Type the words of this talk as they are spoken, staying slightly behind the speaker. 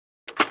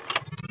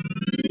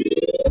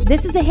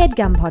This is a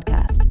HeadGum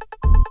podcast.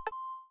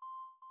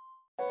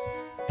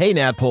 Hey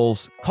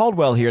Nadpoles,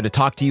 Caldwell here to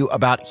talk to you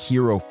about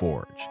Hero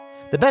Forge,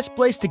 the best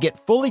place to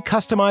get fully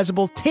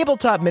customizable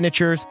tabletop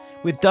miniatures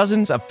with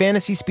dozens of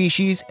fantasy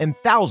species and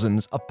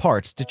thousands of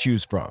parts to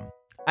choose from.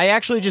 I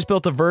actually just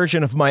built a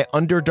version of my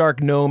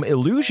Underdark Gnome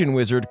illusion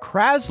wizard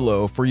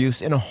Kraslow for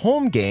use in a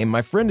home game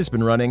my friend has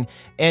been running,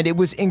 and it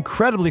was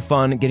incredibly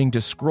fun getting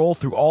to scroll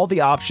through all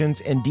the options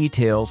and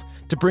details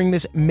to bring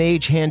this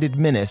mage-handed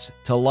menace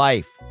to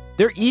life.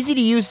 Their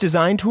easy-to-use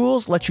design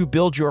tools let you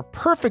build your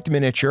perfect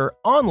miniature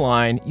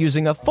online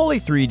using a fully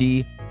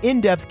 3D,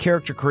 in-depth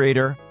character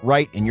creator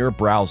right in your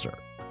browser.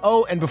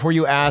 Oh, and before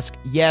you ask,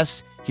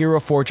 yes, Hero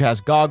Forge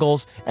has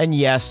goggles, and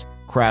yes,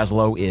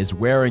 Kraslow is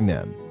wearing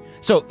them.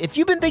 So if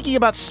you've been thinking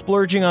about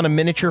splurging on a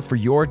miniature for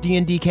your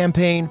D&D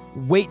campaign,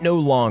 wait no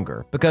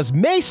longer, because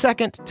May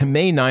 2nd to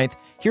May 9th,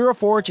 Hero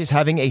Forge is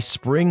having a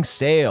spring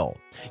sale.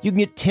 You can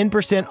get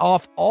 10%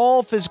 off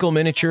all physical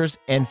miniatures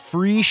and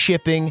free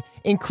shipping,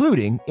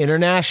 including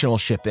international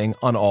shipping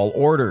on all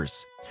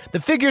orders.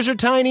 The figures are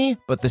tiny,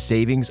 but the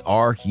savings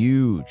are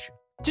huge.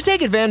 To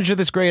take advantage of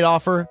this great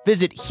offer,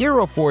 visit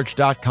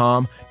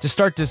HeroForge.com to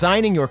start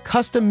designing your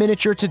custom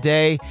miniature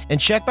today and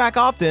check back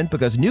often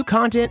because new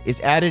content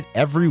is added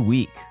every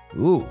week.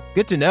 Ooh,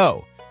 good to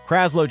know.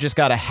 Kraslow just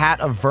got a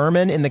hat of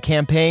vermin in the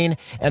campaign,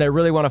 and I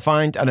really want to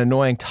find an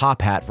annoying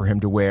top hat for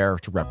him to wear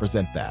to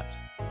represent that.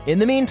 In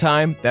the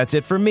meantime, that's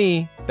it for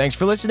me. Thanks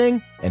for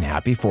listening, and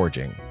happy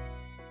forging.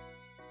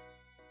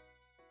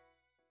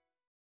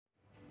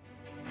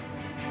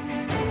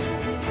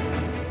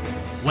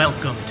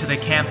 Welcome to the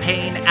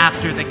campaign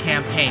after the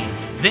campaign.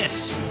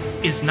 This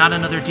is not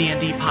another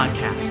D&D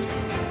podcast.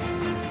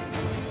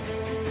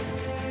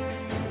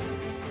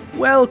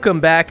 Welcome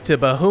back to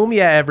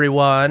Bohemia,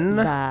 everyone.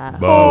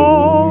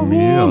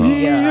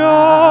 Bohemia.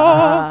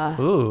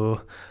 Ooh.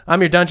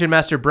 I'm your Dungeon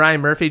Master, Brian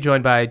Murphy,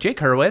 joined by Jake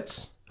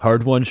Hurwitz.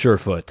 Hard one,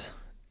 Surefoot.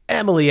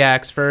 Emily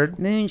Axford.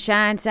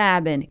 Moonshine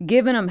Sabin,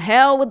 giving them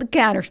hell with the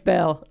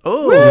counterspell.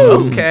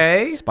 Oh,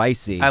 okay.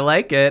 Spicy. I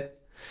like it.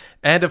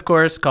 And, of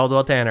course,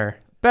 Caldwell Tanner.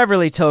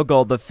 Beverly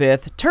Togold V,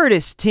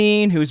 Turtis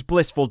Teen, whose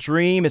blissful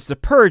dream is to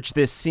purge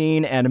this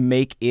scene and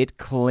make it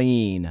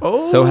clean. Oh,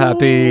 So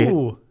happy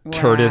Wow.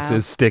 Turtis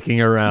is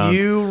sticking around.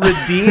 You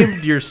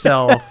redeemed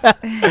yourself.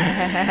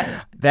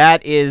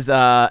 That is,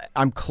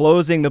 I'm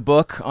closing the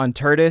book on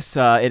Turtis.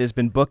 It has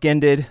been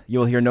bookended.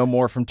 You'll hear no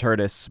more from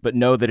Turtis, but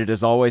know that it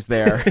is always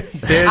there.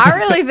 I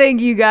really think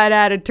you got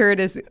out of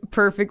Turtis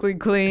perfectly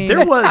clean.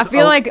 There was I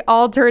feel like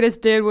all Turtis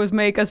did was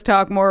make us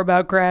talk more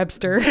about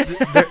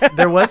Crabster.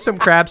 there was some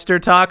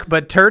Crabster talk,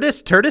 but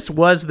Turtis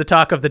was the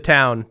talk of the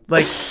town.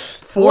 Like,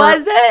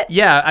 Was it?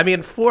 Yeah, I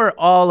mean, for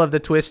all of the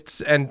twists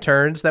and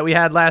turns that we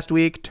had last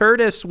week,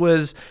 Turtis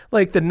was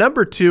like the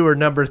number 2 or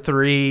number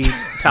 3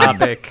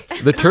 topic.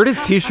 The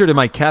Turtis t-shirt in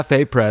my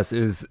cafe press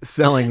is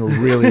selling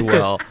really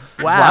well.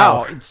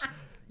 Wow.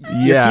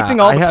 You're keeping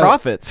all the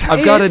profits.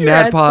 I've got a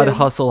Interesting. NADPOD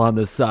hustle on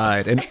the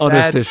side, an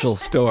unofficial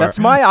store. That's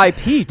my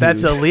IP, dude.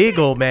 That's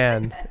illegal,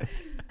 man.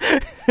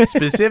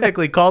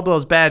 Specifically,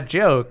 Caldwell's bad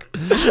joke.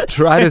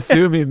 Try to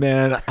sue me,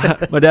 man.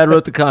 My dad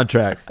wrote the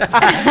contracts.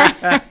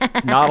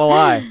 not a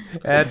lie.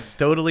 That's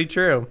totally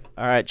true.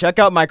 All right, check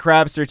out my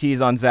Crabster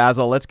tees on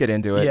Zazzle. Let's get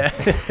into it. Yeah.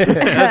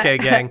 Okay,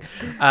 gang.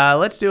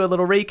 Let's do a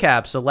little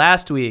recap. So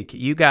last week,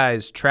 you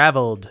guys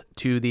traveled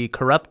to the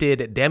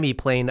corrupted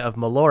demiplane of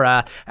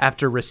Melora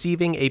after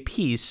receiving a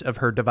piece of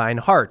her divine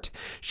heart.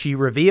 She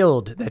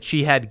revealed that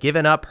she had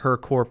given up her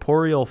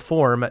corporeal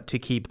form to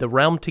keep the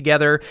realm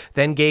together,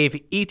 then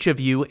gave each of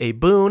you a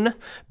boon.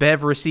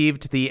 Bev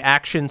received the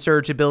action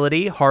surge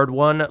ability. Hard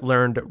One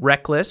learned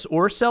reckless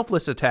or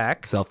selfless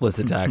attack. Selfless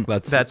attack.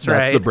 That's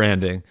right. the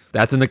branding.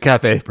 That's in the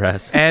cafe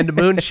press. And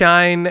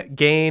Moonshine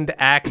gained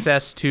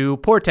access to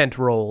portent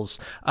rolls.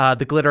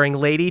 The Glittering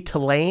Lady,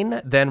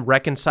 Tulane, then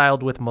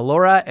reconciled with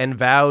Melora and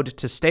vowed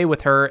to stay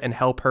with her and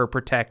help her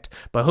protect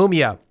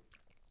Bohemia.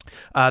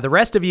 The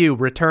rest of you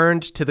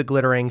returned to the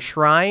Glittering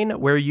Shrine,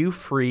 where you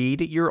freed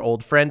your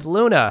old friend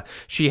Luna.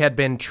 She had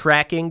been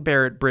tracking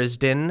Barrett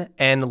Brisden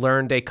and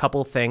learned a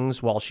couple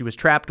things while she was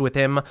trapped with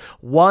him.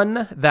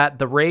 One, that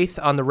the Wraith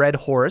on the Red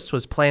Horse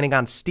was planning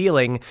on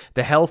stealing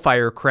the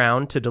Hellfire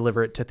Crown to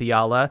deliver it to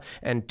Theala.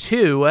 And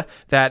 2,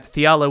 that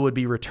Theala would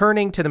be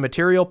returning to the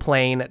material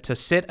plane to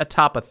sit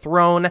atop a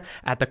throne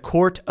at the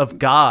Court of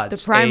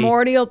Gods. The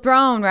primordial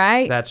throne,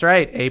 right? That's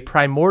right, a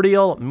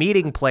primordial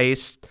meeting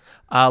place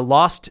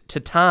lost to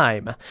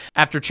time.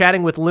 After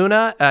chatting with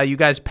Luna, you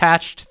guys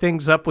patched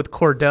things up with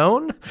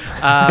Cordone,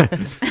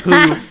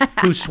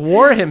 who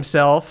swore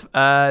himself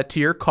to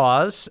your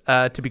cause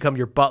to become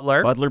your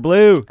butler. Butler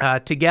Blue.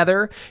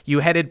 Together,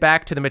 you headed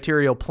back to the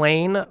material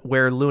plane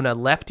where Luna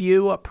left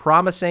you,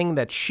 promising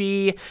that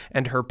she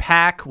and her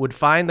pack would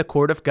find the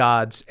Court of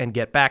Gods and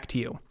get back to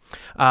you.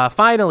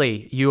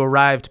 Finally, you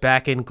arrived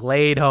back in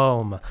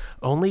Gladeholm,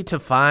 only to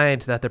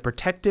find that the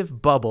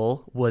protective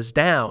bubble was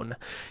down.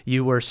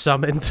 You were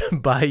summoned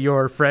by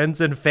your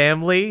friends and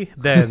family,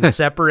 then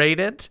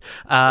separated.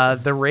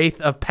 The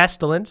Wraith of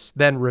Pestilence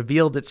then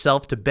revealed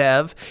itself to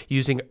Bev,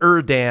 using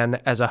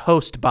Erdan as a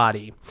host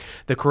body.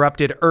 The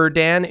corrupted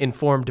Erdan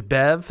informed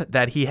Bev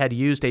that he had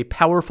used a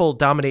powerful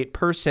Dominate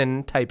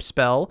Person type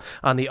spell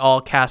on the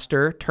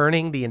Allcaster,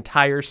 turning the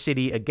entire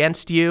city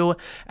against you.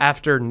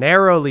 After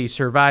narrowly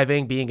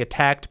surviving being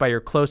attacked by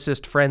your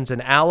closest friends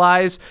and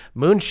allies,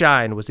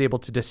 Moonshine was able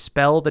to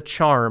dispel the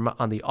charm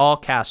on the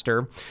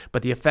Allcaster,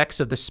 but the effects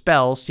of the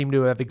spell seem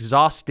to have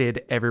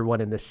exhausted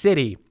everyone in the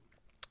city.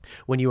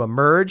 When you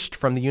emerged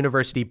from the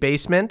university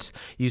basement,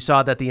 you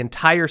saw that the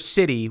entire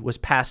city was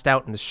passed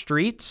out in the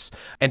streets,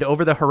 and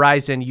over the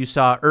horizon you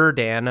saw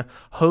Erdan,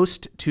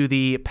 host to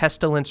the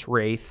Pestilence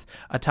Wraith,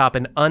 atop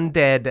an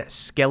undead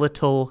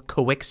skeletal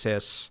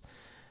Coixis,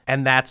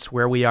 and that's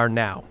where we are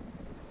now.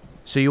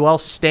 So you all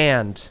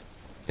stand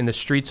in the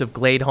streets of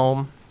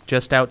Gladeholm,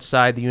 just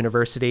outside the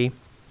university.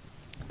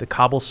 The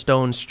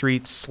cobblestone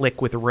streets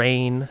slick with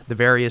rain. The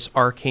various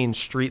arcane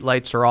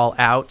streetlights are all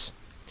out.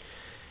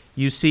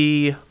 You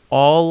see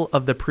all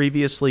of the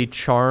previously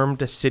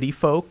charmed city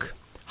folk,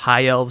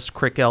 high elves,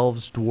 crick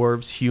elves,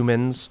 dwarves,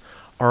 humans,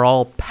 are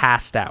all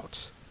passed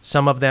out.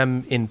 Some of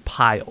them in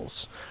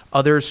piles.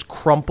 Others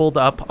crumpled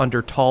up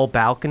under tall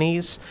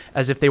balconies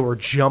as if they were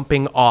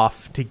jumping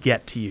off to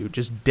get to you.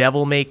 Just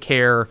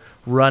devil-may-care,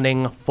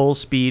 running full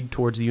speed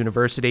towards the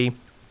university.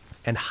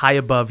 And high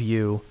above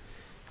you,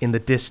 in the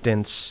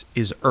distance,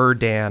 is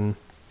Erdan,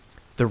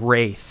 the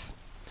Wraith,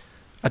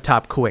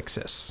 atop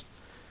Coixis.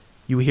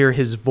 You hear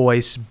his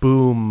voice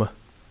boom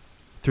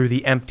through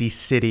the empty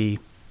city,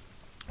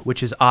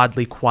 which is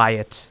oddly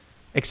quiet,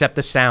 except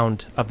the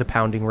sound of the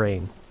pounding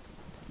rain.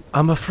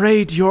 I'm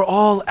afraid you're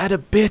all at a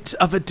bit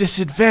of a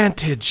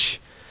disadvantage.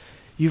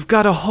 You've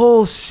got a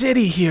whole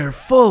city here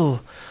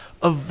full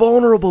of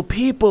vulnerable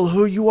people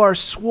who you are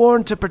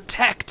sworn to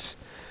protect.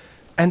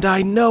 And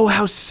I know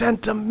how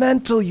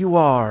sentimental you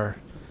are.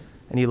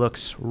 And he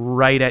looks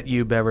right at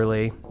you,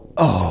 Beverly.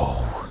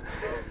 Oh,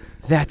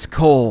 that's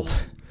cold.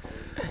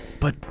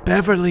 But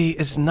Beverly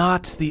is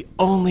not the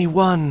only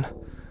one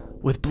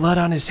with blood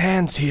on his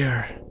hands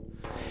here.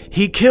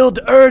 He killed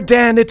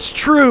Erdan, it's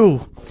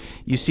true.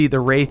 You see the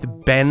Wraith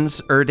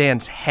bends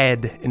Erdan's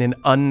head in an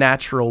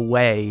unnatural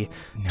way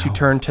to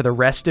turn to the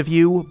rest of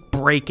you,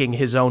 breaking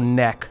his own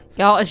neck.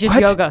 Y'all, it's just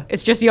yoga.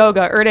 It's just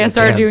yoga. Erdan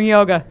started doing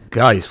yoga.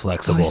 God, he's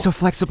flexible. Oh, he's so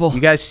flexible. You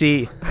guys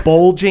see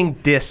bulging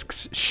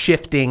discs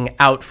shifting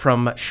out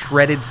from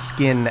shredded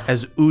skin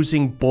as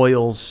oozing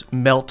boils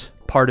melt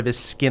part of his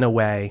skin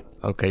away.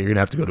 Okay, you're going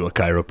to have to go to a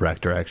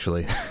chiropractor,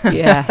 actually.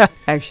 Yeah,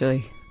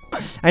 actually.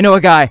 I know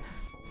a guy.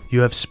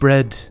 You have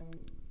spread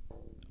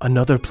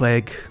another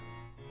plague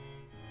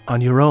on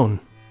your own.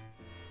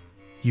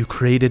 You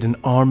created an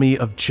army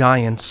of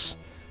giants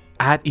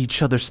at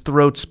each other's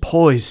throats,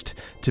 poised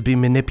to be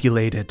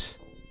manipulated.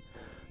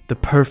 The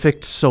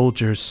perfect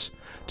soldiers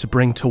to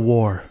bring to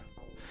war.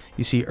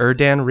 You see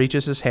Erdan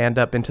reaches his hand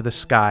up into the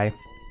sky,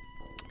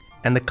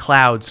 and the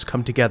clouds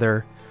come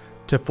together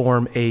to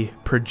form a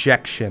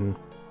projection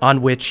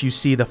on which you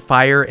see the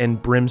fire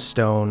and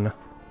brimstone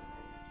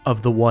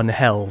of the one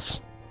hells.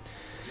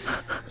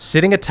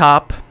 Sitting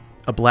atop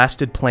a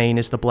blasted plain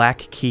is the black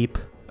keep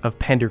of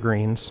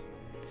Pendergreens,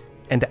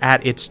 and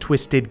at its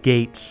twisted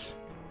gates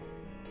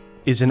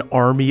is an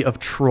army of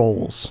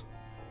trolls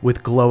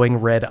with glowing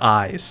red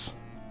eyes.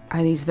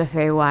 Are these the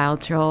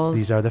Feywild trolls?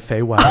 These are the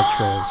Feywild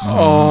trolls.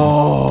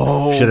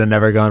 Oh. Should have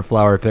never gone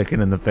flower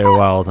picking in the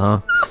Feywild,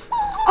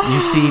 huh?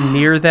 You see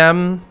near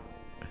them,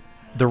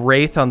 the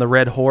Wraith on the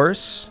red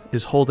horse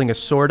is holding a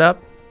sword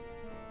up,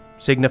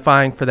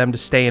 signifying for them to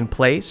stay in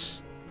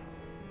place.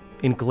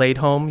 In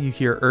Gladeholm, you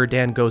hear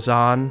Erdan goes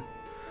on.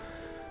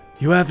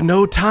 You have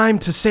no time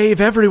to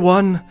save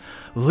everyone,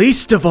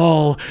 least of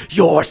all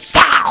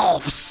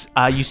yourselves.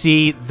 You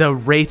see the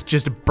Wraith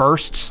just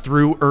bursts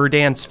through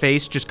Erdan's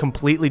face, just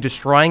completely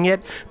destroying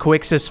it.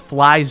 Coixis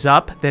flies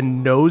up,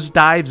 then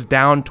nosedives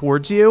down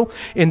towards you.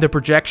 In the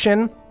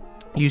projection,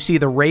 you see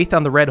the Wraith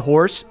on the red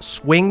horse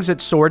swings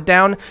its sword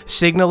down,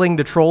 signaling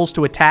the trolls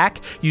to attack.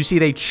 You see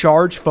they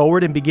charge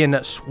forward and begin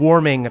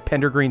swarming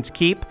Pendergreen's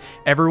keep.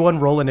 Everyone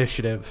roll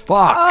initiative.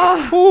 Fuck!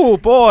 Oh,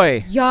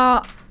 boy.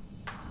 Y'all,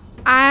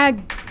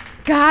 I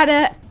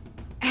gotta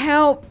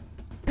help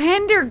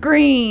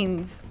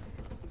Pendergreens.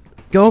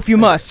 Go if you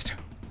must.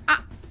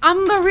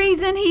 I'm the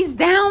reason he's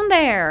down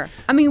there.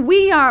 I mean,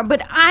 we are,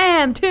 but I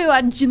am too.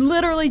 I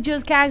literally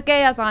just cast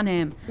chaos on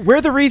him.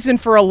 We're the reason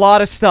for a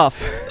lot of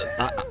stuff.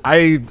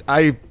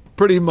 I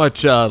pretty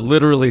much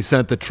literally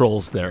sent the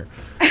trolls there.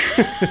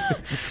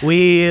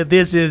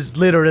 This is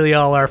literally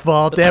all our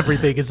fault.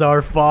 Everything is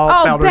our fault.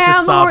 Oh, Balnor's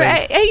just Balnor,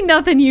 sobbing. ain't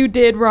nothing you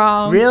did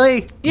wrong.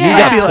 Really? Yeah. You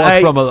got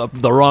I feel plucked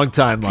from the wrong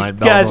timeline,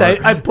 guys,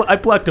 Balnor. I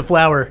plucked a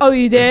flower. Oh,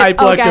 you did? I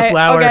plucked a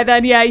flower. Okay,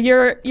 then yeah,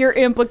 you're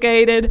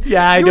implicated.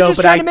 Yeah, I You know, were just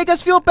but trying to make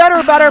us feel better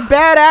about our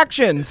bad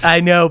actions. I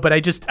know, but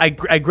I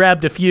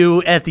grabbed a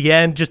few at the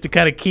end just to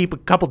kind of keep a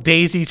couple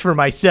daisies for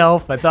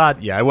myself. I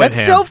thought, Yeah, I went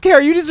That's ham.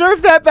 self-care. You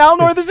deserve that,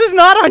 Balnor. This is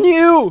not on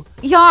you.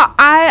 Y'all,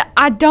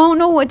 I don't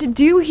know what to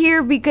do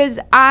here because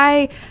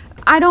I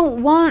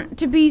don't want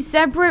to be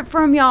separate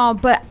from y'all,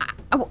 but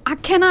I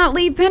cannot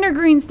leave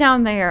Pendergreens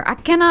down there. I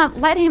cannot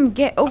let him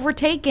get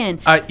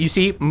overtaken. you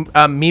see,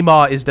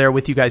 Meemaw is there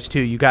with you guys too.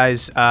 You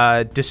guys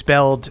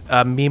dispelled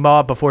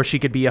Meemaw before she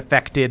could be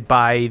affected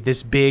by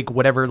this big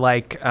whatever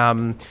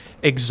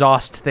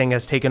exhaust thing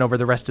has taken over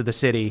the rest of the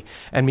city.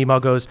 And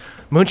Meemaw goes,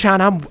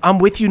 Moonshine, I'm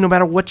with you no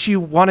matter what you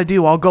want to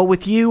do. I'll go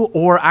with you,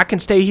 or I can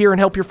stay here and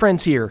help your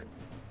friends here.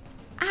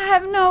 I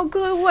have no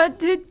clue what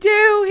to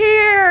do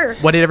here.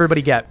 What did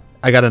everybody get?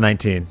 I got a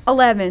 19.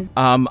 11.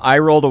 I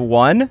rolled a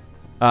 1,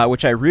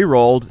 which I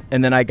re-rolled,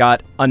 and then I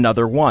got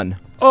another 1.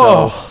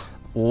 Oh.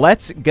 So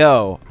let's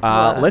go.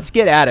 Let's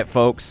get at it,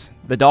 folks.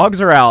 The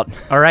dogs are out.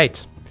 All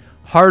right.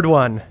 Hard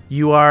one.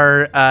 You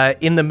are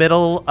in the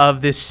middle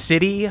of this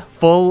city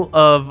full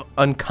of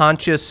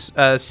unconscious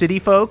city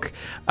folk,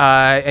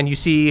 and you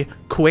see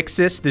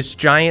Quixis, this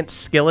giant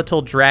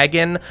skeletal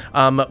dragon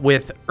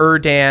with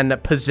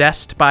Erdan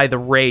possessed by the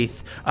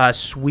Wraith,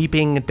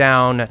 sweeping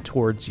down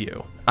towards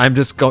you. I'm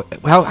just going.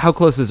 How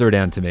close is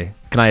Erdan to me?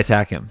 Can I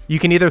attack him? You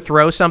can either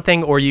throw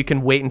something or you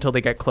can wait until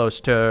they get close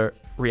to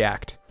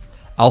react.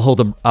 I'll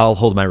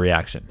hold my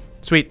reaction.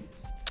 Sweet.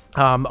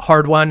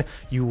 Hard one.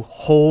 You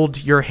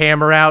hold your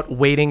hammer out,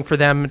 waiting for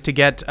them to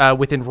get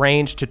within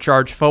range to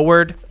charge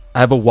forward. I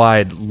have a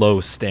wide,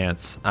 low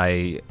stance.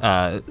 I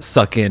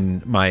suck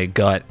in my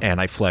gut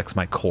and I flex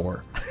my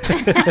core.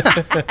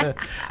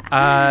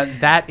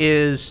 That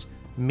is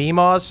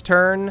Meemaw's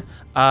turn.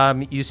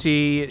 You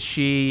see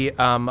she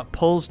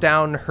pulls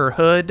down her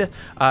hood.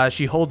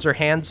 She holds her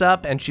hands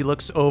up and she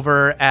looks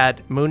over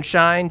at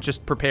Moonshine,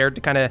 just prepared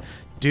to kind of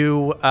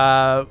do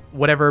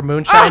whatever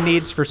Moonshine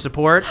needs for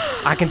support.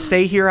 I can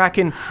stay here. I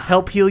can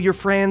help heal your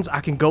friends. I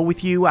can go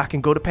with you. I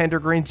can go to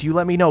Pendergreens. You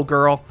let me know,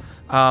 girl.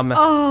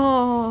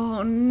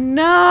 Oh,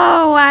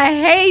 no. I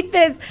hate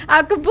this.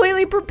 I'm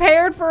completely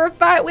prepared for a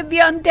fight with the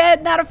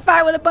undead, not a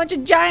fight with a bunch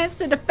of giants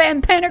to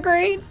defend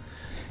Pendergreens.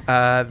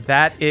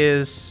 That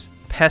is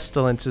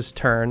Pestilence's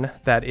turn.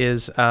 That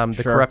is the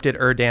Sure. corrupted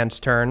Erdan's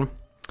turn.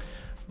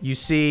 You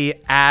see,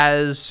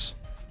 as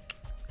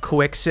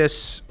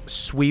Quixis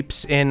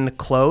sweeps in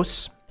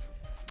close,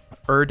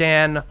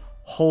 Erdan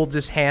holds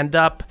his hand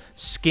up,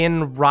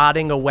 skin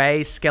rotting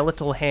away,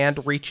 skeletal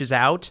hand reaches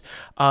out.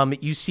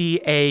 You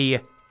see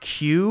a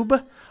cube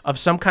of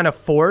some kind of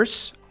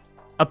force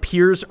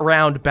appears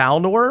around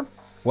Balnor,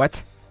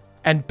 What?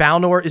 and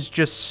Balnor is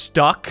just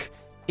stuck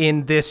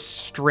in this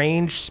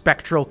strange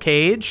spectral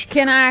cage.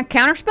 Can I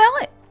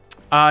counterspell it?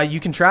 You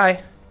can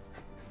try.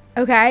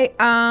 Okay,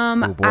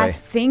 boy. I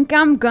think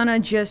I'm gonna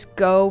just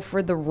go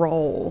for the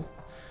roll.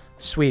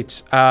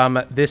 Sweet.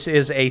 This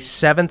is a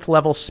 7th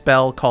level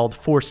spell called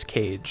Force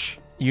Cage.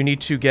 You need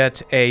to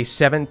get a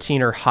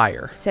 17 or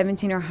higher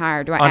 17 or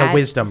higher. Do I on add a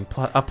wisdom,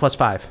 plus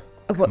 5.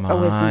 a wisdom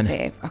on.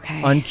 save?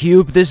 Okay.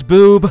 Uncube this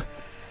boob.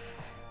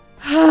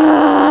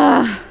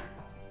 I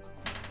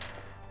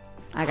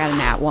got a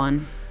nat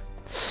 1.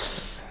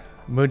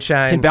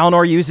 Moonshine. Can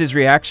Balnor use his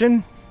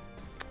reaction?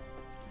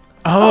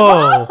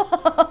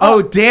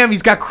 Oh, damn,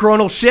 he's got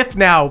Chronal Shift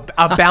now.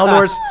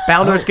 Balnor's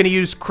going to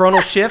use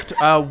Chronal Shift,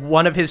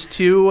 one of his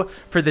 2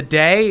 for the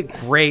day.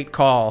 Great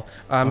call.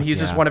 He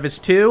uses yeah. one of his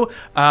 2.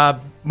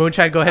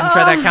 Moonshine, go ahead and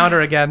try that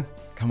counter again.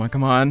 Come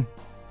on.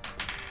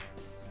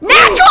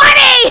 Nat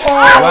 20!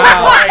 Oh,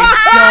 my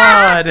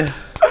God.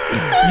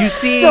 You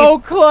see... So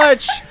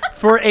clutch.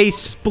 For a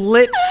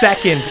split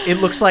second, it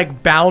looks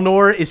like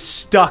Balnor is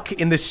stuck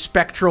in this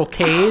spectral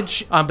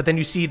cage, but then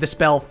you see the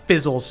spell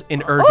fizzles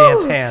in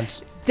Erdan's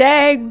hand.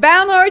 Dang,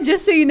 Balnor,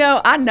 just so you know,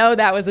 I know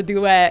that was a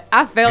duet.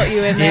 I felt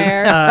you in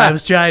there. I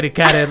was trying to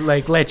kind of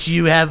let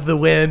you have the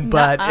win,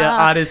 but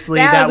honestly,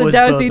 That that was was a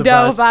both of do-si-do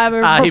us. if I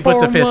ever He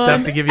puts a performed fist one.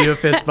 up to give you a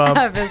fist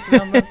bump.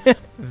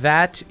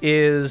 That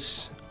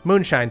is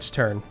Moonshine's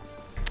turn.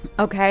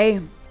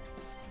 Okay.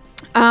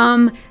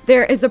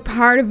 There is a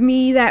part of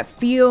me that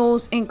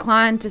feels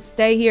inclined to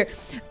stay here.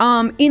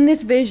 In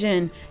this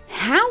vision,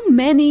 how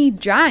many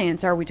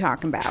giants are we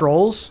talking about?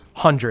 Trolls,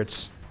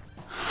 hundreds.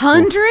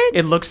 Hundreds?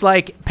 It looks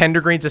like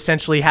Pendergreens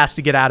essentially has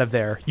to get out of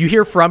there. You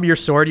hear from your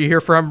sword, you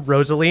hear from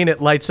Rosaline,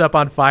 it lights up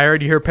on fire,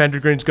 and you hear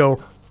Pendergreens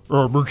go,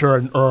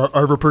 Moonshine, I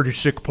have a pretty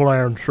sick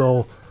plan,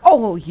 so...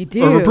 Oh, you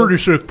do? I have a pretty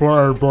sick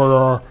plan,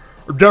 but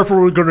I'm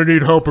definitely gonna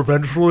need help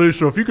eventually.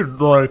 So if you could,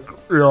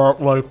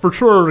 for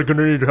sure, you're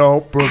gonna need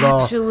help. But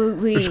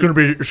Absolutely. it's gonna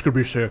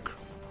be sick.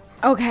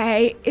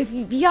 Okay, if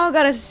y'all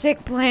got a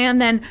sick plan,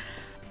 then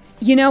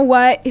you know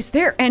what? Is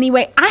there any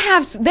way?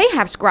 They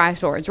have scry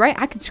swords, right?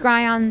 I could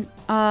scry on.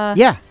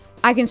 Yeah.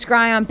 I can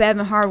scry on Bev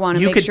and Hardwan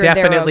and You make could sure they're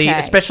definitely, okay.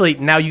 especially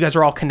now you guys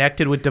are all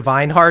connected with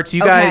divine hearts.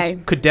 You guys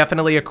could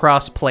definitely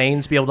across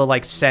planes be able to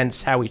like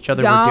sense how each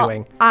other were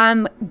doing.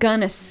 I'm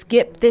gonna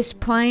skip this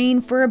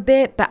plane for a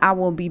bit, but I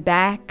will be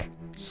back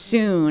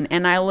soon.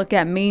 And I look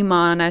at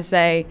Mima and I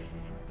say,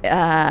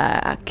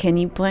 can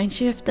you plane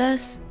shift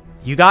us?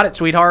 You got it,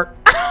 sweetheart.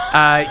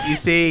 You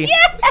see,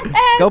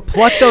 Go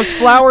pluck those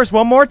flowers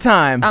one more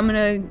time. I'm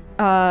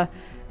gonna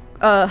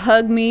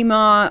hug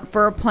Mima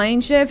for a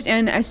plane shift,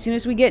 and as soon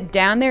as we get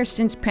down there,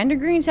 since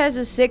Pendergreens has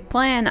a sick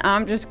plan,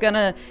 I'm just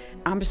gonna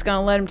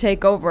let him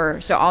take over.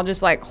 So I'll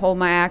just like hold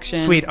my action.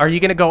 sweet. Are you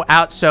gonna go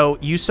out? So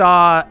you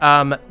saw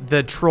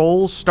the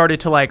trolls started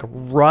to like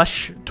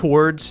rush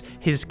towards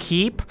his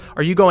keep.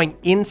 Are you going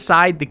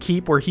inside the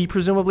keep where he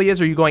presumably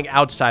is, or are you going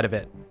outside of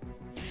it?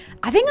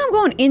 I think I'm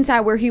going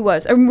inside where he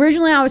was.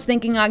 Originally, I was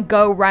thinking I'd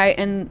go right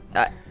and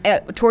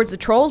towards the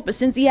trolls, but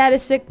since he had a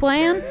sick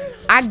plan,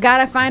 I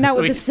gotta find out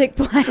what the sick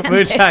plan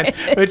is.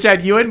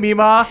 Moonshine, you and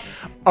Mima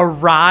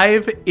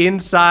arrive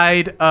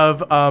inside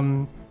of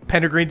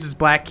Pendergreens'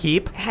 Black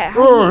Keep.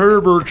 Oh,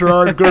 hey,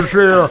 Moonshine, good to see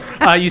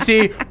you. You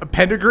see,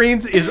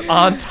 Pendergreens is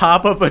on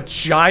top of a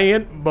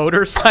giant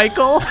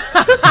motorcycle.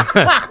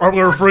 I'm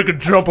gonna freaking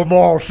jump them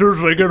all as soon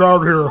as they get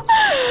out here.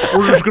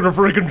 We're just gonna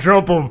freaking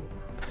jump them.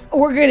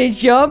 We're gonna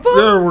jump him?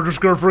 Yeah, we're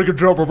just gonna freaking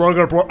jump them.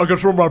 I got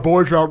some of my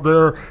boys out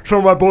there. Some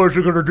of my boys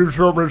are gonna do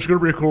something. It's gonna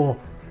be cool.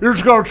 You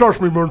just gotta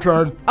trust me,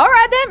 Moonshine. All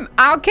right, then.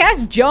 I'll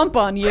cast jump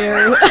on you.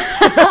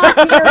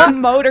 On your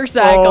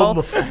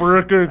motorcycle.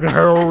 Freaking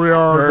hell we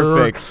are.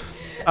 Perfect.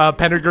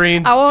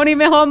 Pendergreens. I won't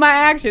even hold my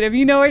action. If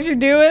you know what you're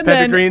doing,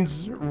 then...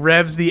 Pendergreens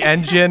revs the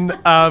engine.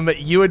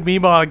 You and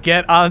Mima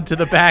get onto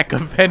the back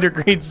of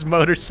Pendergreens'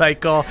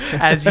 motorcycle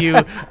as you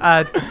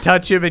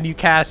touch him and you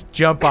cast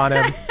jump on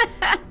him.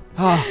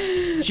 Oh,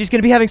 she's going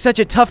to be having such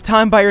a tough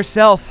time by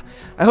herself.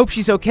 I hope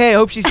she's okay. I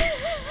hope she's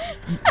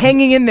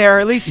hanging in there,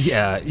 at least.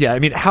 Yeah. I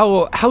mean,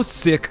 how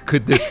sick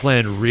could this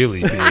plan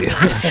really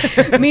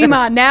be?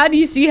 Mima, now do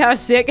you see how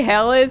sick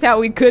hell is? How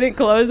we couldn't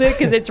close it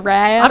because it's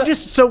rad?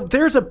 So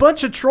there's a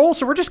bunch of trolls,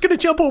 so we're just going to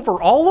jump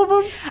over all of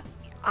them?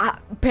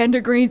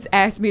 Pendergreens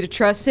asked me to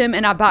trust him,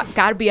 and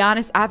gotta be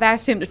honest, I've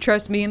asked him to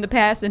trust me in the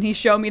past, and he's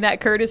shown me that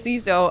courtesy,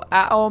 so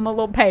I owe him a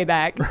little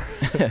payback.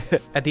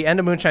 At the end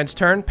of Moonshine's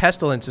turn,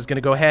 Pestilence is going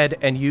to go ahead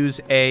and use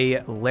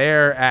a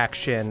lair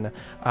action.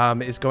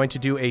 Is going to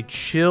do a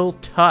chill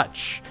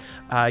touch.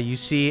 You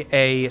see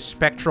a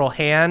spectral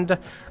hand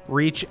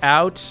reach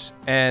out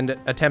and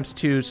attempts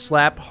to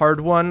slap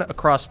Hardwan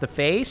across the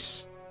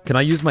face. Can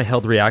I use my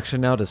held reaction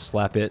now to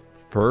slap it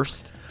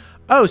first?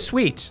 Oh,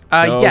 sweet.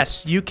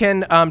 Yes, you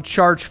can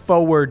charge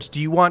forward. Do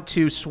you want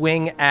to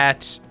swing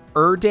at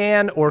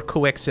Erdan or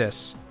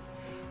Coixis?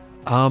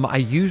 I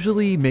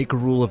usually make a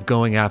rule of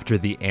going after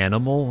the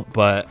animal,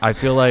 but I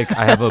feel like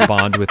I have a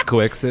bond with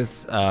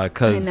Coixis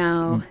because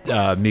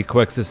me,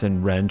 Coixis,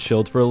 and Ren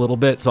chilled for a little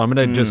bit. So I'm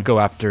gonna just go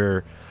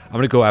after. I'm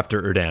gonna go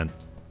after Erdan.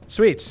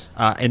 Sweet.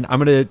 And I'm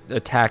gonna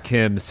attack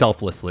him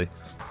selflessly.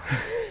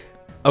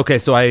 Okay,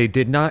 so I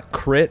did not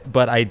crit,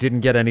 but I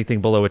didn't get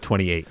anything below a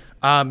 28.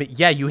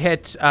 Yeah, you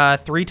hit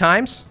 3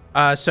 times.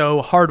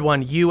 So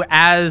Hardwan, you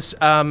as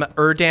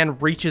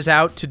Erdan reaches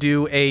out to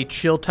do a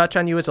chill touch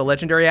on you as a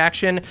legendary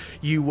action,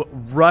 you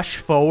rush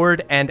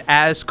forward, and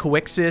as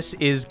Coixis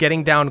is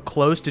getting down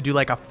close to do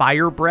like a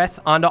fire breath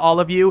onto all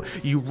of you,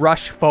 you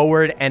rush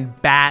forward and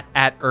bat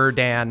at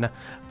Erdan.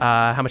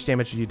 How much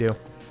damage did you do?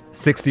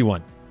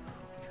 61.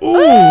 Ooh,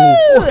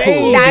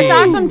 that's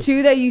awesome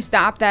too that you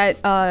stopped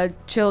that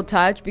chill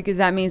touch, because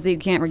that means that you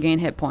can't regain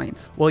hit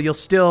points. Well, he's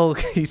still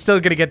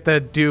gonna get to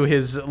do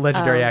his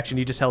legendary action.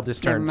 You just held his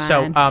turn.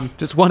 So mind. I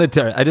just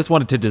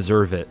wanted to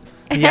deserve it.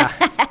 Yeah.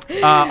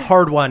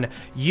 Hardwan,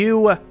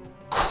 you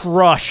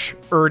crush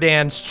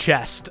Erdan's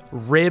chest.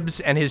 Ribs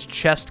and his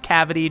chest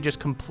cavity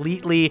just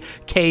completely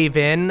cave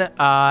in,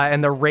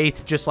 and the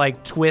Wraith just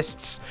like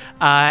twists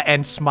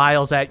and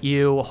smiles at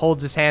you,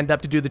 holds his hand up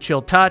to do the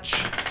chill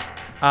touch.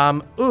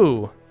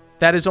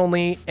 That is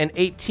only an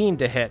 18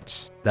 to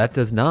hit. That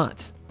does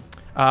not.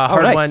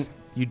 Hardwan, nice.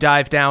 you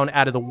dive down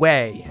out of the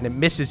way, and it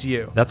misses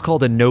you. That's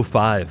called a no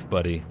 5,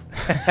 buddy.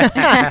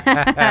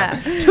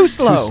 Too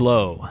slow. Too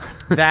slow.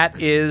 That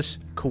is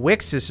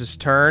Coixis'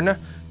 turn.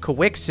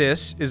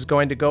 Coixis is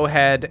going to go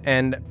ahead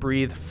and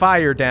breathe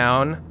fire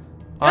down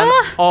on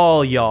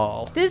all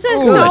y'all. This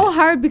is so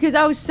hard because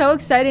I was so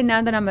excited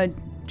now that I'm a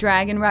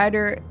dragon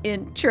rider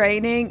in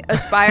training,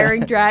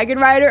 aspiring dragon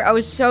rider. I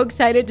was so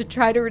excited to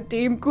try to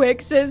redeem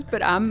Coixis,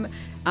 but I'm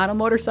on a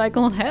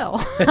motorcycle in hell.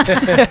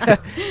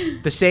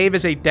 The save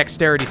is a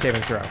dexterity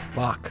saving throw.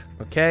 Fuck.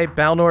 Okay,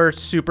 Balnor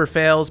super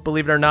fails,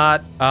 believe it or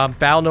not.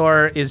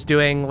 Balnor is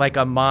doing like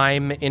a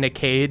mime in a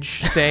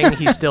cage thing.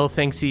 He still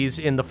thinks he's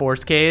in the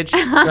force cage.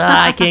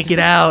 I can't get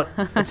out.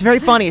 It's very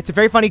funny. It's a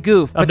very funny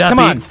goof. I'm But not come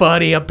being on.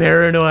 funny. I'm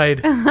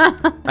paranoid.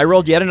 I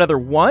rolled yet another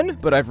 1,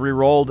 but I've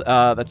re-rolled.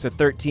 That's a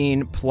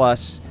 13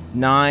 plus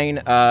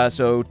 9,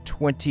 so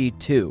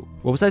 22.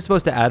 What was I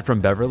supposed to add from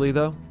Beverly,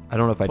 though? I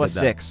don't know if I Plus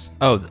did that. 6.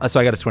 Oh, so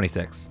I got a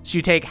 26. So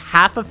you take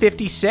half of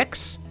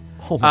 56,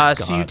 Oh my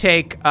So you God.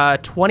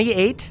 take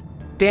 28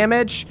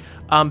 damage.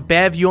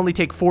 Bev, you only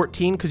take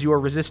 14 because you are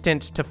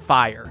resistant to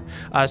fire.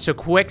 So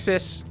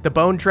Quixis, the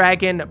bone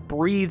dragon,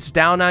 breathes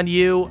down on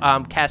you,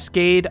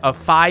 cascade of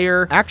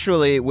fire.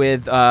 Actually,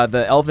 with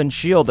the elven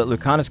shield that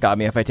Lucanus got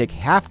me, if I take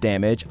half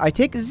damage, I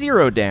take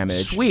 0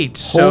 damage. Sweet.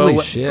 Holy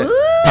So shit.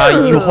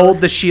 you hold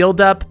the shield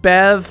up,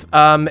 Bev,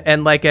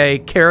 and like a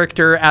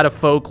character out of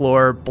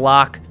folklore,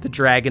 block the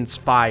dragon's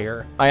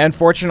fire. I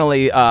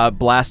unfortunately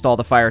blast all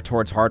the fire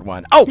towards Hard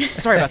One. Oh,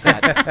 sorry about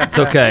that. It's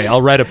okay.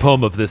 I'll write a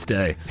poem of this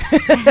day.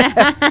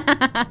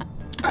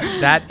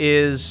 That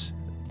is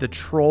the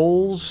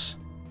trolls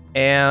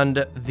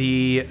and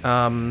the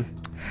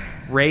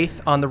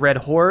wraith on the red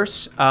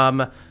horse.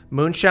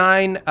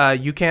 Moonshine,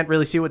 you can't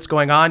really see what's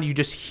going on. You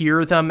just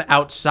hear them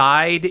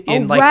outside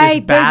in this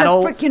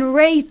battle. There's a freaking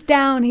wraith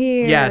down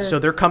here. Yeah, so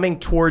they're coming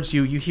towards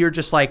you. You hear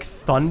just like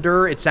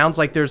thunder. It sounds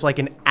like there's like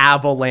an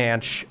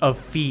avalanche of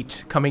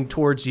feet coming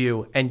towards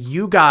you. And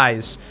you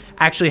guys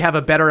actually have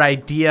a better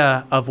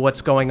idea of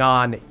what's going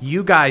on.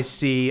 You guys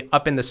see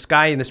up in the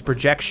sky in this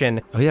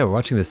projection. Oh yeah, we're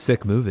watching this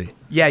sick movie.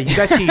 Yeah, you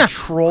guys see Hard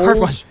One,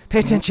 trolls pay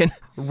attention.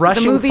 the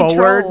rushing movie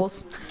forward.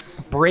 Trolls.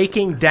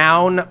 Breaking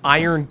down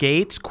iron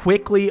gates,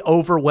 quickly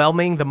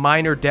overwhelming the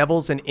minor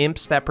devils and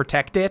imps that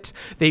protect it.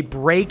 They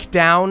break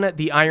down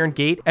the iron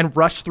gate and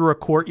rush through a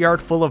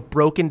courtyard full of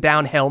broken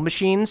down hell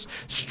machines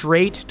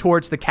straight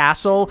towards the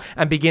castle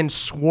and begin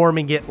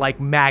swarming it like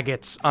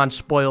maggots on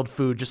spoiled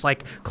food, just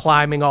like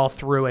climbing all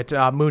through it.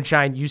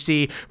 Moonshine, you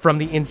see from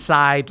the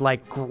inside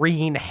like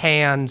green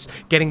hands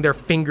getting their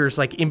fingers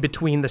like in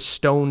between the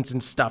stones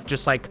and stuff,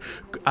 just like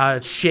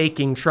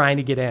shaking, trying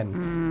to get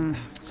in.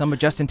 Some of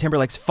Justin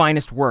Timberlake's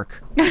finest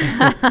work.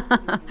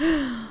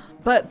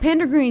 But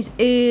Pendergreens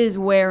is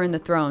wearing the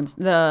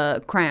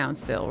crown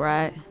still,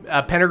 right?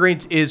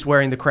 Pendergreens is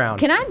wearing the crown.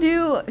 Can I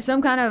do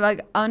some kind of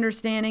like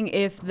understanding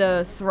if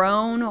the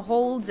throne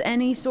holds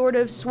any sort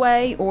of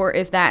sway or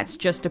if that's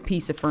just a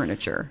piece of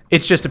furniture?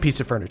 It's just a piece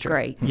of furniture.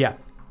 Great. Yeah.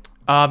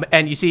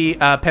 And you see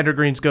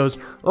Pendergreens goes,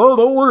 Oh,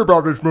 don't worry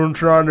about this,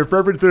 Moonshine. If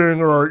everything,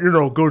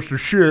 goes to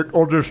shit,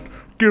 I'll just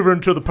give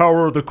in to the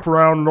power of the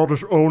crown and I'll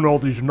just own all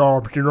these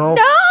knobs, you know?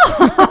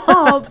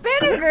 Oh,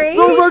 Pendergreens!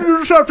 No, then you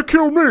just have to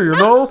kill me, you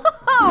know?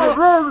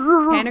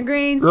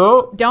 Pendergreens,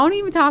 Yeah. don't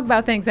even talk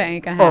about things that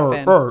ain't gonna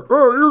happen. No,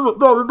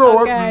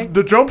 Okay.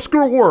 the jump's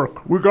gonna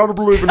work. We gotta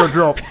believe in the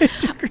jump.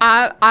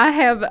 I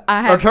have.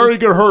 That's how you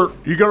get hurt.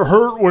 You get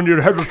hurt when you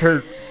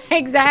hesitate.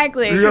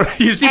 Exactly.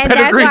 you see And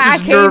that's Pendergreens why I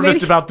is came nervous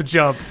in- about the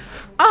jump.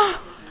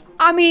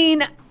 I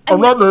mean,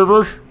 I'm not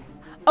nervous.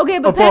 okay,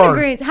 but I'm fine.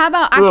 Pendergreens, how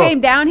about I Yeah.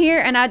 came down here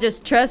and I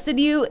just trusted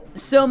you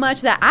so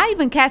much that I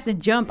even cast a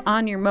jump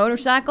on your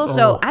motorcycle.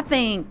 So I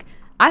think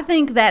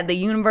that the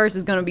universe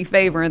is going to be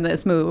favoring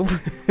this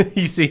move.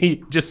 You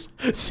see just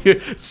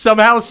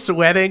somehow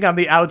sweating on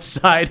the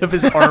outside of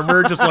his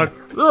armor, just like,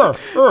 Yeah,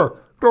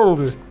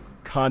 totally.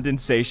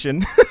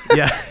 Condensation.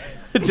 yeah.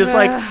 Just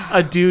like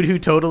a dude who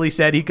totally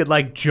said he could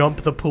like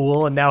jump the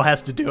pool and now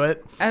has to do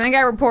it. I think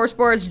at Report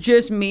Sports,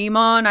 just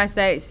Memon, I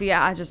say, see,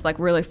 I just like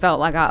really felt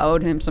like I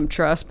owed him some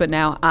trust, but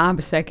now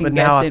I'm second But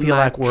guessing. now I feel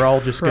my like we're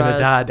all just gonna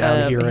die trust down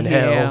of here in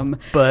him.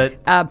 hell. But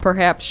I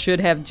perhaps should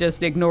have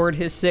just ignored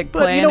his sick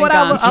But plan you know what? and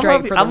I gone straight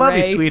love, for I the love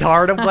you, Wraith.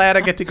 sweetheart. I'm glad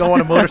I get to go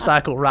on a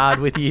motorcycle ride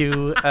with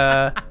you.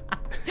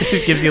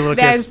 It gives you a little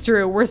That's kiss.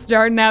 true. We're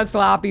starting out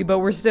sloppy, but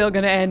we're still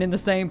going to end in the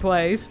same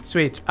place,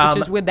 Sweet. which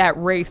is with that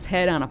Wraith's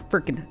head on a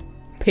freaking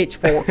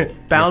pitchfork.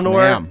 Balnor.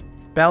 ma'am.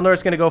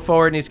 Balnor's going to go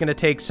forward and he's going to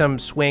take some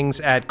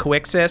swings at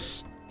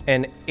Quixis.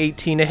 An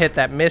 18 to hit,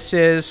 that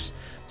misses.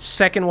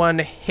 Second one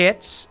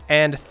hits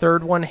and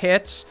third one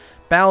hits.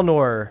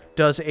 Balnor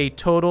does a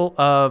total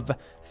of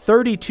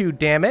 32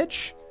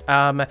 damage.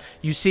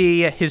 You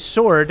see his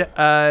sword,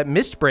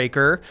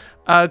 Mistbreaker,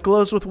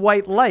 glows with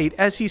white light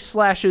as he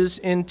slashes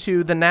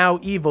into the now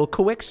evil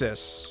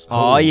Quixis.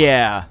 Oh,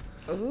 yeah.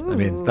 I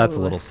mean, that's a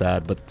little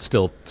sad, but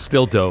still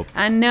dope.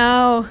 I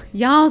know.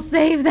 Y'all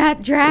save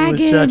that dragon.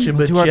 It was such a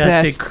do our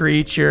majestic best.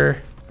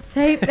 creature.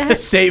 Save that.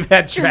 Save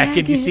that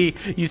dragon. You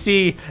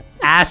see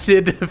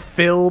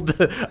acid-filled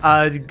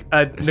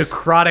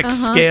necrotic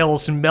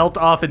scales melt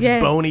off its Yeah,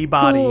 bony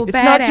body. cool, It's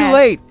not too badass.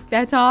 late.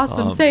 That's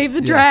awesome. Save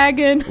the yeah.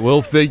 dragon.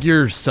 We'll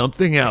figure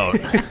something out.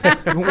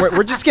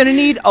 We're just going to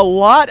need a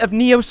lot of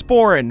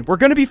Neosporin. We're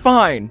going to be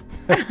fine.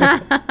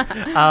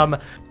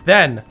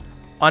 Then,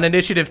 on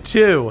initiative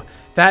 2,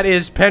 that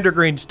is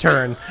Pendergreen's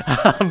turn.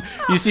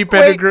 You see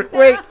Pendergreen.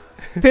 Wait.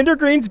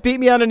 Pendergreens beat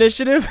me on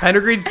initiative?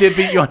 Pendergreen's did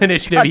beat you on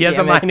initiative. God He has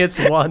a damn it.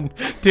 -1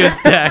 to his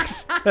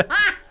dex. He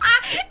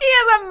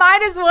has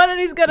a -1 and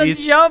he's gonna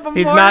jump a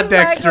He's not motorcycle.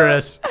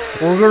 dexterous.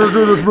 We're gonna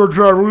do this,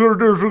 Moonshine. We're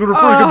gonna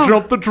freaking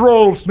jump the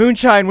trolls.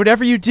 Moonshine,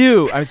 whatever you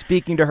do, I'm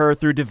speaking to her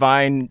through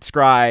Divine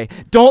Scry.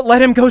 Don't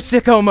let him go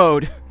sicko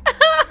mode.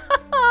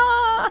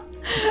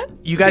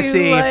 You guys Too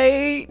see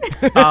late.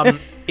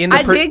 in the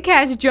I did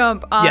catch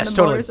jump on Yes, the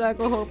totally.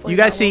 motorcycle. Hopefully, You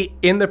guys that won't- see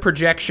in the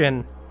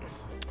projection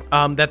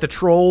that the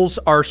trolls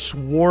are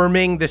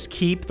swarming this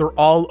keep. They're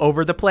all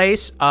over the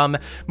place.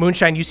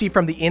 Moonshine, you see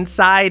from the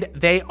inside,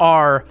 they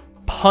are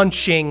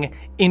punching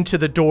into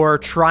the door,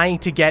 trying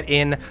to get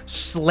in,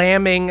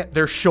 slamming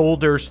their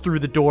shoulders through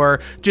the door,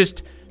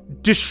 just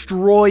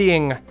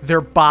destroying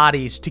their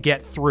bodies to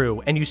get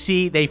through. And you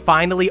see they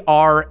finally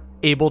are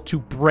able to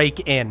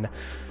break in.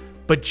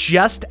 But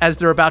just as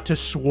they're about to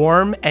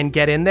swarm and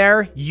get in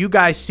there, you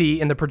guys see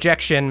in the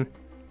projection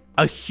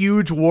a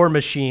huge war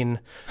machine,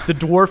 the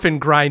Dwarfen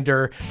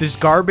Grinder, this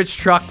garbage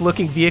truck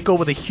looking vehicle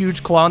with a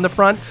huge claw on the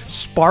front,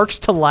 sparks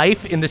to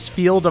life in this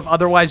field of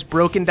otherwise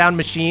broken down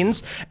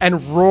machines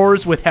and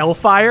roars with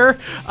hellfire.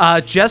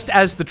 Just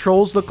as the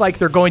trolls look like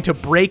they're going to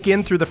break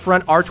in through the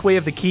front archway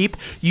of the keep,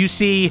 you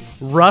see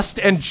Rust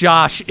and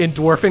Josh in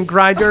Dwarfen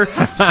Grinder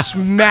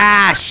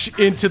smash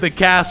into the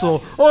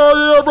castle.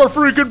 Oh yeah, my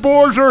freaking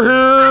boys are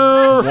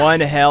here! One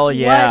hell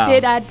yeah. What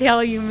did I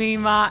tell you,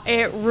 Mima?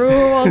 It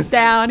rules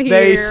down here.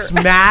 They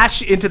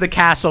smash into the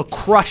castle,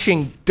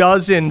 crushing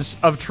dozens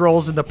of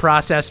trolls in the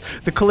process.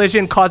 The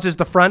collision causes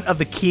the front of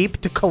the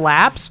keep to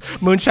collapse.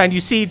 Moonshine, you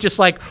see just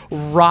like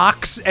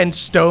rocks and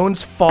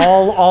stones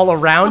fall all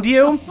around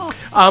you.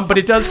 But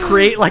it does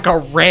create like a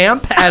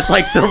ramp as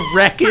like the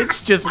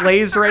wreckage just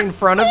lays right in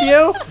front of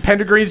you.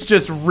 Pendergreen's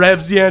just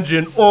revs the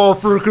engine. Oh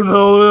freaking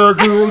hell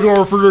yeah, dude, we're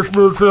going for this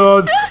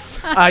Moonshine.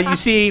 You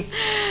see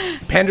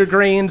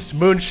Pendergreens,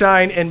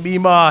 Moonshine, and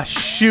Mima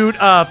shoot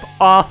up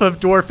off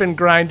of Dwarfen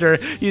Grinder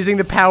using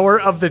the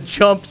power of the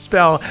jump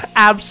spell.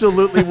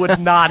 Absolutely would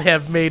not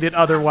have made it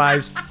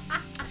otherwise.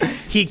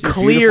 He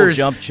clears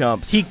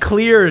jumps. He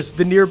clears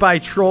the nearby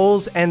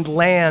trolls and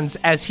lands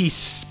as he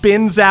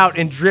spins out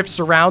and drifts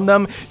around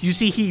them. You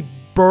see he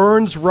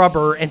burns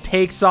rubber and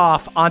takes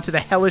off onto the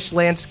hellish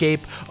landscape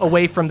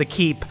away from the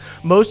keep.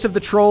 Most of the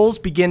trolls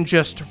begin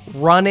just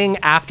running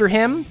after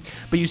him,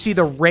 but you see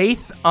the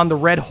Wraith on the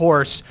red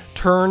horse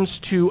turns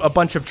to a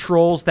bunch of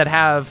trolls that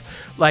have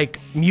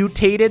like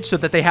mutated so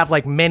that they have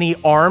like many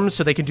arms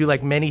so they can do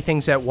like many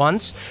things at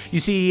once. You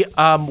see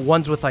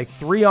ones with like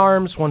 3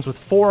 arms, ones with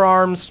 4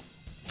 arms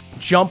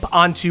jump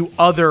onto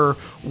other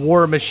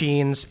war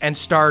machines and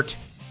start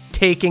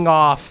taking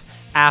off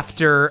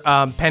after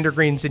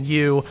Pendergreens and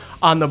you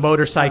on the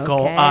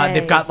motorcycle. Okay.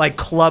 They've got like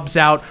clubs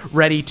out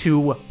ready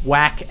to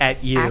whack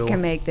at you. I can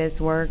make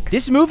this work.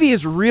 This movie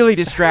is really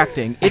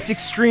distracting. It's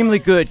extremely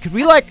good. Could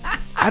we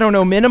I don't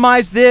know,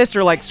 minimize this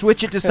or like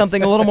switch it to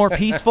something a little more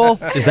peaceful?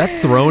 Is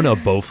that throne a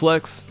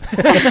Bowflex?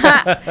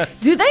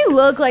 Do they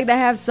look like they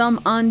have some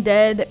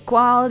undead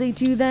quality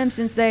to them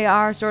since they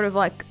are sort of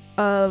like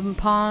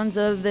pawns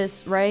of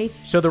this Wraith?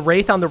 So the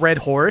Wraith on the red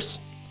horse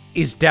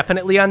is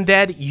definitely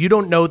undead. You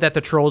don't know that the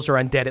trolls are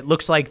undead. It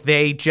looks like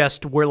they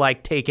just were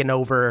like taken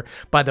over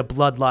by the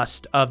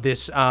bloodlust of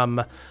this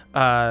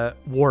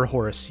war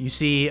horse. You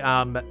see,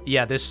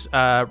 this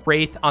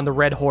Wraith on the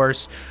red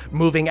horse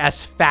moving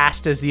as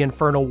fast as the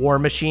infernal war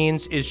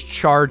machines is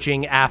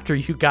charging after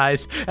you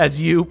guys as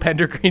you,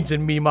 Pendergreens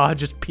and Mima,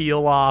 just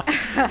peel off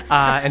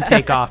and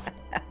take off.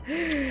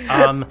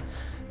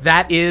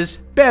 That is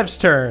Bev's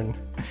turn.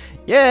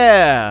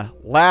 Yeah,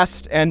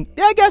 last and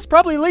I guess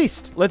probably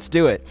least. Let's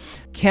do it.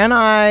 Can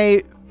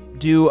I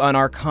do an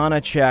Arcana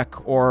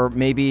check or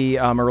maybe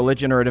a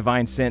religion or a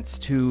divine sense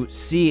to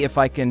see if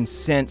I can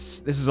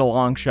sense, this is a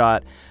long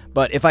shot,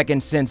 but if I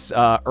can sense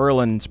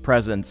Erlin's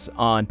presence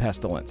on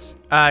Pestilence?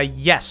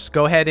 Yes,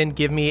 go ahead and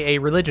give me a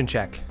religion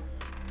check.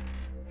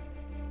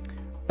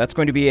 That's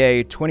going to be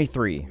a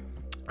 23.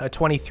 A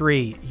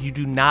 23. You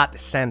do not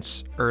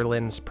sense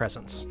Erlin's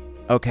presence.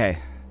 Okay.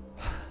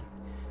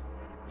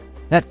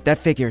 That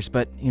figures,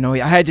 but,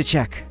 I had to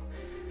check.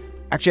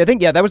 Actually, I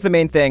think, that was the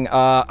main thing.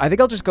 I think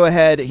I'll just go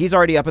ahead. He's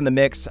already up in the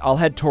mix. I'll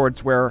head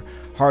towards where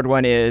Hard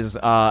One is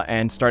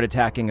and start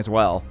attacking as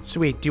well.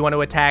 Sweet. Do you want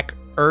to attack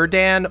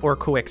Erdan or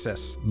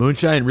Coixis?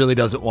 Moonshine really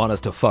doesn't want us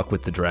to fuck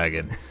with the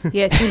dragon.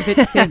 Yeah,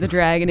 save the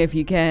dragon if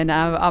you can.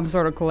 I'm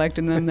sort of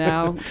collecting them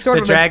now.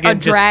 The dragon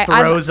just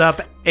throws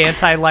up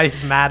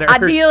anti-life matter.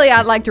 Ideally,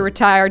 I'd like to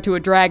retire to a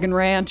dragon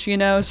ranch,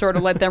 sort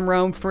of let them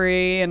roam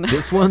free. And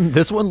This one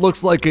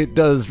looks like it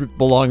does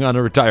belong on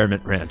a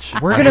retirement ranch.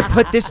 We're going to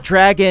put this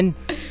dragon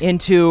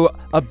into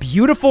a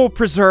beautiful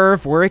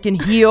preserve where it can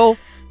heal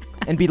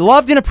and be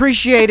loved and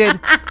appreciated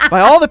by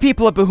all the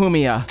people of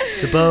Bohemia.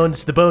 The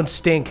bones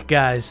stink,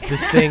 guys.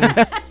 This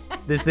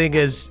thing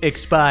is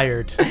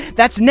expired.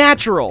 That's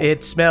natural.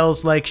 It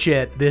smells like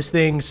shit. This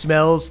thing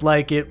smells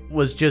like it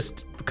was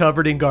just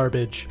covered in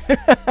garbage.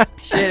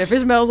 Shit, if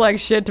it smells like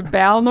shit to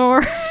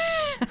Balnor.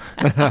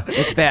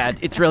 It's bad.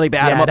 It's really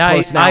bad. Yeah, I'm up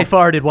close now. I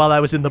farted while I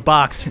was in the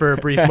box for a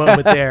brief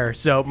moment there.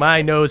 So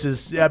my nose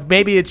is,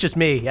 maybe it's just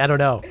me. I don't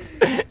know.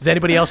 Does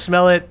anybody else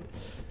smell it?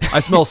 I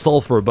smell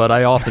sulfur, but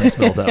I often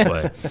smell that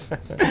way.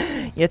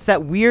 Yeah, it's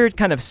that weird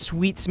kind of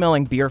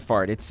sweet-smelling beer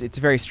fart. It's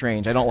very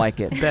strange. I don't like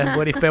it. Ben,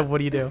 what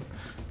do you do?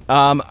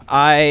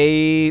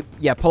 I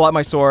pull out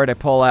my sword. I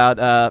pull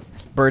out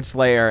Bird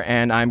Slayer,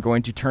 and I'm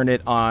going to turn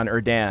it on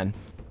Erdan.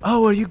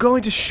 Oh, are you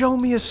going to show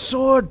me a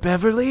sword,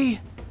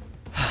 Beverly?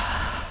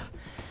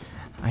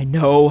 I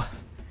know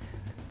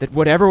that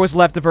whatever was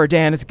left of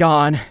Erdan is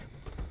gone.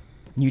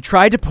 And you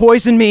tried to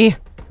poison me,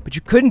 but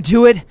you couldn't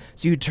do it,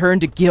 so you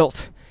turned to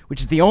guilt, which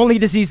is the only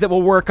disease that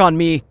will work on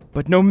me.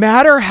 But no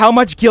matter how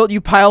much guilt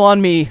you pile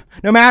on me,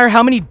 no matter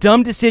how many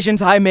dumb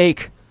decisions I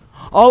make,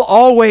 I'll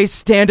always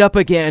stand up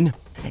again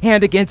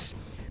and against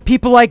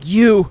people like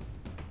you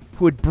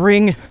who would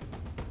bring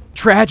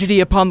tragedy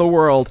upon the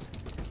world.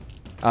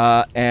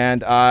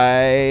 And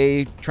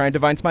I try and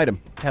Divine Smite him.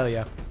 Hell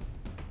yeah.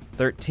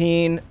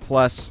 13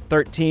 plus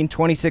 13,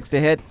 26 to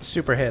hit.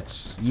 Super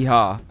hits.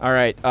 Yeehaw. All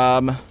right.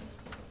 I'm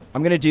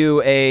going to do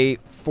a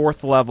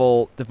 4th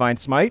level Divine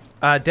Smite.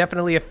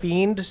 Definitely a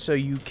fiend, so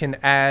you can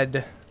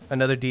add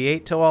another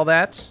d8 to all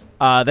that.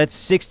 That's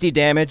 60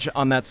 damage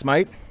on that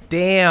smite.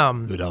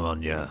 Damn. Good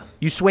on ya.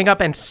 You swing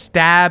up and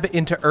stab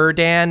into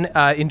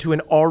Erdan, into an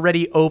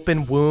already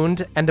open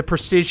wound, and the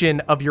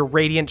precision of your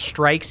radiant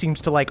strike seems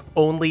to, like,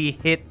 only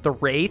hit the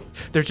wraith.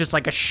 There's just,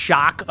 like, a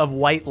shock of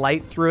white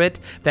light through it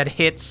that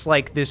hits,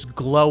 like, this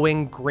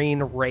glowing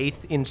green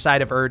wraith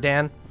inside of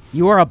Erdan.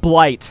 You are a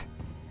blight,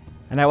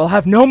 and I will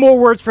have no more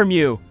words from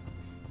you.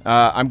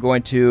 I'm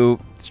going to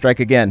strike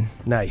again.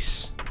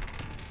 Nice.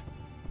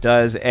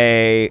 Does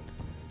a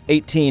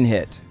 18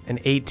 hit. An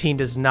 18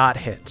 does not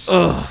hit.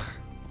 Ugh.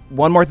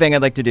 One more thing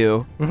I'd like to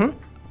do.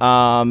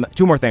 Mm-hmm.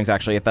 2 more things,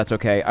 actually, if that's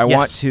okay. I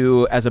want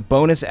to, as a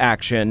bonus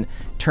action,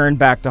 turn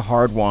back to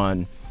Hard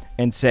One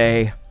and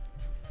say,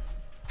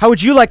 how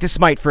would you like to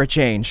smite for a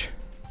change?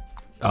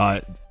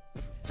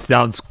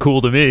 Sounds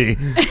cool to me.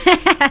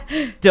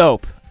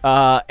 Dope.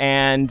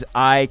 And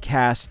I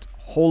cast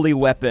Holy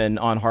Weapon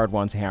on Hard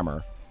One's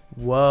hammer.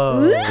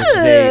 Whoa. Which is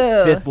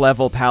a 5th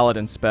level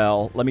paladin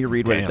spell. Let me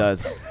read what it Damn.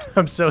 does.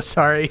 I'm so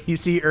sorry. You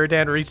see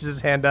Erdan reaches his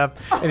hand up,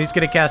 and he's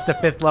going to cast a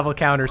 5th level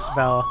counter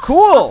spell.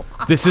 Cool.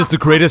 This is the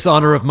greatest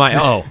honor of my.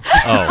 Oh,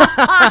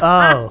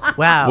 Oh,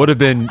 wow. it would have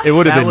been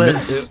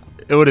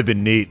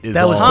neat.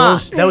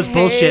 That was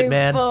bullshit,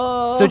 man.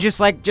 So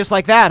just like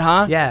that,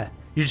 huh? Yeah.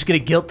 You're just going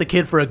to guilt the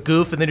kid for a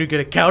goof, and then you're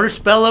going to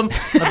counterspell him?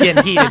 I'm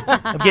getting heated.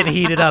 I'm getting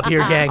heated up here,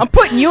 gang. I'm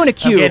putting you in a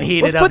cube. I'm getting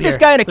heated Let's up put this here.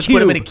 guy in a Let's cube.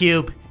 put him in a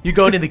cube. You're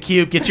going in the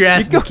cube. Get your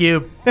ass in the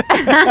cube.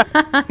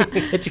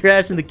 Get your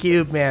ass in the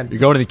cube, man. You're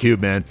going to the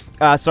cube, man.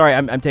 Sorry,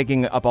 I'm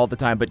taking up all the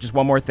time, but just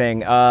one more thing.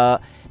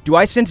 Do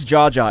I sense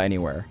Jaw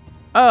anywhere?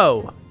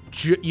 Oh,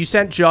 you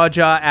sent Jaw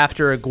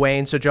after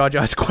Egwene, so Jaw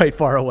is quite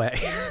far away.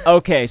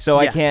 Okay, so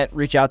I Yeah. can't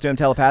reach out to him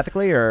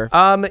telepathically, or?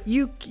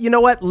 You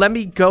know what? Let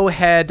me go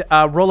ahead,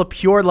 roll a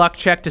pure luck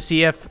check to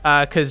see if,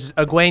 because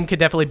Egwene could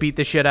definitely beat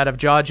the shit out of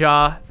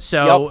Jaw.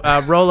 So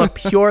roll a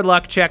pure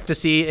luck check to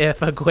see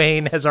if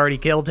Egwene has already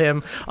killed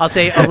him. I'll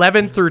say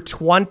 11 through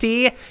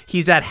 20,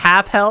 he's at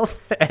half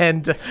health,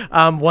 and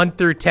 1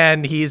 through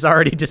 10, he's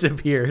already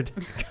disappeared.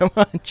 Come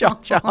on, Jaw.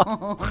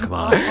 Come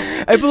on.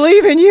 I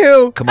believe in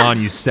you, Come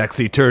on, you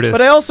sexy Turtis.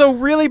 but I also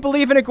really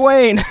believe in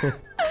Egwene.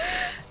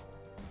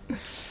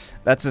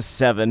 That's a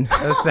 7.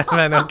 A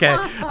 7,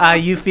 okay.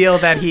 You feel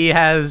that he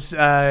has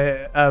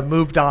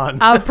moved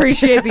on. I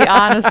appreciate the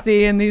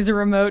honesty in these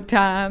remote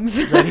times.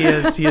 That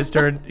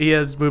he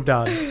has moved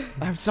on.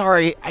 I'm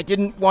sorry. I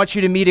didn't want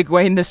you to meet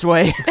Egwene this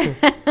way.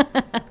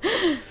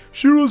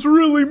 She was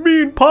really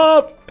mean,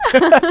 Pop.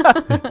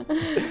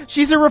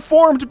 She's a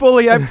reformed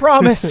bully, I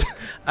promise.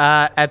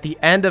 At the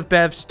end of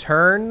Bev's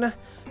turn,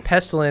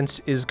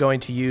 Pestilence is going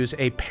to use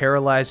a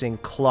paralyzing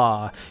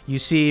claw. You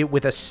see,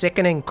 with a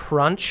sickening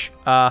crunch,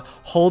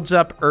 holds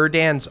up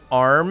Erdan's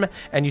arm,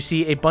 and you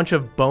see a bunch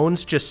of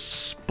bones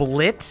just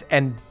split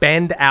and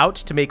bend out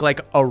to make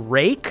like a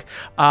rake,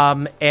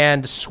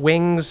 and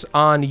swings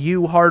on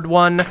you, Hard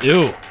One.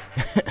 Ew.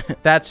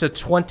 That's a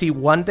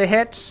 21 to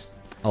hit.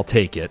 I'll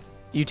take it.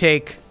 You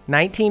take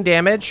 19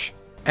 damage,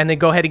 and then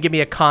go ahead and give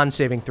me a con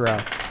saving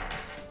throw.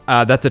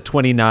 That's a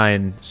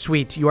 29.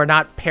 Sweet. You are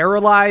not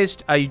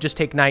paralyzed. You just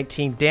take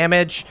 19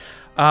 damage.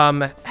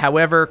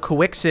 However,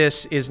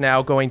 Coixis is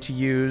now going to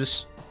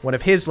use one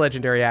of his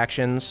legendary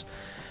actions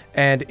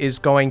and is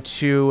going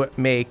to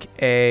make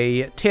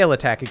a tail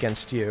attack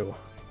against you.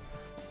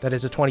 That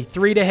is a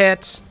 23 to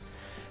hit,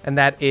 and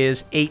that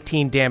is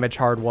 18 damage,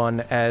 Hard One,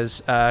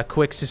 as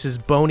Coixis's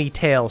bony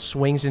tail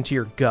swings into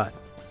your gut.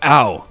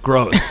 Ow,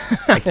 gross.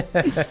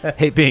 I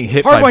hate being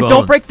hit Hard by One, bones.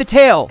 don't break the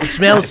tail. It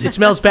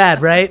smells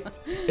bad, right?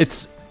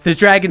 It's This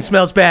dragon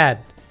smells bad.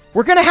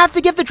 We're going to have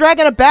to give the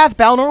dragon a bath,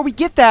 Balnor. We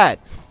get that.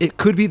 It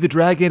could be the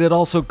dragon. It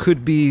also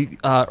could be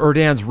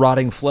Erdan's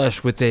rotting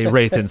flesh with a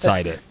wraith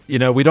inside it. You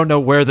know, we don't know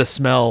where the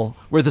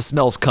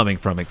smell's coming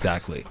from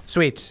exactly.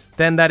 Sweet.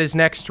 Then that is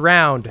next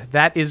round.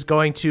 That is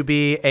going to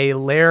be a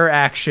lair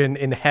action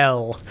in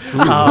hell.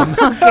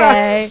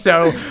 Okay.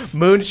 So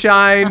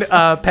Moonshine,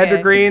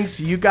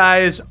 Pendergreens, you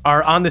guys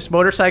are on this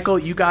motorcycle.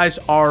 You guys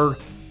are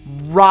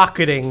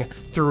rocketing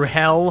through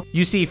hell.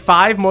 You see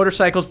 5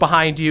 motorcycles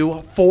behind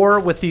you, 4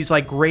 with these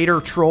like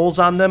greater trolls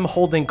on them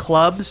holding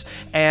clubs,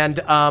 and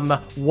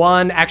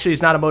one actually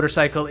is not a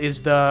motorcycle,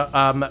 is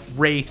the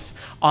wraith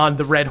on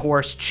the red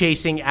horse,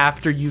 chasing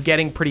after you,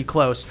 getting pretty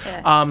close.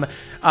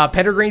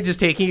 Pendergreen's is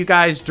taking you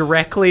guys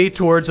directly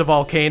towards a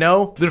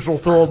volcano. This will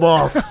throw him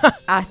off.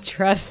 I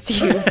trust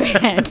you,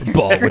 man.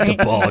 Ball with the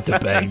ball, the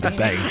bang, the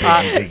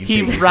bang.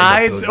 He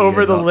rides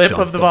over the lip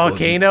of the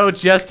volcano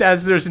just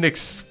as there's an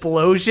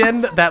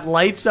explosion that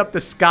lights up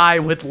the sky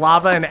with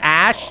lava and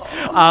ash.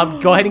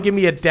 Go ahead and give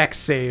me a dex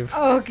save.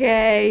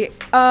 Okay.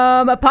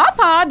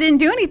 Pawpaw didn't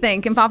do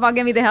anything. Can Pawpaw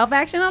give me the help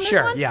action on this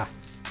Sure, one? yeah.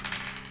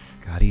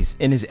 God, he's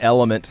in his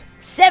element.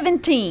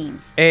 17.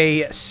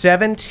 A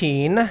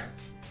 17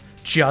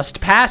 just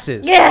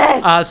passes.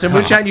 Yes! So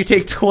Moonshine, you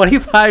take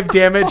 25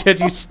 damage as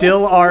you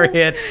still are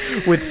hit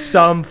with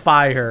some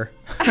fire.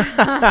 Is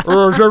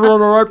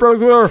everyone all right back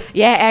there?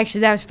 Yeah,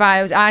 actually, that was fine.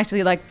 It was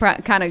actually like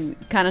kind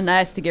of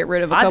nice to get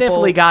rid of a I couple.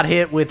 definitely got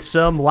hit with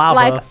some lava.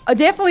 Like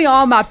definitely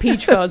all my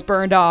peach fuzz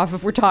burned off.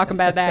 If we're talking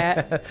about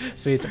that.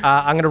 Sweet.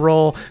 I'm gonna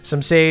roll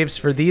some saves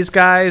for these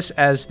guys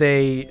as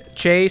they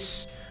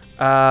chase.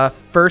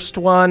 First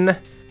one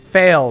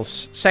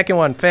fails. Second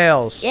one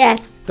fails. Yes.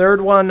 Third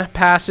one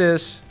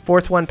passes.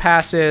 Fourth one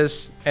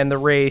passes, and the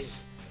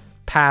Wraith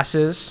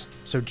passes.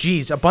 So,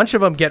 geez, a bunch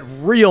of them get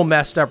real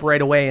messed up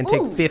right away and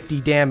take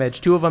 50 damage.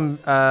 Two of them,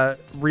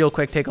 real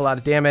quick, take a lot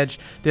of damage.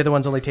 The other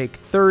ones only take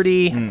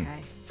 30. Okay.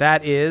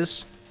 That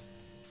is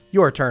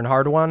your turn,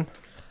 Hard One.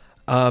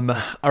 All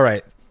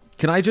right.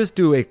 Can I just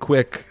do a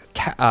quick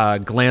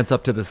glance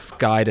up to the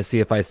sky to see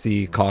if I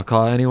see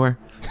Caw anywhere?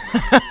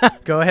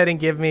 Go ahead and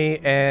give me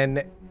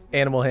an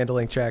animal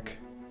handling check.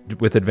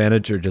 With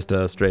advantage or just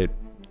a straight?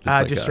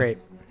 Just straight.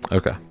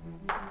 Okay.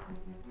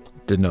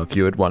 Didn't know if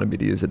you had wanted me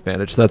to use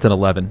advantage. So that's an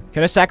 11.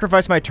 Can I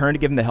sacrifice my turn to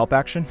give him the help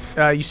action?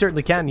 You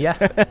certainly can, yeah.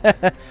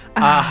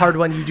 Hard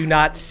One, you do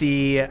not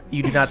see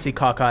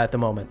Caw at the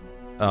moment.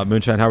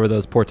 Moonshine, how are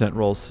those portent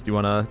rolls? Do you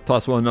want to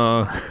toss one?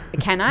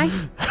 Can I?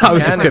 I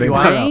was Can just if kidding. you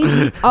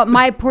want. Mine?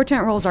 My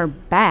portent rolls are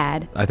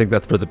bad. I think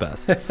that's for the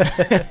best.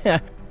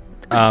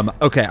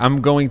 Okay,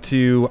 I'm going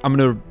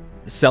to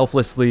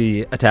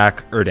selflessly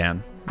attack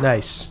Erdan.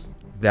 Nice.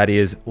 That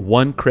is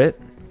 1 crit.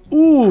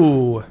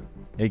 Ooh.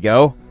 There you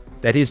go.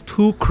 That is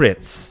 2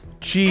 crits.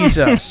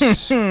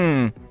 Jesus.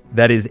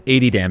 That is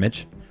 80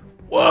 damage.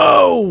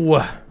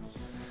 Whoa.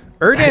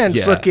 Erdan's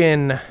Yeah.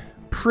 looking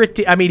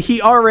pretty... I mean,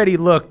 he already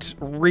looked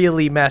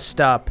really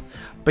messed up.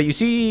 But you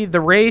see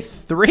the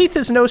Wraith. The Wraith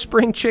is no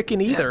spring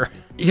chicken either.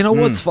 You know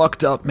what's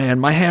fucked up, man?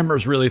 My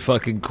hammer's really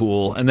fucking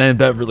cool. And then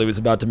Beverly was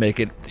about to make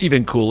it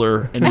even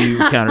cooler, and you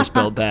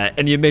counterspelled that.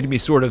 And you made me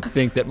sort of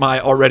think that my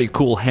already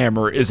cool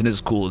hammer isn't as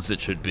cool as it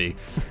should be.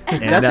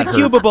 And That's a that hurt.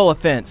 cubable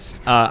offense.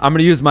 I'm going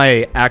to use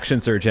my action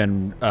surge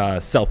and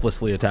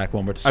selflessly attack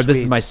one more time. This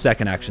is Sweet. my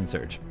second action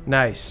surge.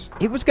 Nice.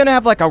 It was going to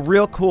have like a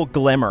real cool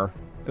glimmer.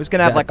 It was going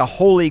to have like a That's-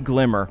 holy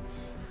glimmer.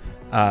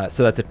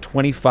 So that's a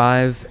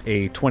 25,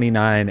 a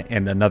 29,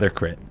 and another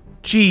crit.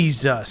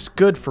 Jesus.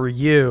 Good for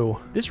you.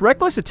 This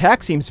reckless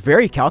attack seems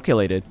very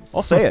calculated.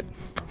 I'll say it.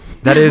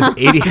 That is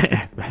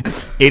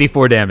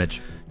 84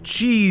 damage.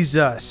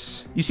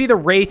 Jesus. You see the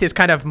Wraith is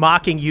kind of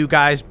mocking you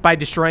guys by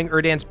destroying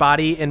Erdan's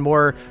body in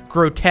more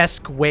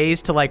grotesque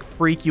ways to like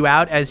freak you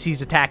out as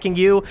he's attacking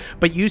you,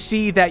 but you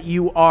see that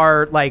you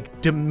are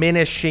like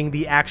diminishing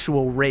the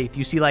actual Wraith.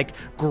 You see like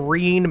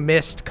green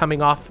mist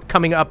coming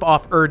up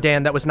off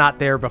Erdan that was not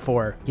there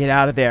before. Get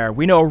out of there.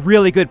 We know a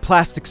really good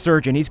plastic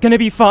surgeon. He's going to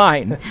be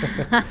fine.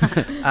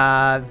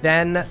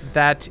 Then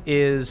that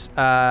is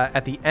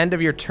at the end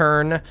of your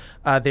turn.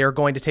 They are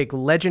going to take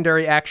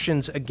legendary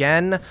actions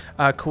again.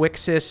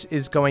 Quixis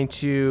is going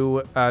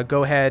to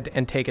go ahead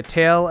and take a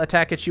tail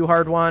attack at you,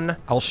 Hard One.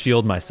 I'll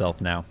shield myself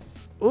now.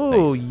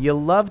 Ooh, Nice. you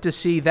love to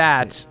see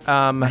that.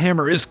 My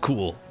hammer is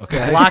cool,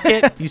 okay? Block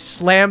it. You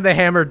slam the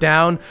hammer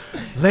down.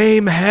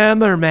 Lame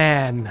hammer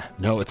man.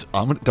 No,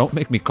 don't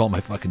make me call my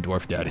fucking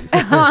dwarf daddies.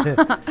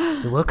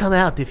 We'll come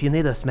out if you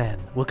need us, man.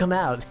 We'll come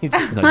out.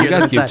 No, you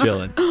guys keep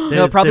chilling.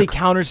 He'll probably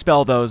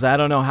counterspell those. I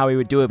don't know how he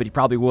would do it, but he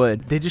probably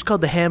would. They just called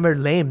the hammer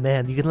lame,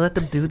 man. You gonna let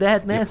them do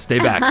that, man? Stay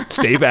back.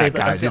 Stay back,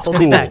 guys. It's Hold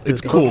me cool. back,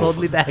 It's dude. cool. Hold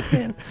me back,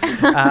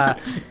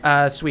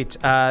 man. Sweet.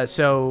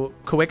 So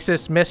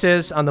Quixis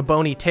misses on the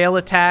bony tail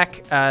attack.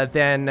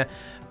 Then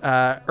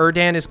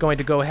Erdan is going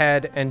to go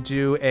ahead and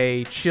do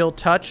a chill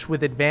touch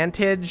with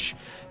advantage.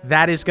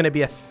 That is going to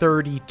be a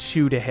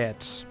 32 to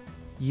hit.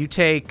 You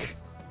take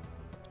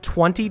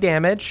 20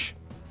 damage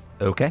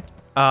Okay.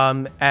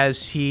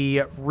 as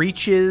he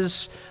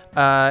reaches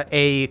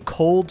a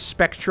cold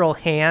spectral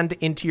hand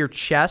into your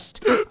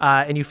chest,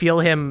 and you feel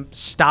him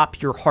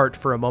stop your heart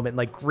for a moment,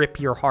 like grip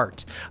your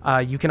heart.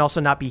 You can also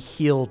not be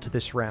healed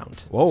this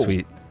round. Whoa.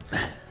 Sweet.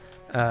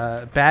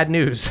 Bad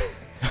news.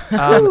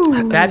 That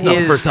Not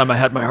the first is time I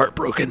had my heart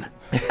broken.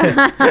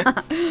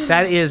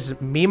 that is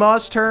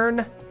Mima's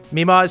turn.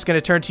 Mima is going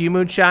to turn to you,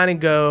 Moonshine,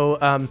 and go,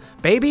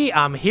 baby,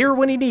 I'm here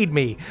when you need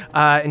me.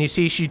 And you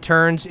see she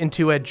turns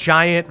into a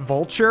giant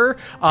vulture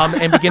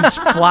and begins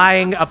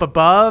flying up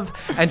above.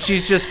 And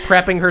she's just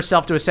prepping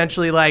herself to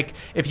essentially, like,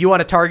 if you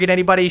want to target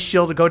anybody,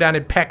 she'll go down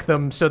and peck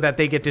them so that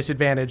they get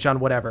disadvantage on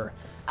whatever.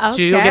 So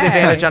you'll get Okay.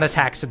 advantage on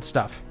attacks and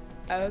stuff.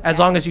 as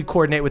long as you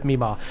coordinate with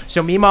Meemaw.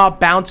 So Meemaw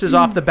bounces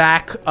off the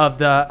back of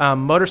the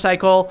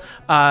motorcycle.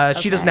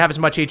 She doesn't have as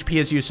much HP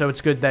as you, so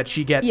it's good that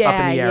she get up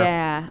in the air.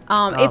 Yeah.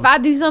 If I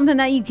do something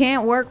that you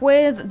can't work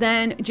with,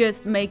 then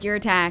just make your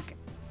attack.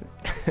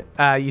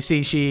 You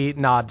see she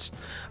nods.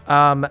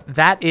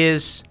 That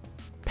is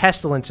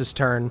Pestilence's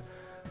turn.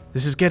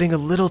 This is getting a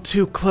little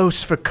too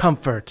close for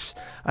comfort.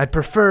 I'd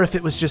prefer if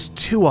it was just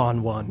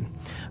 2-on-1.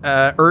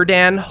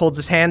 Erdan holds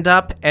his hand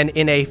up, and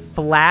in a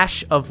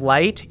flash of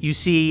light, you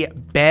see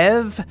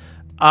Bev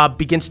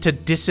begins to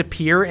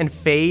disappear and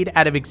fade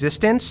out of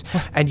existence.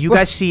 And you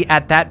guys see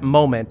at that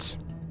moment,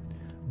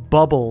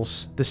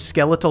 Bubbles, the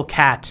skeletal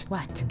cat,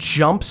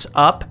 jumps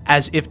up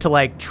as if to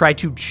like try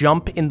to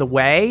jump in the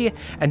way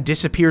and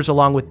disappears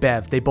along with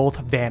Bev. They both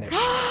vanish.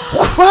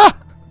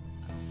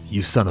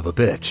 You son of a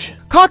bitch.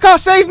 Kaka,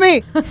 save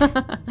me!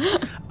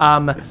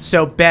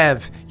 So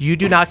Bev, you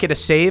do not get a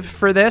save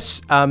for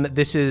this.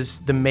 This is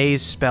the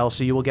maze spell,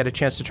 so you will get a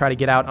chance to try to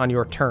get out on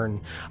your turn.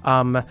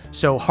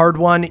 So hard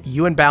one,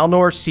 you and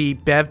Balnor see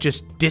Bev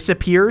just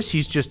disappears.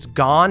 He's just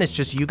gone. It's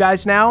just you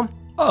guys now.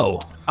 Oh.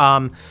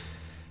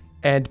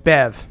 And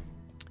Bev,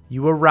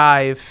 you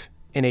arrive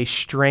in a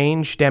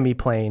strange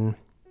demiplane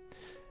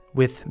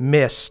with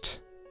mist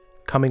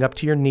coming up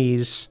to your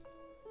knees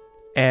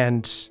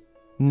and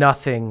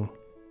nothing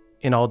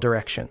in all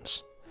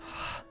directions.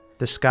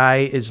 The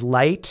sky is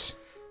light,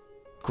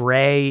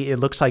 gray. It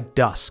looks like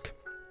dusk.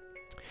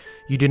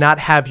 You do not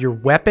have your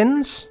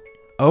weapons.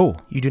 Oh.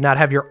 You do not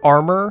have your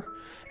armor,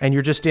 and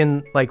you're just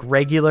in like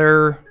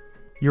regular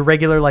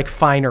like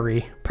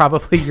finery,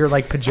 probably your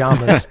like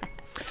pajamas.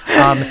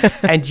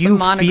 And you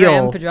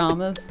feel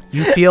pajamas.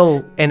 You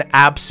feel an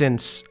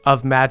absence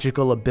of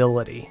magical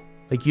ability.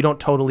 Like you don't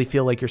totally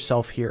feel like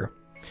yourself here.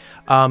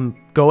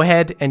 Go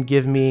ahead and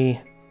give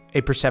me a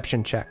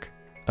perception check.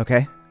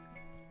 Okay.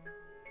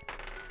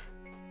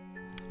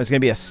 It's going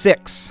to be a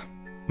 6.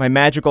 My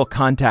magical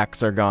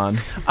contacts are gone.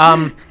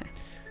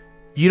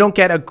 You don't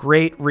get a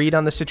great read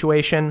on the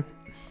situation,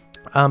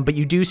 but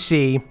you do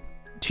see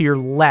to your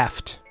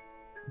left,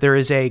 there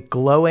is a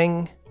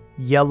glowing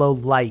yellow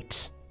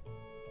light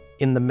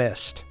in the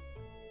mist.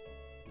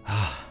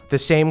 The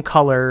same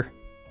color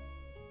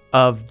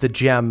of the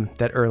gem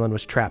that Erlen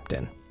was trapped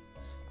in.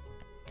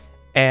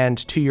 And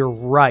to your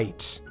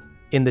right,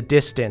 in the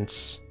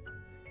distance,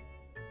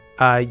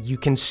 you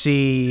can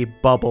see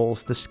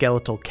Bubbles, the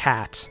skeletal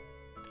cat,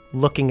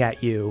 looking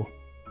at you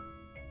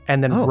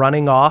and then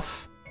running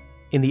off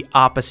in the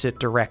opposite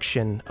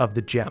direction of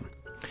the gem.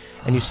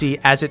 And you see,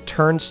 as it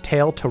turns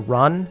tail to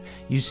run,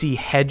 you see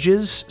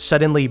hedges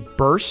suddenly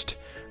burst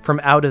from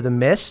out of the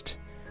mist,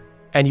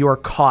 and you are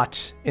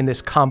caught in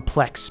this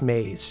complex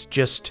maze.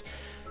 Just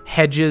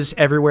hedges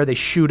everywhere. They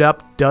shoot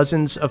up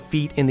dozens of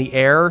feet in the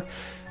air.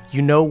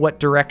 You know what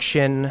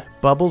direction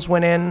Bubbles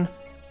went in,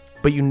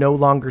 but you no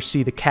longer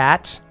see the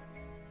cat,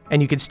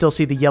 and you can still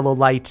see the yellow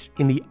light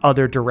in the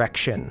other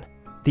direction.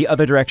 The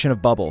other direction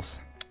of Bubbles?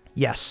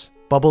 Yes.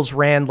 Bubbles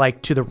ran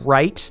like to the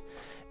right,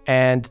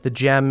 and the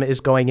gem is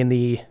going in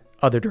the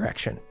other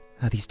direction.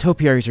 These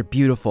topiaries are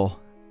beautiful,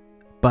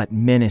 but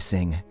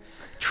menacing.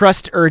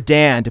 Trust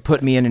Erdan to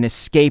put me in an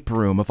escape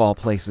room of all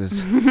places.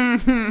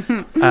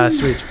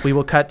 Sweet. We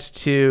will cut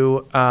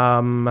to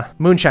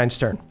Moonshine's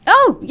turn.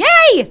 Oh,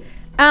 yay!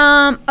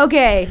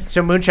 Okay.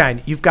 So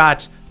Moonshine, you've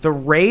got the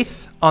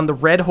Wraith on the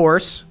red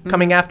horse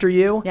coming after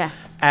you. Yeah.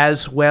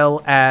 As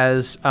well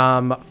as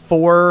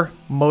 4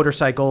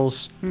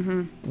 motorcycles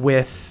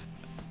with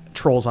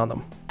trolls on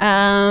them.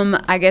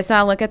 I guess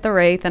I look at the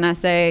Wraith and I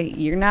say,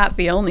 you're not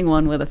the only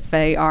one with a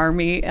Fey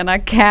army. And I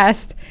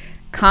cast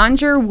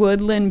Conjure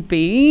Woodland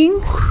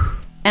Beings.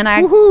 And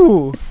I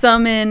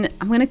summon,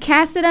 I'm going to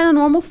cast it at a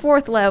normal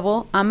 4th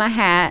level on my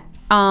hat.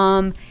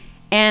 And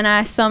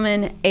I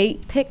summon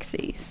 8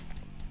 pixies.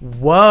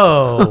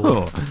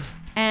 Whoa.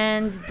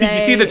 And they...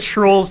 You see the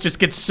trolls just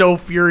get so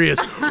furious.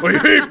 I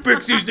hate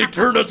pixies, they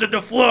turn us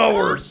into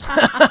flowers.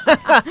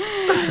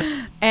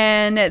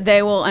 And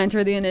they will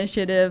enter the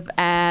initiative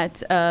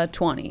at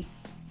 20.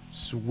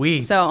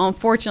 Sweet. So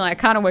unfortunately, I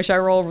kind of wish I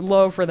rolled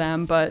low for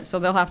them, but so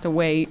they'll have to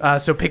wait.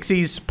 So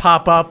pixies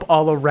pop up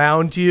all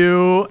around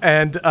you,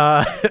 and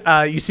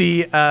you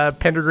see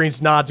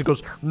Pendergreen's nods and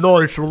goes,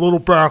 Nice, a little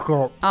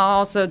backup. I'll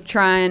also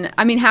try and...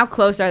 I mean, how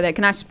close are they?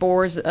 Can I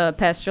spores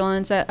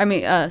pestilence?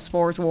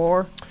 Spores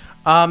war?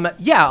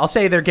 Yeah, I'll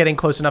say they're getting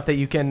close enough that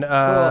you can...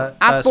 Cool.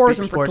 I spores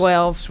them for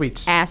 12.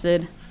 Sweet.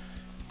 Acid.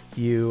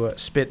 You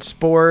spit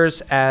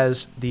spores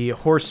as the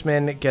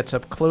horseman gets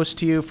up close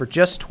to you for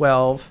just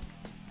 12.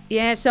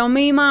 Yeah, so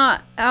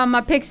my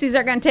pixies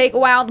are going to take a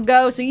while to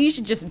go, so you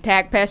should just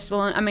attack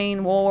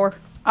War.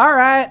 All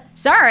right.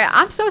 Sorry,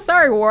 I'm so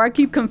sorry, War. I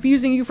keep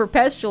confusing you for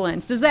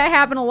Pestilence. Does that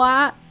happen a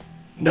lot?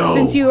 No.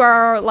 Since you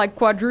are, like,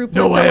 quadruplets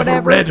No, I have whatever?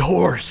 a red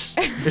horse.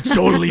 It's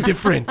totally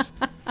different.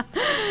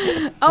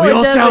 Oh, we it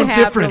all doesn't sound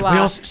happen different. a We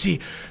all lot.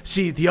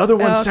 see the other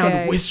ones sound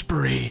Okay.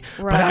 whispery,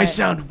 but Right. I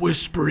sound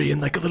whispery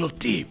and like a little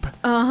deep.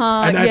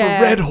 Uh-huh, And I yeah.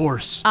 have a red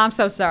horse. I'm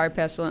so sorry,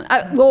 Pestilence.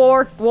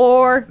 War.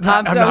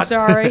 I'm so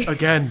sorry.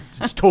 Again,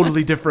 it's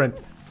totally different.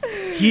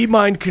 he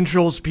mind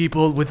controls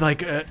people with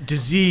like a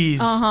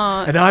disease,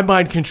 and I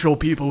mind control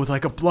people with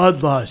like a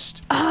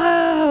bloodlust.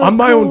 Oh, I'm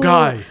my own cool.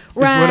 guy, is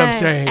what I'm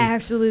saying.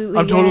 Absolutely.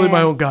 I'm totally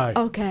my own guy.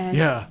 Okay.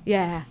 Yeah.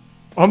 Yeah.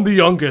 I'm the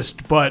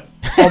youngest, but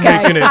I'm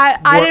making it.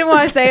 I didn't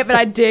want to say it, but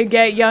I did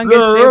get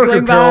youngest I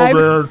sibling can tell,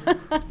 vibe.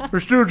 man.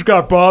 This dude's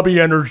got Bobby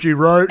energy,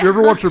 right? You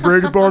ever watch the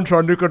Brady Bunch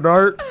on Nick at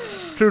Night?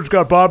 This dude's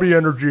got Bobby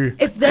energy.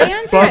 If they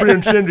enter Bobby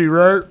and Cindy,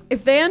 right?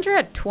 if they enter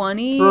at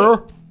 20, Huh?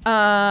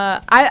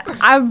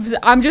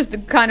 I'm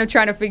just kind of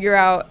trying to figure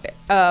out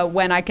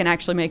when I can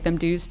actually make them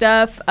do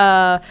stuff.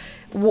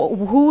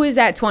 Who is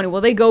at 20?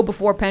 Will they go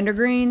before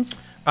Pendergreens?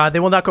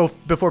 They will not go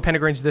before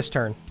Pendergreens this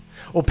turn.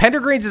 Well,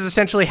 Pendergreens is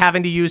essentially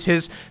having to use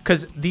his,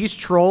 because these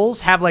trolls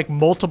have like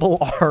multiple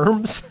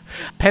arms.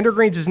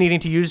 Pendergreens is needing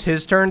to use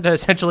his turn to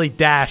essentially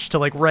dash to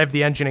like rev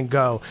the engine and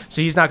go.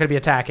 So he's not going to be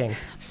attacking.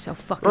 I'm so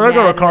fucking I mad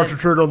gotta at it.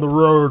 concentrate on the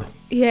road.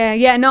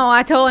 Yeah, no,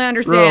 I totally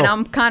understand. Yeah.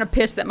 I'm kind of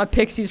pissed that my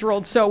pixies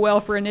rolled so well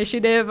for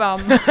initiative. I'm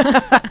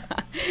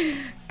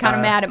kind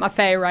of mad at my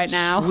Fae right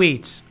now.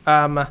 Sweet.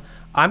 I'm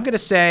going to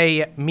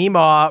say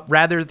Meemaw,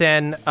 rather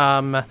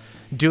than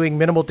doing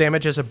minimal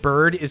damage as a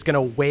bird, is going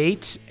to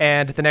wait,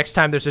 and the next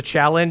time there's a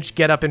challenge,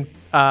 get up in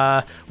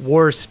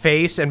War's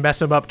face and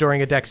mess him up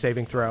during a dex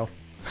saving throw.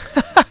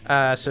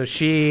 So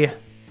she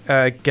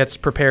gets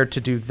prepared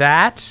to do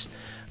that.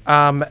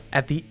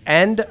 At the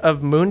end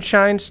of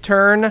Moonshine's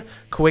turn,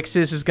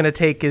 Quixis is going to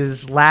take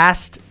his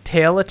last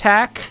tail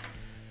attack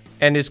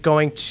and is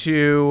going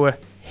to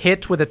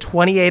hit with a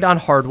 28 on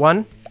hard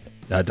one.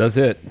 That does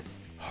it.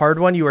 Hard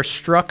one, you are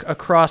struck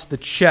across the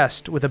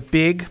chest with a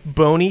big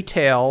bony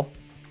tail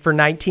for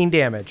 19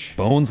 damage.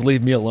 Bones,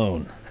 leave me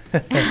alone.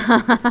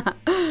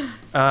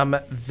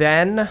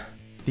 Then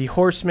the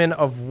Horseman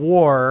of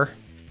War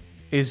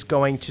is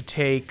going to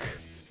take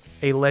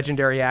a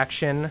legendary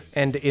action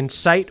and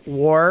incite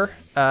war.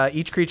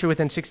 Each creature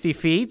within 60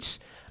 feet,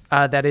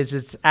 that is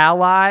its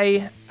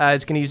ally,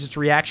 is going to use its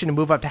reaction to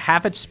move up to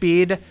half its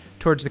speed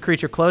towards the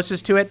creature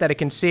closest to it that it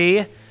can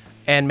see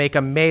and make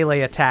a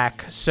melee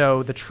attack.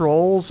 So the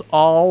trolls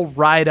all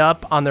ride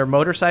up on their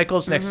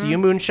motorcycles next to you,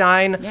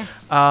 Moonshine.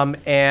 Yeah.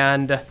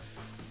 And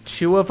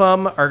two of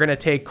them are going to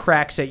take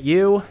cracks at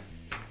you.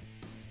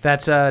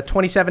 That's a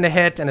 27 to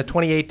hit and a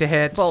 28 to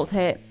hit. Both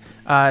hit.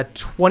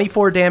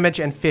 24 damage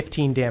and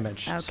 15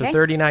 damage. Okay. So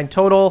 39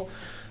 total.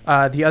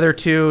 The other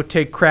two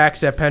take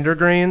cracks at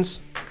Pendergreens.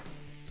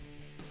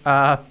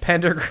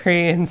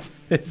 Pendergreens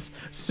is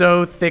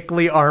so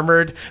thickly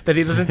armored that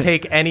he doesn't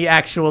take any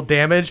actual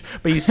damage,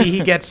 but you see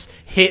he gets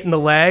hit in the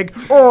leg.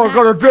 Oh, I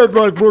got a dead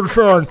leg,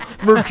 Moonshine.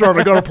 Moonshine,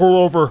 I gotta pull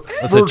over.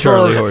 That's a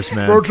Charlie horse,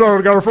 man. Moonshine,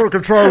 I got a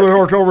fucking Charlie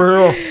horse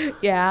over here.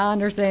 Yeah, I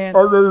understand.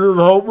 I need you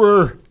to help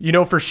me. You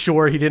know for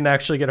sure he didn't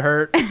actually get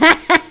hurt.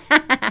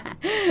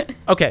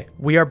 Okay,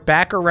 we are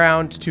back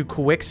around to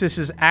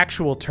Quixis'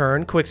 actual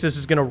turn. Quixis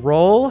is going to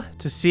roll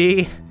to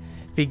see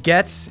if he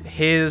gets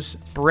his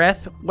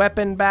breath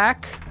weapon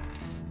back.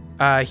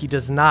 He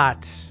does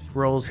not.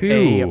 Rolls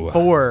Phew. a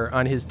 4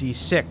 on his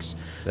d6.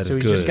 That so is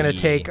he's just going to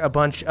good. take a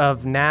bunch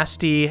of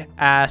nasty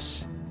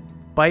ass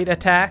bite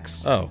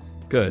attacks. Oh,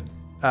 good.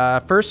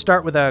 First,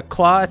 start with a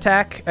claw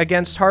attack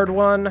against hard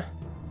one.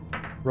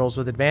 Rolls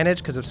with advantage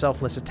because of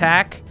selfless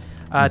attack.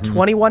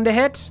 21 to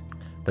hit.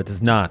 That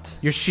does not.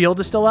 Your shield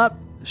is still up.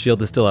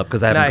 Shield is still up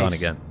because I haven't gone Nice.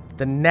 again.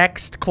 The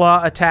next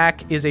claw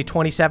attack is a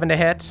 27 to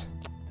hit.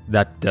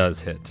 That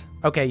does hit.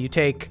 Okay, you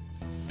take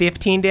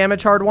 15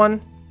 damage, hard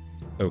one.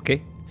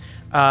 Okay.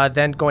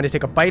 Then going to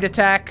take a bite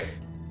attack.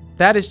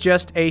 That is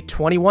just a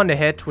 21 to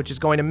hit, which is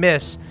going to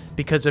miss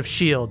because of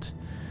shield.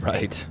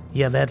 Right.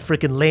 Yeah, man,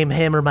 freaking lame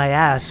hammer my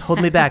ass.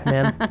 Hold me back,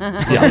 man.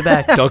 Hold me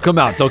back. Don't come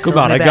out. Don't come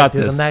Hold out. me I back, got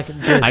dude. this. I'm not-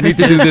 dude. I need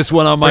to do this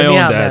one on my Bring own, me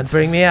out, Dads. man.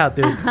 Bring me out,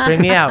 dude.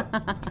 Bring me out.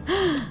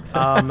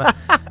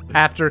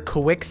 After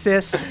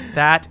Quixis,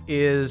 that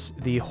is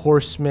the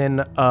Horseman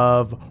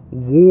of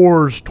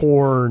War's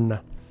turn.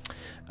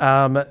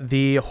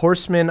 The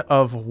Horseman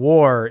of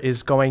War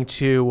is going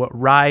to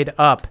ride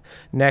up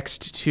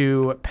next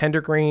to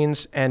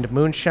Pendergreens and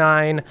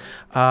Moonshine,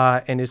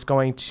 and is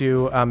going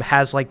to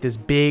has like this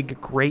big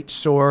great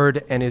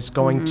sword and is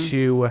going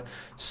to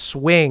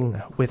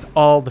swing with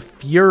all the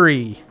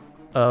fury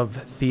of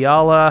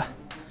Theala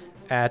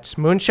at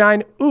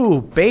Moonshine.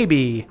 Ooh,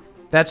 baby.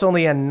 That's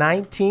only a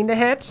 19 to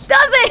hit.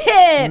 Doesn't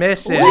hit.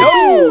 Misses.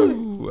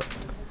 Ooh.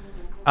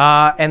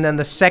 And then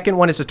the second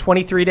one is a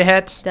 23 to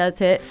hit. Does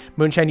hit.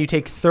 Moonshine, you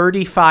take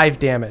 35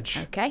 damage.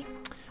 Okay.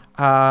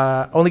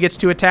 Only gets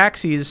 2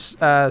 attacks. He's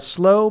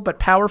slow but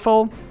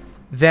powerful.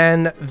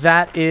 Then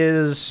that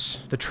is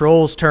the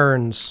trolls'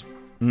 turns.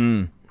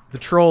 The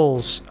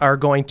trolls are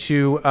going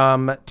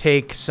to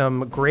take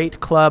some great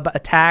club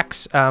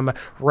attacks,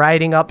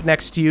 riding up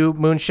next to you,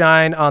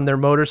 Moonshine, on their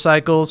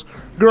motorcycles.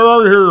 Get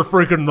out of here, you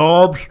freaking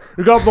knobs.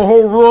 You got the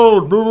whole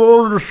road. Move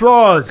over to the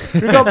side.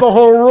 You got the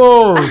whole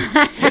road.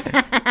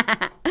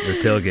 They're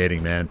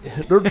tailgating, man.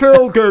 They're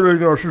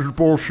tailgating us. This is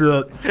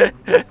bullshit.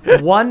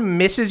 One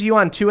misses you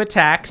on 2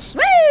 attacks.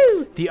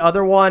 Woo! The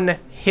other one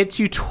hits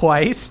you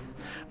twice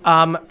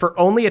for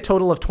only a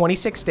total of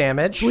 26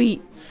 damage.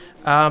 Sweet.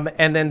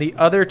 And then the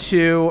other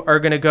two are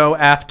going to go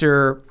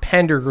after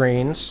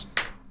Pendergreens.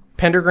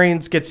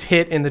 Pendergreens gets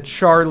hit in the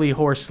Charlie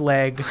horse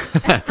leg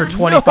for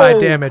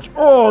 25 damage.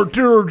 Oh,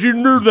 dude, you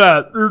knew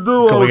that. You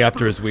knew Going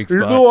after his weak You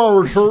spot. knew I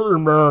was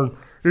hurting, man.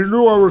 You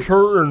knew I was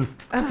hurting.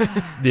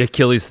 The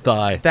Achilles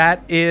thigh.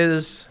 That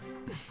is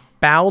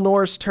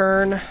Balnor's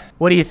turn.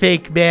 What do you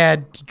think,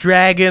 man?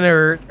 Dragon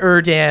or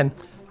Erdan?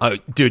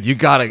 Dude, you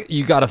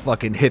gotta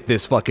fucking hit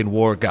this fucking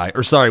war guy.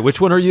 Or sorry, which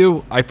one are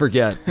you? I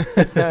forget.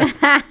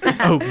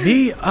 Oh,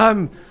 me?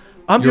 I'm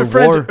your Your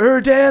friend war?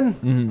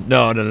 Erdan.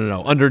 No.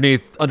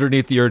 Underneath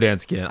the Erdan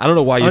skin. I don't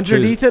know why you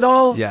Underneath it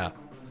all? Yeah.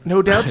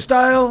 No doubt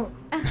style?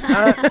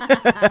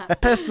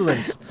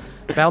 Pestilence.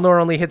 Balnor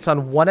only hits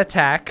on one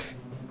attack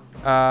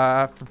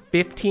for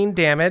 15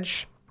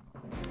 damage.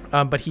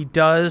 But he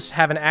does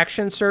have an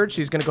action surge, so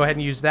he's going to go ahead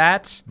and use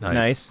that.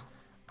 Nice.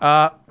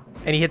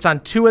 And he hits on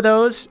 2 of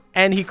those,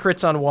 and he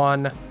crits on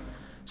 1.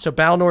 So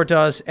Balnor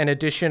does an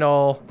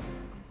additional,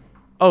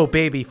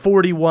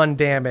 41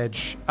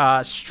 damage.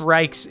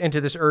 Strikes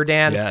into this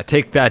Erdan. Yeah,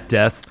 take that,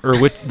 death. Or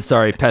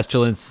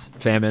pestilence,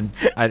 famine.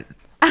 Hard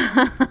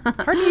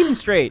to keep him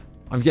straight.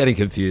 I'm getting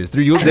confused.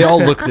 They all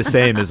look the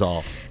same is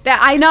all. That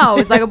I know.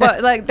 It's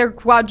like they're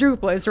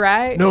quadruplets,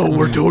 right? No,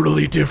 we're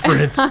totally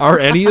different. Are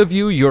any of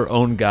you your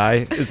own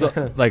guy?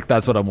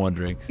 That's what I'm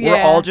wondering. Yeah.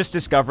 We're all just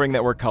discovering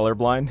that we're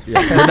colorblind. Yeah,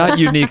 we're not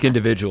unique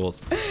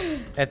individuals.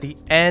 At the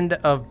end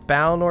of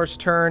Balnor's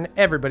turn,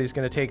 everybody's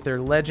going to take their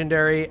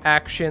legendary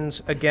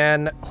actions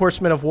again.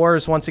 Horseman of War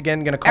is once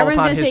again going to call Everyone's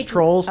upon gonna his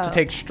trolls to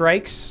take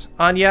strikes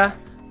on ya.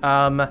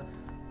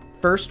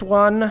 First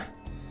one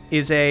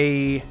is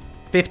a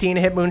 15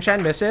 to hit.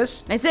 Moonshine,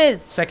 misses.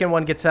 Misses. Second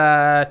one gets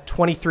a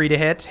 23 to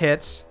hit.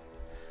 Hits.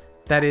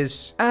 That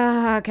is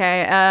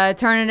Okay.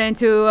 Turn it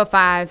into a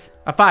 5.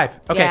 a 5.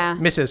 Okay, Yeah.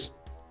 misses.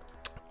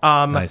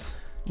 Nice.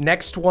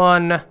 Next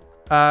one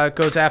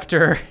goes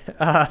after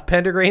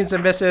Pendergreens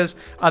and misses.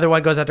 Other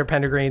one goes after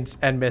Pendergreens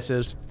and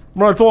misses.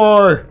 My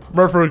thigh.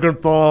 My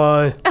freaking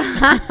thigh.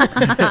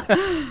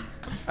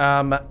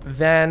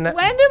 Then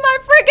When do my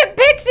freaking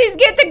pixies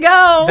get to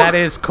go? that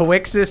is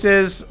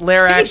Coixis's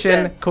lair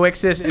action. Jesus.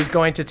 Coixis is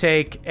going to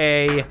take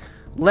a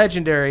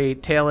legendary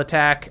tail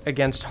attack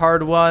against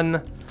Hard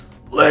One.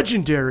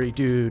 Legendary,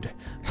 dude.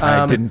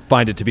 I didn't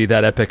find it to be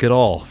that epic at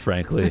all,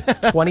 frankly.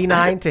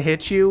 29 to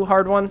hit you,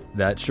 Hard One.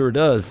 That sure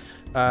does.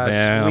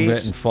 Man, I'm sweet.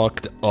 getting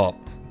fucked up.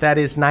 That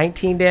is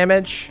 19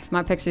 damage. If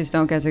my pixies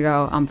don't get to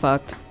go, I'm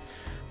fucked.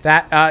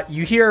 That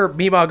you hear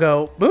Meemaw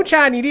go,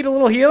 Moonshine, you need a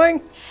little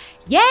healing?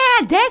 Yeah,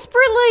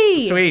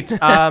 desperately. Sweet.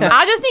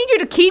 I just need you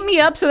to keep me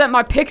up so that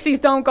my pixies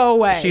don't go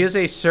away. She is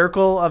a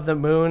Circle of the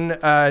Moon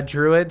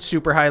druid,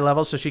 super high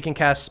level, so she can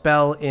cast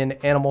spell in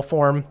animal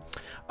form.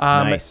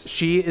 Nice.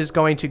 She is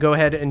going to go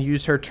ahead and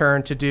use her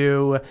turn to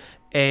do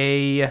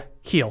a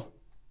heal.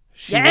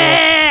 She will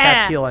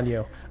cast heal on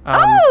you.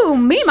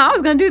 Mima, I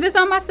was going to do this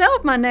on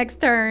myself my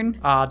next turn.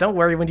 Don't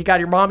worry, when you got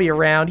your mommy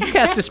around, you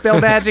cast a spell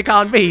magic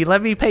on me.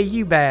 Let me pay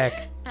you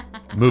back.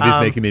 Movie's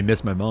making me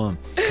miss my mom.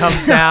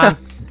 Comes down,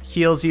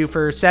 heals you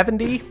for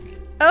 70.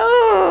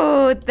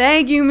 Oh,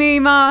 thank you,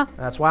 Mima.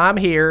 That's why I'm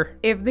here.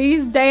 If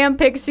these damn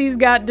pixies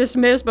got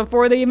dismissed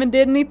before they even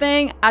did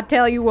anything, I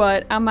tell you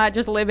what, I might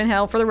just live in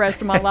hell for the rest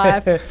of my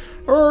life. You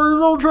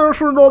know, it's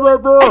actually not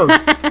that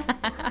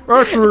bad.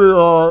 Actually,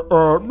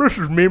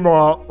 Mrs.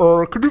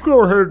 Mima, could you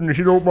go ahead and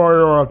heal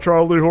my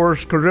Charlie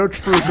horse? Because that's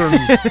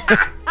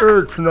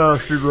freaking, it's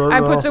nasty right I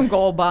now. put some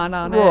gold bond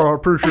on Oh, I it.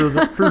 appreciate it.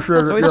 Appreciate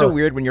It's it. always yeah. so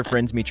weird when your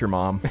friends meet your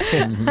mom.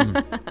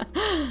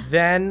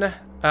 Then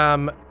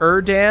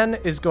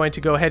Erdan is going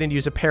to go ahead and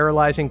use a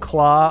paralyzing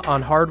claw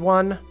on Hard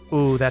One.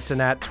 Ooh, that's a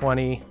nat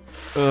 20.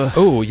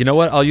 Oh, you know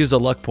what? I'll use a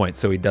luck point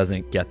so he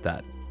doesn't get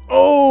that.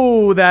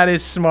 Oh, that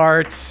is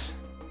smart.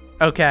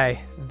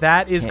 Okay,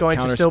 that is Can't going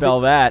to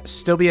counterspell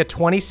still be a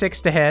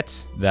 26 to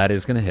hit, That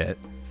is going to hit.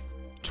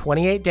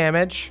 28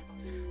 damage.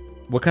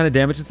 What kind of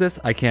damage is this?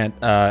 I can't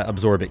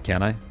absorb it,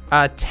 can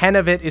I? 10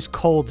 of it is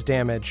cold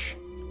damage.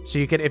 So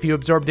you could, if you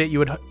absorbed it, you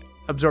would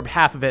absorb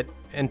half of it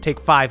and take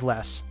 5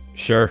 less.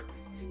 Sure.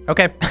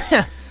 Okay.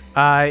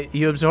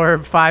 You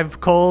absorb 5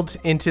 cold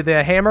into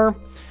the hammer.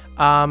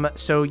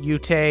 So you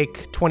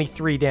take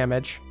 23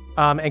 damage.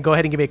 And go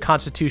ahead and give me a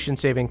Constitution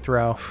saving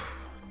throw.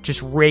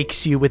 Just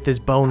rakes you with this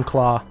bone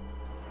claw.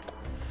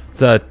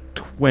 It's a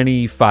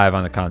 25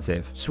 on the con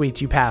save. Sweet,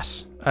 you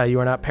pass.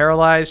 You are not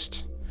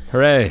paralyzed.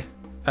 Hooray.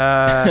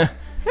 Then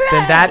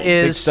that Big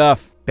is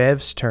stuff.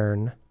 Bev's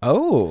turn.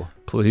 Oh.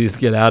 Please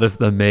get out of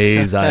the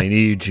maze. I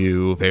need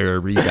you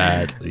very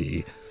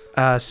badly.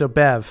 So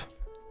Bev,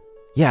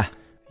 Yeah.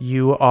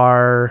 you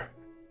are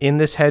in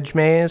this hedge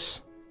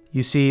maze.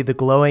 You see the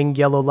glowing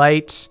yellow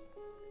light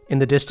in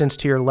the distance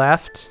to your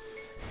left,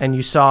 and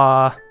you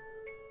saw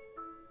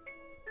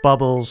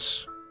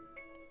bubbles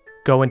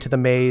go into the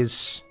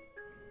maze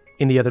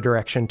in the other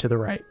direction to the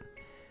right.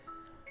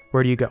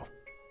 Where do you go?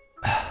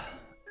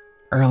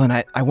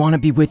 Erlen, I want to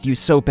be with you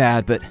so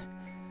bad, but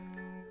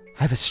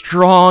I have a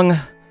strong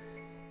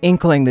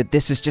inkling that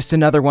this is just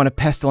another one of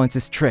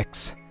Pestilence's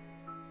tricks.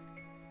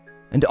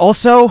 And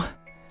also,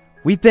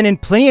 We've been in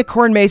plenty of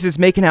corn mazes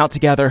making out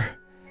together,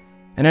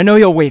 and I know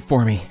you'll wait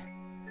for me.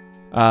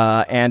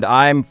 And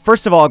I'm,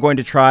 first of all, going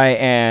to try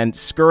and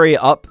scurry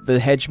up the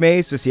hedge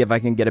maze to see if I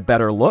can get a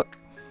better look.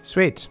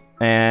 Sweet.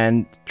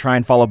 And try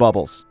and follow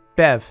Bubbles.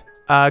 Bev,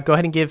 go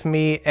ahead and give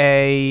me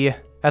a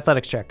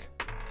athletics check.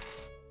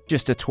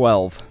 Just a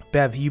 12.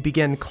 Bev, you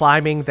begin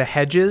climbing the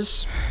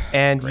hedges,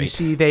 and you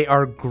see they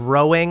are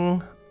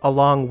growing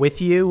along with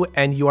you,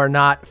 and you are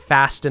not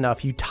fast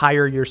enough. You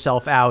tire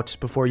yourself out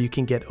before you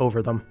can get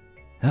over them.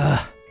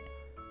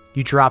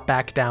 You drop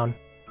back down.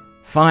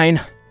 Fine.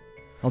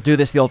 I'll do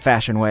this the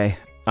old-fashioned way.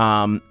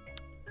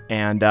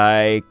 And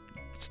I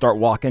start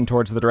walking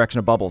towards the direction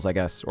of Bubbles, I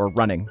guess, or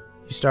running.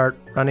 You start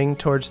running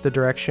towards the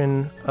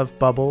direction of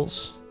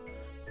Bubbles.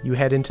 You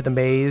head into the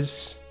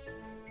maze.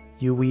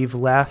 You weave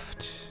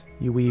left.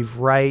 You weave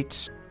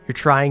right. You're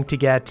trying to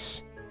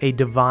get a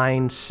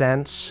divine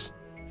sense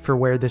for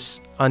where this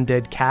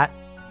undead cat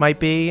might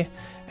be,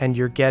 and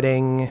you're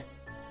getting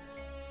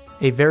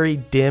a very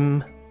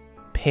dim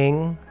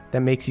ping that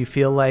makes you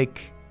feel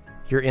like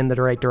you're in the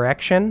right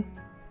direction.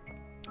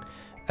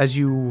 As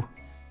you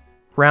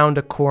round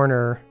a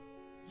corner,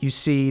 you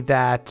see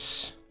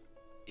that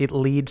it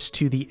leads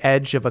to the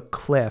edge of a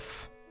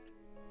cliff.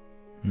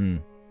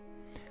 And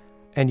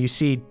you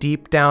see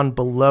deep down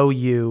below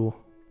you,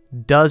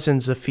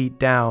 dozens of feet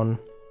down,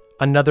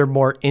 another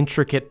more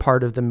intricate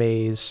part of the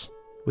maze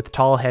with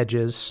tall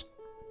hedges.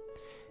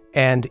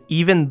 And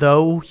even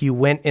though you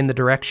went in the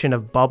direction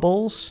of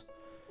Bubbles,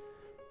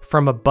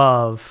 from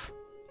above,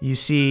 you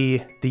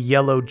see the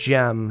yellow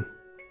gem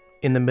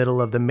in the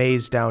middle of the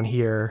maze down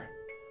here,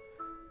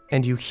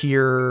 and you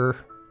hear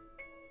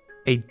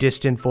a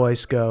distant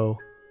voice go,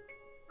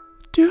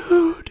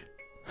 "Dude!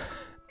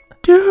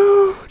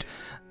 Dude!"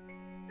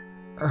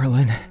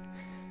 Erlen.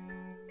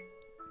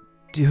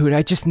 Dude,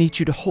 I just need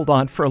you to hold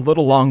on for a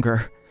little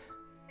longer.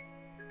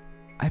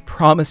 I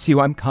promise you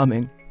I'm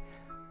coming.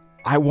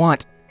 I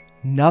want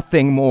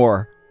nothing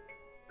more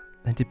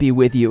than to be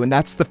with you, and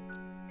that's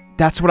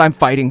what I'm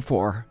fighting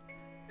for.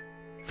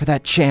 For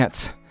that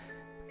chance.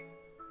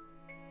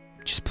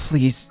 Just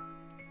please,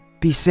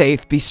 be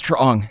safe, be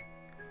strong.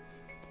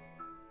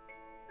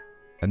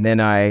 And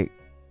then I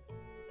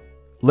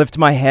lift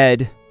my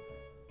head,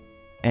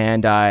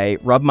 and I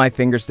rub my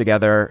fingers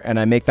together, and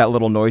I make that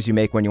little noise you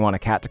make when you want a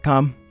cat to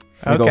come.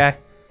 Okay.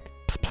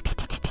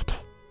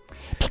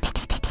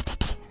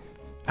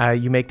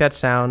 You make that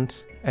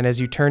sound, and as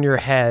you turn your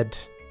head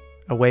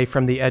away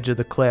from the edge of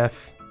the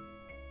cliff,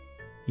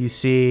 you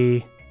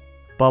see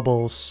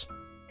Bubbles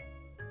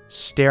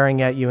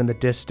staring at you in the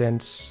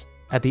distance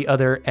at the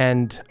other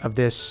end of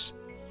this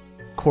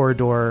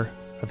corridor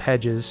of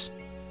hedges.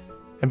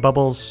 And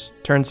Bubbles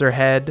turns her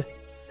head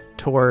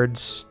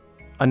towards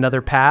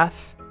another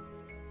path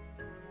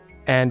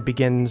and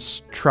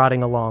begins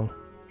trotting along.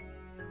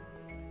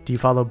 Do you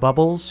follow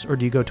Bubbles, or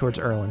do you go towards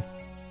Erlen?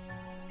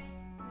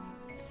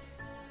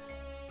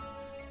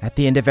 At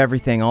the end of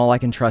everything, all I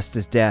can trust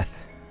is death.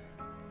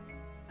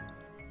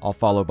 I'll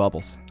follow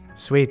Bubbles.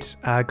 Sweet.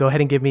 Go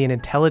ahead and give me an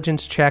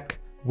intelligence check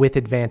with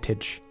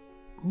advantage.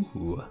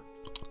 Ooh.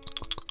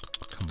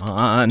 Come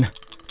on.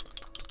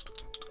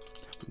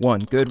 One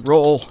good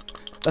roll.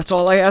 That's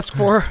all I ask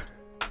for.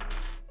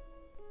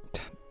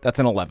 That's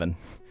an 11.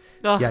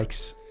 Ugh,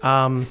 Yikes.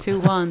 2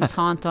 ones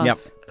haunt us. Yep.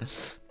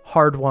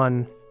 Hard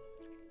one.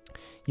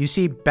 You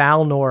see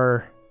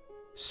Balnor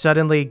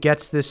suddenly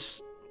gets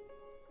this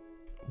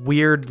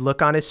weird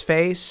look on his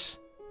face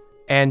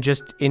and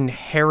just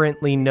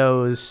inherently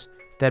knows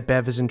that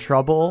Bev is in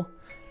trouble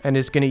and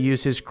is going to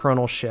use his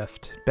chronal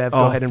shift. Bev,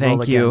 go ahead and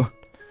roll again. Thank you.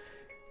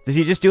 Does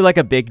he just do like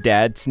a big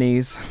dad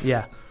sneeze?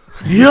 Yeah.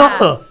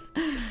 Yeah!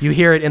 You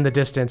hear it in the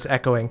distance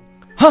echoing.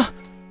 Huh!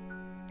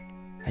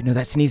 I know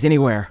that sneeze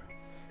anywhere.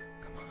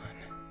 Come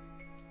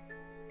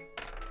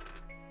on.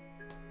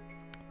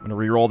 I'm going to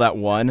re-roll that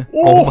 1.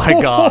 Oh my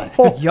god.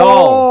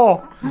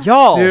 Y'all,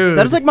 Dude.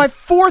 that is like my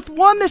 4th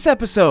one this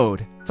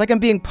episode. It's like I'm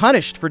being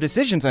punished for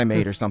decisions I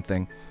made or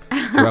something.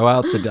 Throw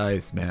out the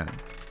dice, man.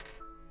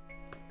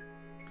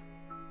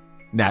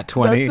 Nat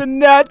 20. That's a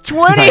nat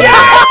 20.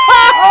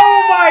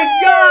 Oh my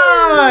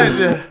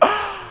god!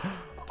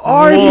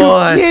 Are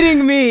What? you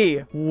kidding me?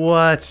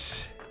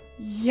 What?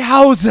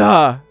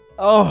 Yowza.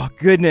 Oh,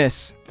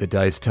 goodness. The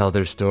dice tell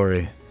their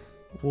story.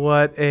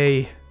 What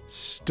a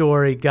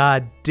story,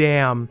 god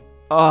damn.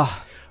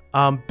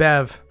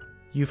 Bev,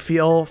 you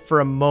feel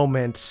for a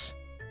moment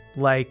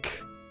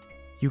like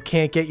you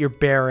can't get your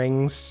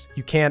bearings,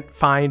 you can't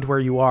find where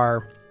you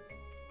are,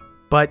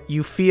 but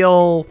you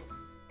feel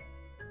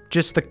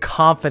just the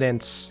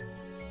confidence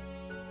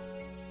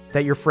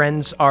that your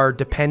friends are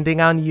depending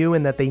on you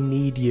and that they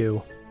need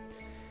you.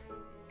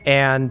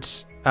 And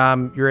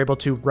you're able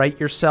to right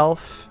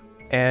yourself,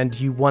 and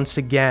you once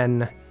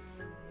again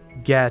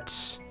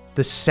get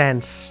the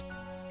sense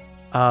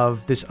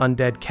of this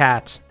undead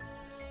cat.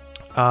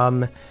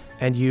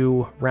 And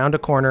you round a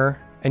corner,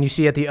 and you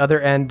see at the other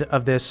end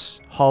of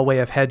this hallway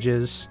of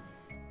hedges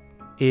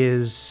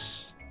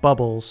is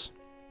Bubbles.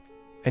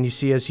 And you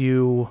see as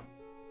you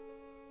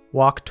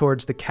walk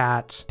towards the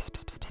cat.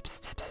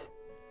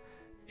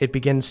 It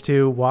begins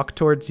to walk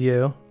towards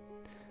you.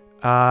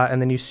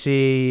 And then you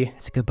see...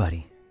 It's a good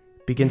buddy.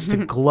 Begins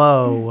to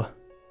glow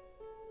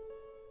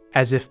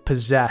as if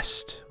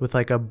possessed with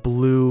like a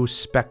blue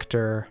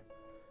specter.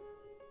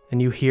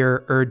 And you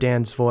hear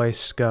Erdan's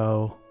voice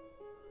go,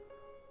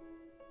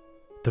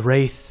 "The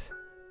Wraith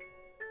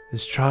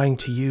is trying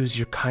to use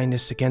your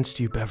kindness against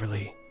you,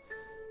 Beverly.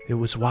 It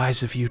was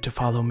wise of you to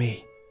follow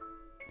me."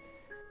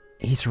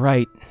 He's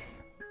right.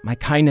 My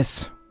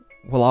kindness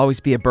will always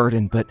be a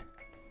burden, but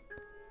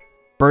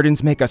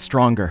burdens make us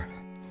stronger.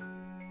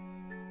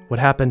 What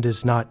happened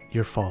is not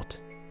your fault.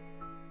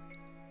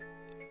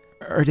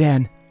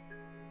 Erdan,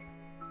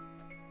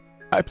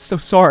 I'm so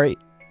sorry.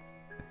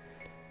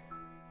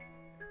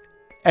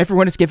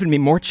 Everyone has given me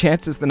more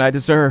chances than I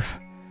deserve.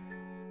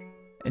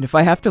 And if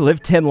I have to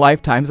live 10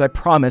 lifetimes, I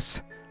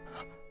promise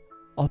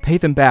I'll pay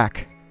them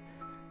back.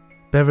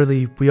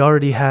 Beverly, we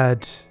already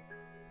had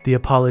the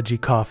apology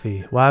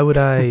coffee. Why would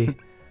I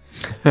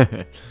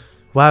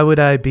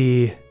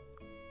be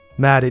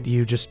mad at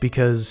you just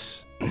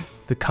because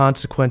the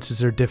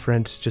consequences are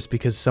different, just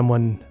because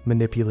someone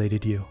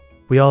manipulated you?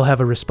 We all have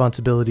a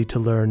responsibility to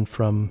learn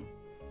from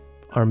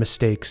our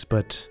mistakes,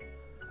 but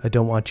I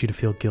don't want you to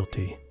feel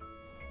guilty.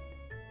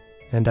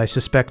 And I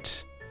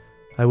suspect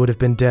I would have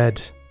been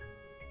dead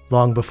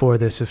long before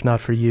this if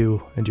not for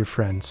you and your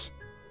friends.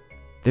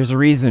 There's a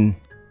reason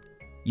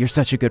you're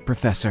such a good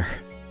professor.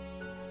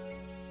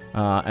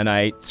 And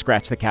I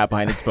scratch the cat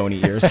behind its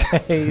bony ears.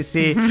 You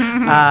see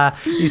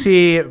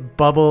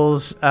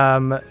Bubbles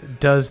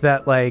does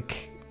that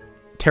like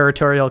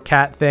territorial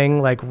cat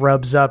thing, like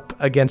rubs up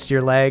against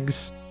your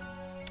legs.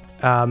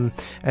 And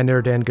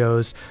Erdan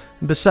goes,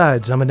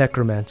 "Besides, I'm a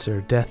necromancer.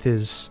 Death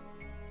is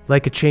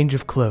like a change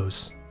of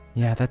clothes."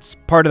 Yeah, that's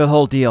part of the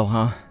whole deal,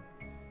 huh?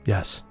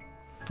 Yes.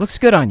 Looks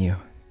good on you.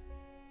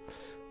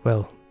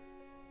 Well,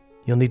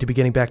 you'll need to be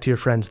getting back to your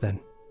friends then.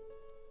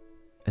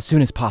 As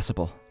soon as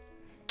possible.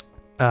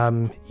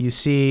 You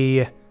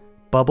see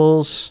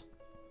Bubbles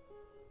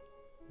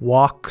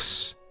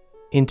walks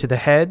into the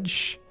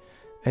hedge,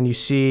 and you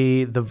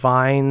see the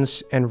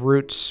vines and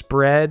roots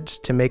spread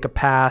to make a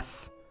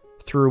path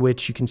through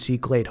which you can see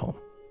Gladeholm.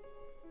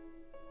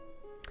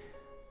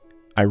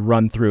 I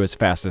run through as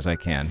fast as I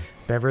can.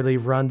 Beverly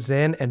runs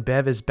in, and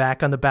Bev is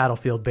back on the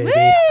battlefield, baby.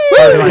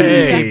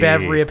 You see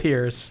Bev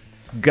reappears.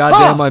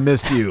 Goddamn, I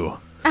missed you.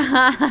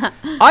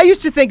 I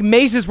used to think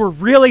mazes were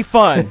really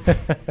fun.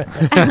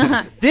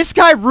 This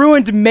guy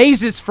ruined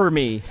mazes for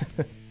me.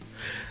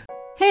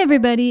 Hey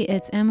everybody,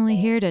 it's Emily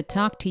here to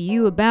talk to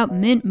you about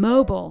Mint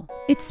Mobile.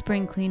 It's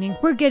spring cleaning.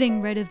 We're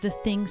getting rid of the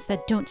things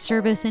that don't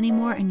serve us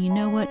anymore, and you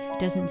know what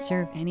doesn't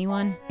serve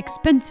anyone?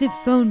 Expensive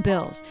phone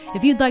bills.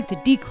 If you'd like to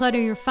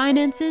declutter your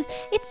finances,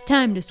 it's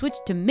time to switch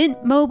to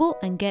Mint Mobile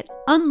and get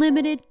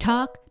unlimited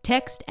talk,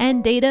 text,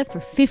 and data for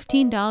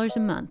 $15 a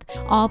month.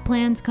 All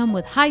plans come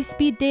with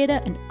high-speed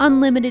data and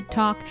unlimited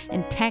talk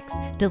and text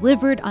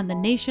delivered on the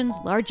nation's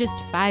largest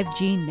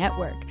 5G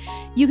network.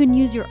 You can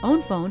use your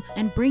own phone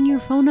and bring your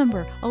phone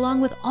number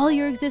along with all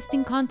your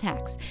existing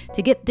contacts.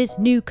 To get this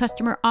new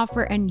customer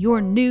offer and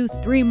your new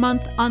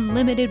 3-month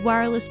unlimited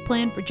wireless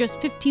plan for just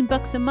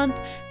 $15 a month,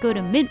 go to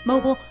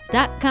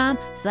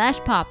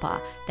mintmobile.com/pawpaw.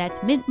 That's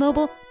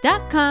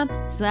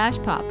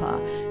mintmobile.com/pawpaw.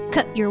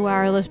 Cut your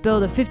wireless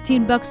bill to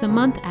 $15 a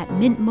month at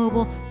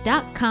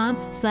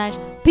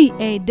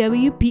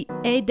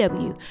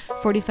mintmobile.com/PAWPAW.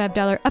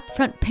 $45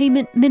 upfront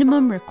payment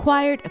minimum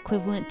required,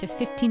 equivalent to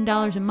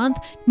 $15 a month.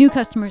 New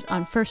customers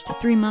on first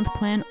 3-month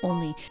plan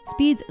only.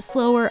 Speeds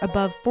slower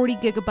above 40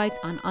 gigabytes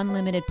on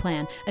unlimited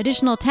plan.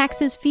 Additional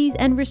taxes, fees,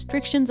 and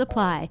restrictions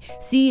apply.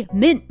 See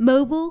Mint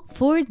Mobile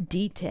for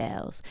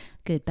details.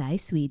 Goodbye,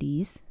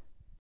 sweeties.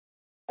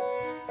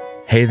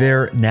 Hey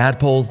there,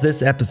 Nadpoles.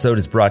 This episode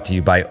is brought to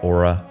you by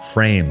Aura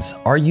Frames.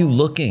 Are you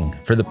looking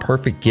for the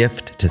perfect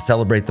gift to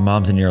celebrate the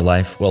moms in your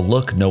life? Well,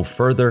 look no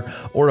further.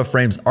 Aura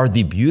Frames are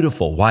the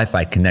beautiful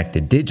Wi-Fi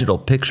connected digital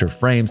picture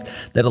frames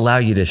that allow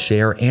you to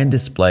share and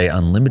display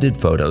unlimited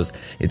photos.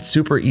 It's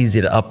super easy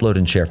to upload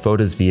and share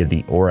photos via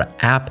the Aura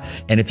app.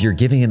 And if you're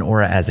giving an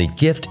Aura as a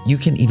gift, you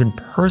can even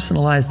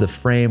personalize the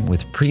frame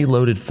with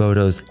preloaded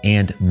photos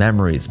and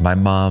memories. My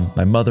mom,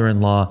 my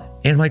mother-in-law,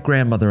 and my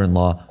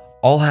grandmother-in-law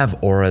all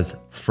have Auras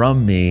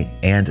from me,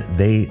 and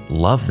they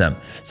love them.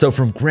 So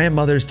from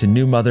grandmothers to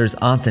new mothers,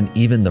 aunts, and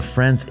even the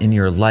friends in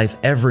your life,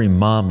 every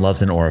mom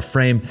loves an Aura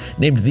frame,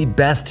 named the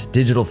best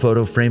digital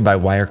photo frame by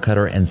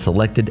Wirecutter and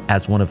selected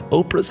as one of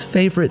Oprah's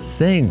favorite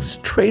things.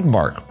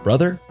 Trademark,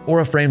 brother.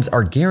 Aura frames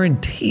are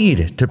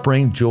guaranteed to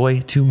bring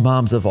joy to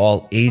moms of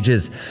all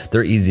ages.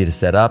 They're easy to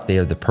set up, they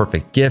are the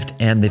perfect gift,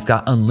 and they've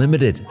got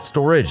unlimited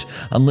storage,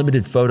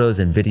 unlimited photos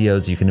and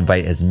videos. You can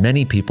invite as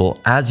many people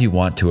as you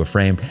want to a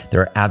frame.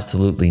 There are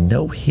absolutely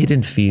no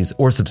hidden fees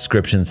or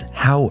subscriptions.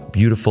 How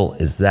beautiful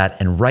is that?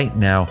 And right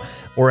now,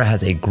 Aura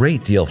has a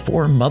great deal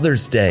for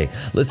Mother's Day.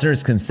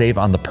 Listeners can save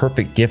on the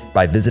perfect gift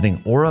by visiting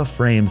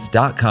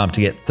auraframes.com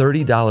to get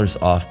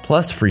 $30 off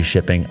plus free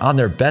shipping on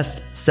their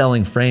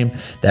best-selling frame.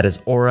 That is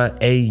Aura,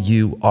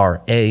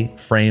 A-U-R-A,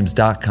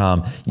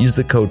 frames.com. Use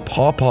the code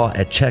PAWPAW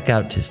at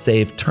checkout to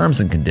save. Terms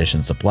and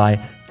conditions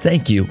apply.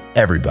 Thank you,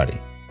 everybody.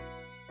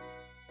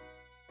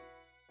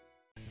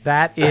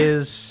 That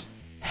is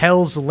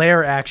Hell's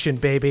Lair action,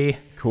 baby.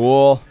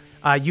 Cool.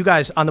 You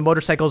guys on the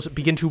motorcycles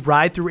begin to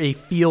ride through a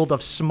field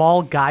of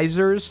small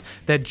geysers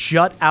that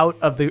jut out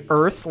of the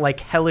earth like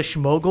hellish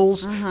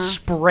moguls,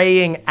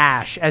 spraying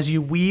ash as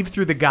you weave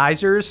through the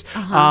geysers.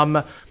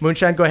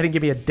 Moonshine, go ahead and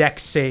give me a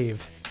dex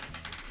save.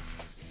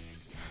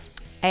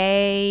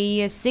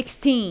 A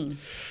 16.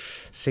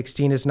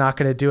 16 is not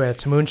going to do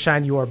it.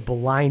 Moonshine, you are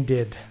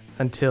blinded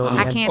until the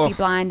I end. can't be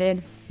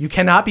blinded. You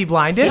cannot be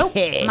blinded? Nope.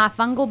 My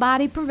fungal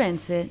body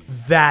prevents it.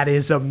 That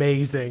is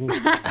amazing.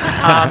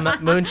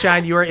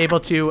 Moonshine, you are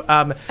able to,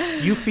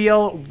 you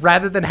feel,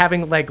 rather than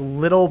having like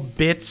little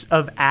bits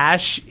of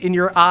ash in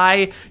your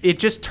eye, it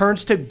just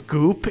turns to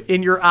goop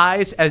in your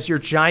eyes as your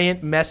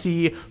giant,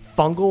 messy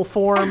fungal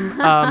form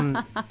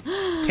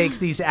takes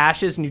these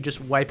ashes and you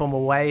just wipe them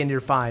away and you're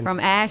fine.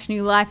 From ash,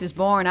 new life is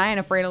born. I ain't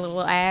afraid of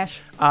little ash.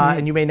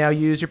 And you may now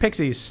use your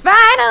pixies.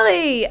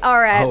 Finally! All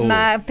right,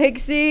 my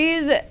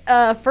pixies.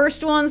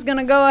 First one's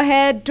gonna go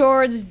ahead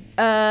towards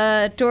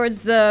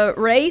the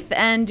wraith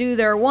and do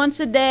their once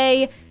a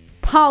day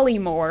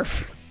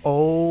polymorph.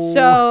 Oh.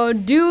 So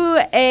do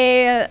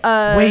a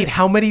Wait,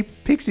 how many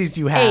pixies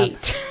do you have?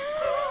 8.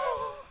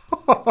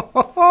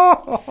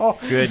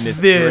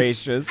 Goodness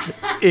This gracious.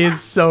 is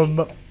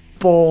some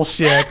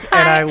bullshit,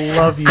 and I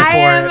love you for I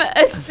am it.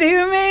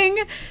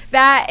 assuming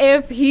that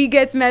if he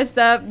gets messed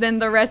up, then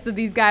the rest of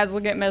these guys will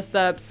get messed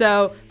up.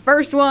 So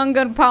first one,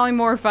 gonna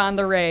polymorph on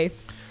the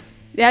wraith.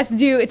 It has to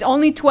do. It's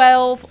only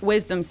 12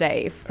 wisdom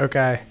save.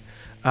 Okay.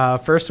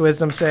 First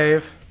wisdom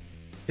save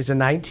is a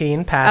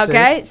 19, passes.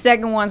 Okay.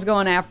 Second one's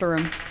going after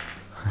him.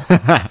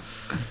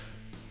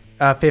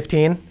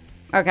 15.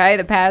 Okay,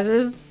 that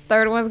passes.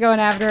 Third one's going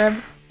after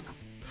him.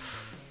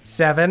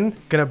 7.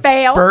 Gonna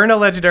Fail. burn a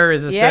legendary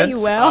resistance. Yeah,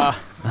 you will.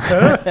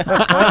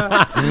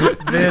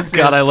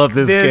 I love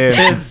this game.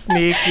 This is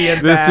sneaky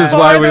and This bad. is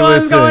why we Fourth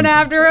one's listen. going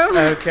after him.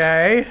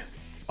 Okay.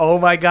 Oh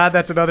my god,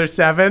 that's another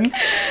 7. Is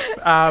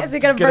it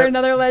gonna burn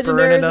another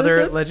legendary Burn another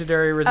resistance?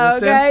 legendary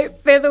resistance. Okay.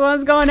 Fifth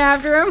one's going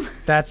after him.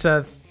 That's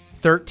a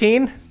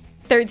 13.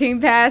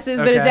 13 passes,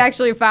 but it's Okay.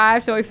 actually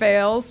 5, so he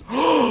fails.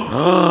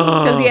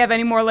 Does he have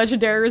any more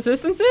legendary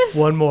resistances?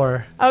 One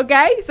more.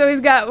 Okay, so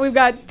we've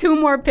got 2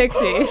 more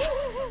pixies.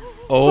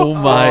 Oh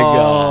my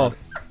god.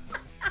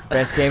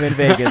 Best game in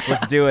Vegas.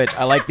 Let's do it.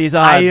 I like these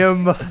odds. I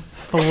am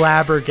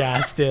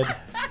flabbergasted.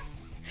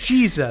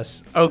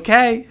 Jesus.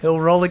 Okay, he'll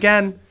roll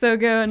again. So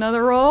go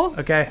another roll.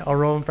 Okay, I'll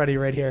roll in front of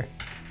you right here.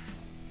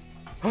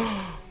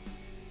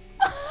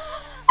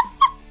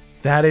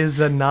 That is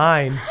a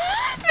 9.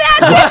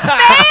 That's a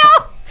fail.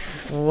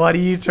 What do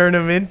you turn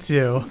him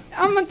into?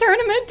 I'm gonna turn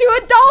him into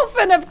a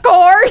dolphin, of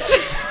course.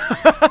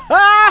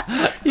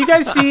 You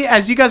guys see,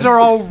 as you guys are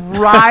all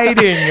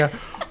riding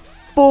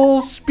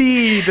full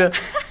speed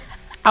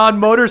on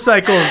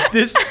motorcycles,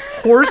 this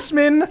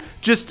horseman,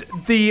 just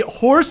the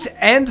horse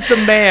and the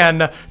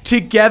man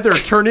together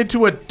turn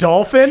into a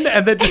dolphin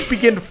and then just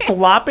begin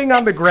flopping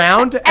on the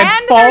ground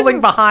and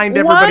falling behind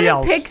everybody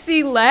else. One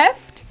pixie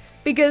left.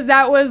 Because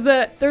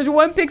there's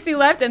one pixie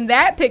left, and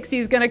that pixie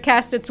is going to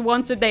cast its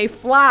once-a-day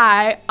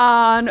fly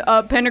on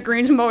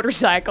Pendergreen's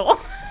motorcycle.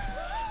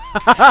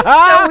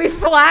 So we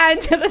fly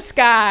into the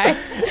sky.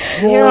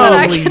 So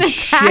I can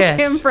attack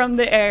him from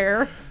the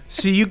air.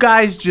 So you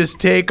guys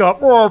just take up.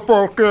 Oh,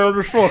 fuck yeah,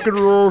 this fucking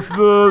rules,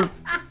 dude.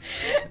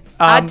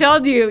 I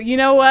told you, you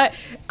know what?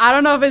 I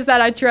don't know if it's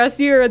that I trust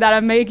you or that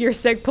I make your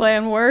sick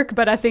plan work,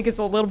 but I think it's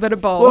a little bit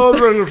of both. I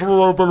think it's a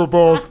little bit of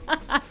both.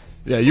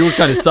 Yeah, you were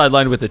kind of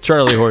sidelined with the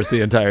Charlie horse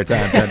the entire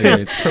time,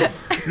 Penny.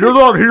 You're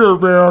not here,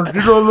 man.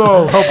 You don't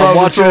know how bad I'm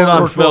watching it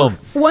on this film.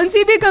 Once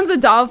he becomes a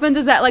dolphin,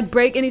 does that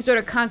break any sort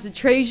of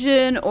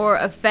concentration or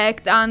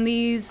effect on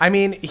these? I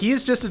mean,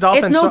 he's just a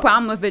dolphin. It's no so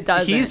problem if it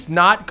doesn't. He's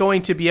not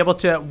going to be able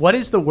to. What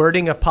is the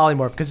wording of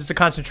polymorph? Because it's a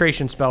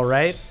concentration spell,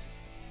 right?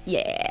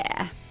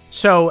 Yeah.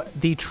 So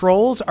the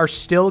trolls are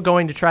still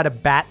going to try to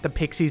bat the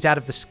pixies out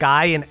of the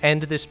sky and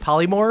end this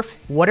polymorph.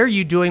 What are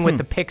you doing with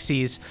the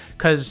pixies?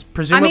 Because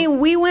presumably, I mean,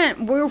 we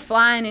were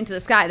flying into the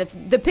sky.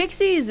 The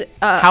pixies.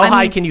 how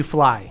high can you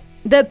fly?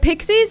 The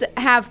pixies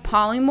have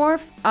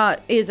polymorph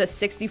is a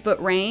 60-foot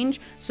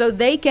range, so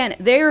they can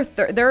their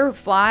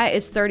fly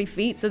is 30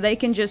 feet, so they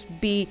can just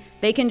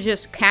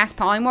cast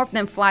polymorph,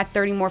 then fly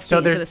 30 more feet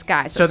into the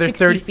sky. So they're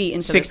 60 feet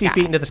into 60 the sky.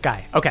 feet into the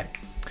sky. Okay,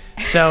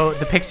 so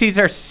the pixies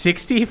are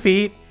 60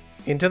 feet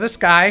into the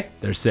sky.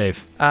 They're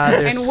safe.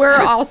 And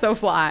we're also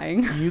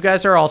flying. You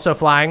guys are also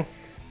flying.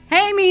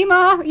 Hey,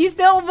 Mima, you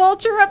still a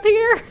vulture up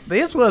here?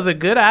 This was a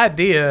good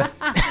idea.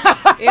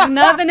 If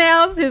nothing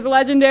else, his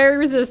legendary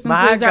resistances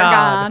My are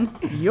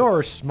God, gone.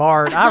 you're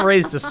smart. I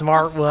raised a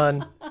smart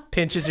one.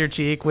 Pinches your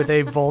cheek with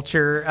a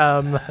vulture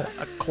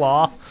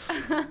claw.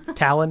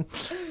 Talon.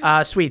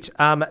 Sweet.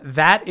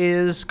 That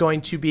is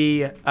going to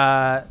be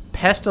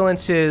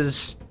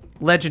Pestilence's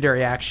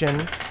legendary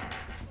action.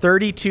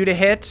 32 to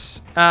hit.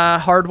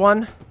 Hard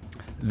one.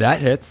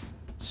 That hits.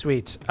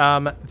 Sweet.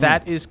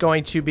 That is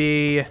going to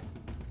be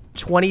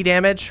 20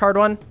 damage. Hard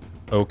one.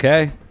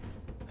 Okay.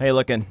 How you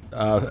looking?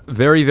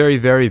 Very, very,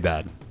 very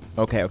bad.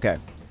 Okay.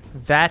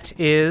 That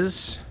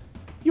is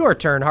your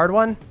turn. Hard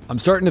one. I'm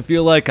starting to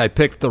feel like I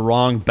picked the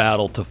wrong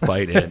battle to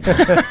fight in.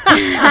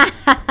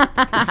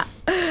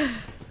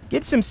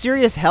 Get some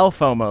serious hell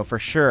FOMO for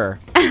sure.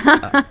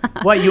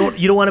 What,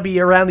 you don't want to be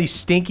around these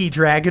stinky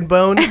dragon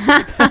bones?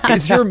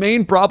 Is your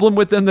main problem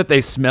with them that they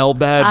smell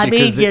bad? I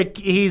mean,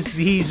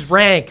 he's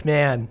rank,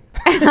 man.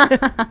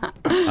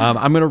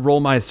 I'm going to roll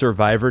my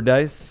survivor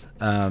dice.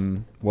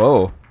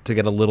 Whoa. To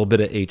get a little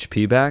bit of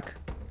HP back.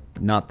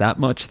 Not that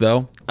much,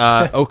 though.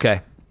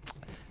 Okay.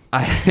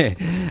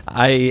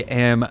 I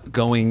am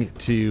going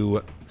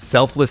to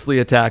selflessly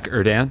attack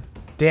Erdan.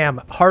 Damn,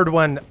 hard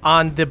one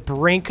on the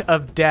brink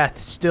of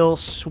death, still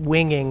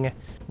swinging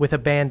with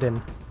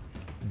abandon.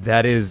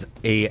 That is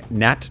a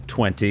nat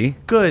 20.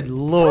 Good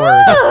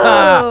lord.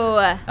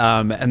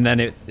 And then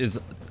it is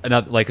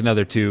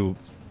another two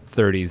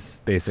 30s,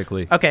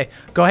 basically. Okay,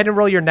 go ahead and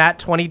roll your nat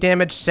 20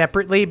 damage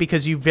separately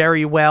because you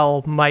very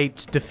well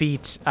might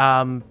defeat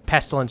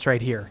Pestilence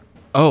right here.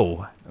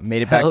 Oh.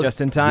 Made it back just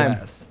in time.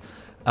 Yes.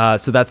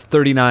 So that's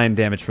 39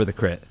 damage for the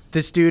crit.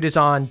 This dude is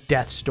on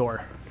death's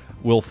door.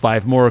 Will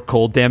 5 more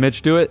cold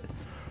damage do it?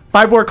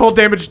 5 more cold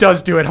damage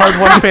does do it. Hard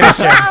one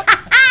finishing.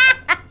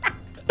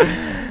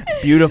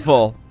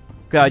 Beautiful.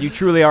 God, you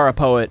truly are a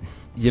poet.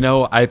 You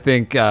know, I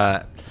think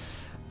I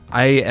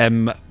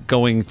am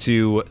going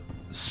to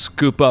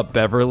scoop up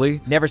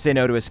Beverly. Never say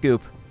no to a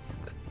scoop.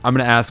 I'm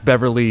going to ask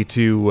Beverly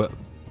to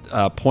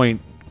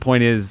point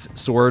his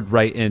sword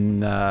right in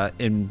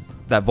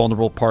that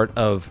vulnerable part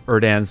of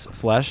Erdan's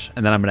flesh,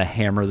 and then I'm going to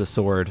hammer the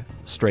sword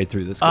straight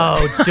through this guy.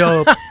 Oh,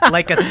 dope.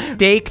 Like a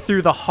stake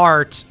through the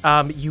heart,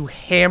 you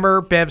hammer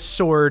Bev's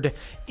sword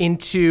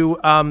into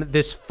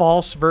this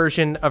false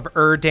version of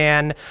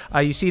Erdan.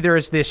 You see there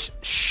is this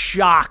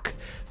shock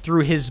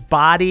through his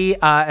body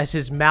as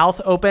his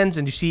mouth opens,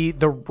 and you see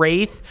the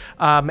wraith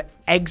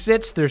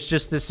exits. There's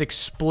just this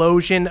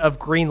explosion of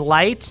green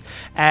light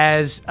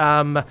as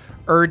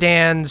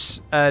Erdan's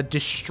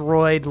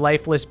destroyed,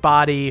 lifeless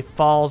body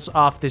falls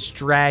off this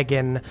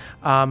dragon.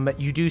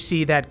 You do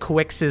see that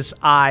Quix's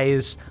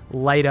eyes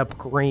light up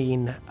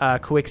green.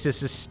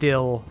 Quixis is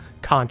still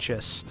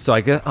conscious. So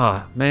I get,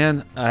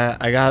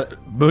 I got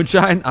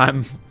Moonshine.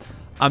 I'm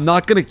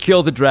not going to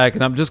kill the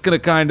dragon. I'm just going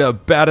to kind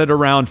of bat it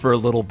around for a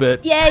little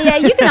bit. Yeah.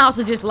 You can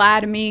also just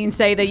lie to me and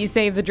say that you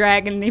saved the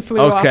dragon and he flew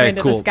off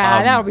into the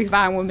sky. That'll be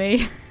fine with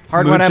me.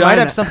 Hard one. I might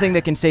have something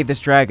that can save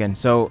this dragon,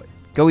 so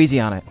go easy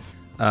on it.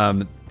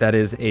 That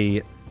is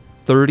a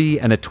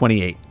 30 and a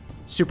 28.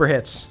 Super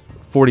hits.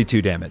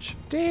 42 damage.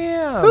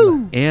 Damn.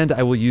 Woo. And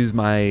I will use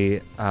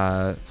my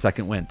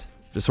second wind.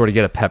 Just sort of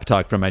get a pep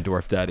talk from my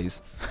dwarf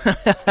daddies.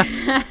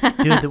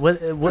 Dude,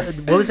 what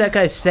was that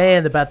guy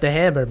saying about the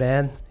hammer,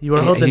 man? You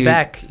were holding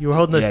back. You were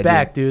holding us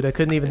back, dude. I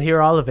couldn't even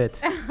hear all of it.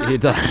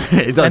 It doesn't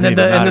even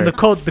matter. And then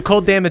the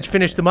cold damage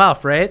finished him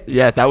off, right?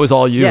 Yeah, that was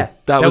all you. Yeah,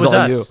 that was all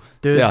us, you,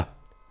 dude.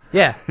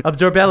 Yeah.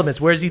 Absorb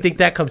elements. Where does he think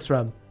that comes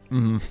from?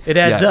 Mm-hmm. It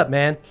adds up,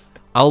 man.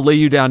 I'll lay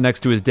you down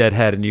next to his dead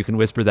head, and you can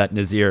whisper that in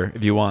his ear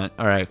if you want.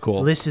 All right,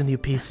 cool. Listen, you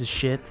piece of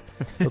shit.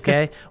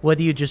 Okay? What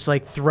do you just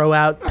throw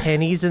out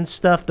pennies and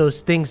stuff?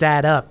 Those things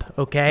add up,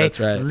 okay? That's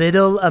right.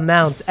 Little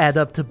amounts add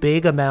up to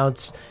big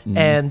amounts,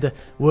 and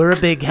we're a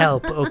big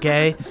help,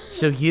 okay?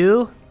 So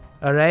you,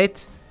 all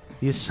right?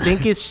 You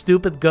stinky,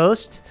 stupid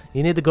ghost.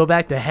 You need to go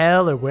back to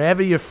hell or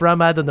wherever you're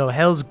from. I don't know.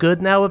 Hell's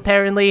good now,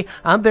 apparently.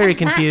 I'm very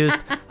confused.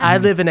 I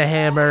live in a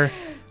hammer.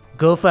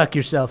 Go fuck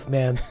yourself,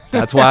 man.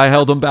 That's why I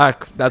held him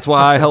back.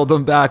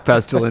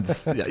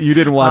 Pestilence. You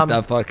didn't want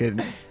that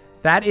fucking...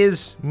 That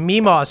is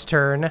Meemaw's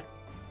turn.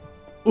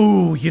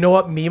 Ooh, you know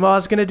what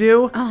Meemaw's going to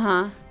do?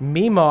 Uh-huh.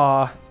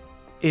 Meemaw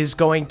is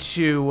going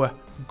to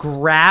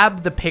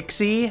grab the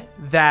pixie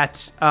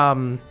that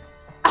cast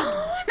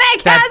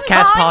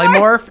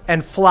polymorph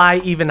and fly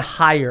even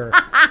higher.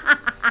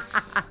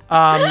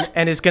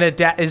 And is going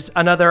to is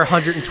another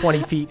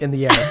 120 feet in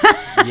the air.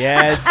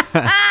 Yes.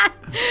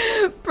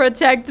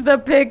 Protect the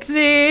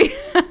pixie.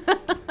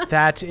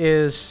 That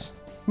is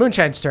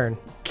Moonshine's turn.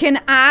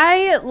 Can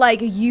I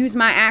use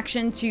my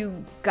action to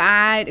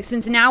guide,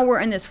 since now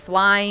we're in this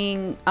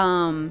flying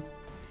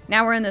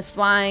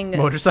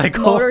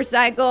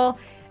motorcycle.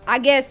 I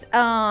guess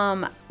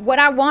what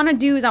I want to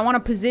do is I want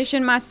to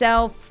position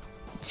myself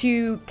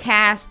to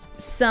cast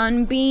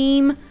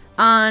Sunbeam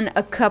on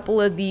a couple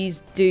of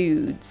these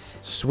dudes.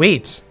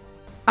 Sweet.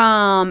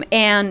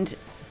 And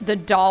the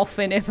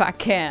dolphin if I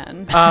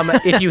can.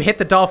 If you hit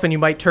the dolphin, you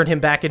might turn him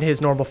back in his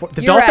normal form.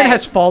 The dolphin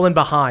has fallen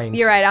behind.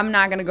 You're right. I'm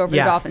not going to go for the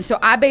dolphin. So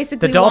I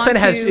basically the dolphin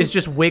is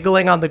just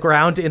wiggling on the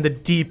ground in the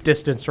deep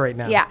distance right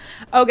now. Yeah.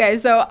 Okay.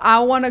 So I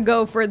want to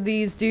go for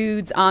these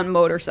dudes on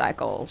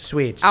motorcycles.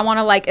 Sweet. I want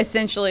to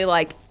essentially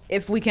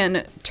if we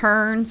can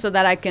turn so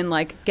that I can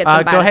like get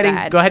them by go the ahead side.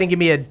 and go ahead and give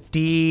me a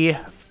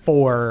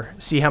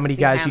D4. See how many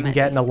guys how you can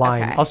get in a many.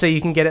 line. Okay. I'll say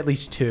you can get at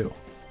least 2.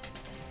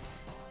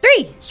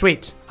 3.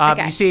 Sweet.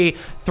 Okay. You see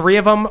 3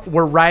 of them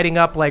were riding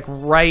up like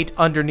right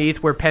underneath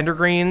where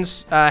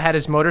Pendergreen's had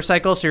his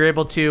motorcycle. So you're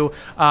able to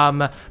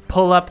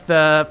pull up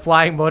the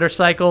flying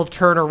motorcycle,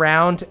 turn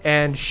around,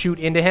 and shoot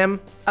into him.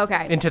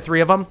 Okay. Into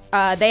 3 of them.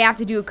 They have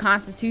to do a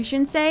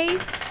Constitution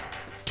save.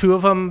 2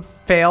 of them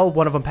fail.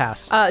 1 of them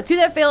pass. 2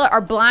 that fail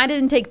are blinded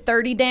and take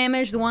 30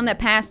 damage. The one that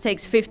passed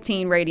takes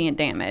 15 radiant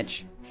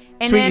damage.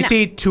 And So then you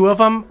see 2 of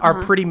them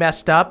are pretty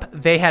messed up.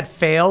 They had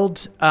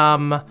failed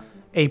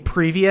a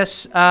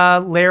previous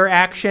lair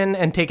action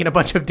and taken a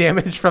bunch of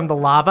damage from the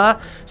lava.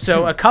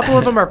 So a couple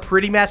of them are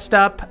pretty messed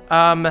up.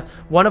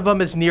 One of them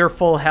is near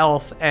full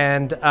health,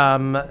 and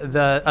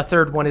a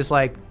third one is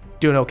like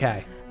doing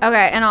okay.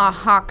 Okay, and I'll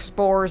hawk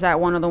spores at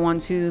one of the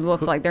ones who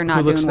looks like they're not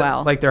Who looks doing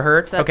well. like they're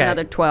hurt? So that's Okay.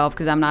 another 12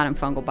 because I'm not in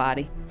fungal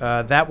body.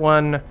 That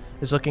one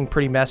is looking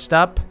pretty messed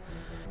up.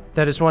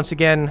 That is once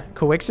again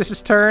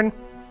Coixis' turn.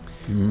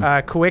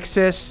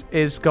 Coixis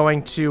is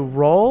going to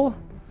roll,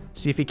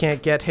 see if he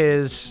can't get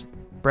his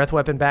breath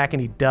weapon back,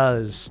 and he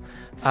does.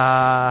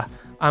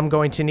 I'm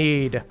going to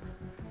need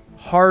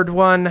Hard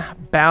One,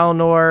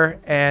 Balnor,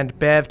 and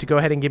Bev to go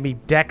ahead and give me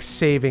dex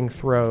saving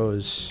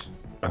throws.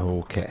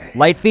 Okay.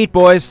 Light feet,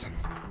 boys.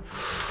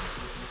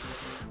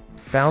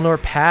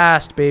 Balnor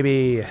passed,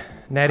 baby.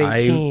 Net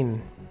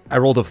 18. I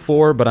rolled a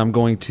 4, but I'm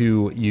going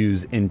to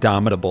use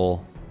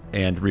Indomitable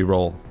and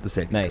re-roll the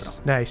saving Nice.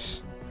 throw.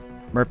 Nice.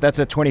 Murph, that's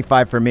a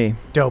 25 for me.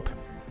 Dope.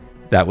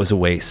 That was a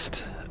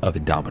waste of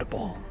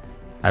Indomitable.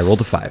 I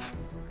rolled a 5.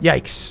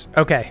 Yikes.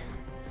 Okay.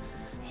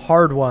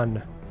 Hard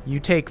One. You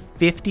take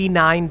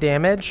 59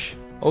 damage.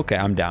 Okay,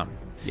 I'm down.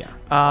 Yeah.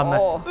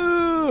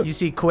 You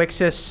see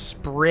Coixis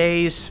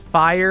sprays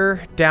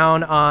fire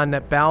down on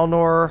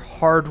Balnor,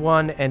 Hard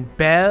One, and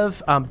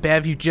Bev.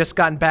 Bev, you just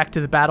gotten back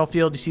to the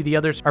battlefield. You see the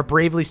others are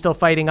bravely still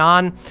fighting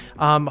on.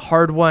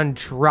 Hard One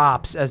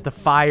drops as the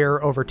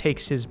fire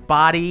overtakes his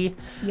body.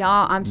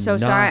 Y'all, I'm so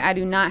sorry. I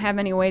do not have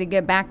any way to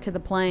get back to the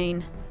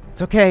plane.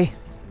 It's okay.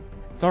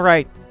 It's all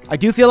right. I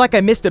do feel like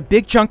I missed a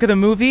big chunk of the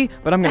movie,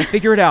 but I'm going to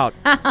figure it out.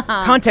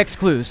 Context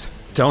clues.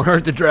 Don't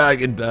hurt the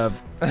dragon,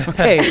 Bev.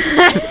 Okay.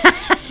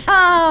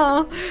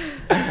 Oh.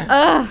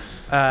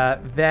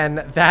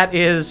 Then that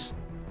is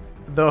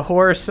the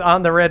horse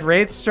on the Red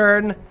Wraith's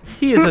turn.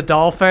 He is a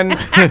dolphin.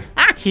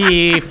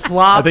 He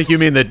flops. I think you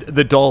mean the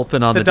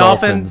dolphin on the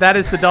dolphin. dolphins. That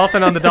is the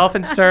dolphin on the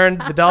dolphin's turn.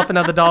 The dolphin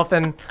on the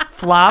dolphin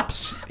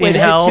flops Wait, in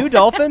is hell. it 2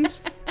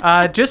 dolphins?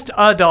 Just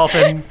a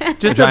dolphin.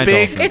 Just A a giant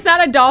big. dolphin. It's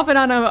not a dolphin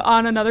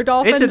on another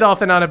dolphin. It's a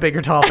dolphin on a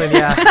bigger dolphin.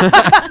 Yeah.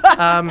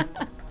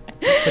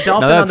 The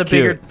dolphin Now on the that's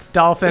bigger cute.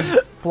 dolphin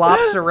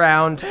flops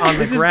around on the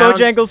This is ground.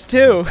 Bojangles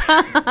too.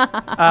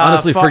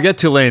 Honestly, forget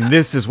Tulane.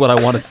 This is what I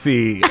want to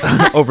see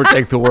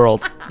overtake the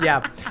world.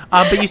 Yeah.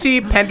 But you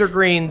see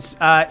Pendergreen's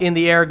in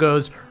the air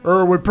goes,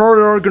 We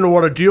probably aren't going to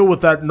want to deal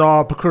with that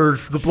knob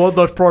because the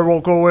bloodlust probably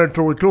won't go in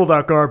until we kill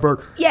that guy, but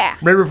Yeah.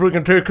 maybe if we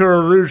can take care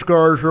of these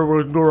guys, then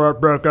we can go right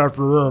back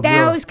after them. That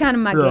yeah. was kind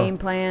of my Yeah. game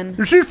plan.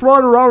 You see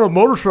flying around on a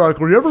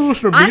motorcycle. You ever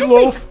listen to Honestly,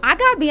 Meatloaf? I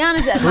gotta be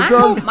honest.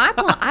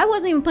 I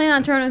wasn't even planning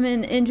on turning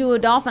him into a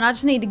dolphin. I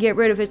just need to get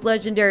rid of his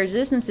legendary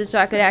resistances so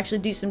I could actually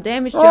do some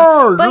damage to him.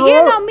 Oh, But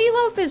yeah.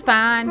 Meatloaf is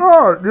fine.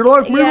 Yeah, you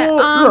like Yeah, Meatloaf?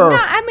 no,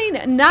 I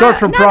mean, not, Got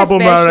some not especially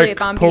problematic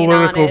if I'm being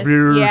political honest.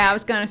 views. Yeah, I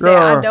was gonna say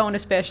Yeah. I don't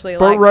especially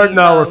But like right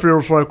now it Meatloaf.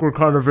 feels like we're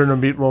kind of in a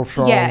Meatloaf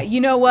song. Yeah,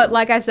 you know what?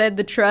 Like I said,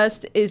 the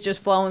trust is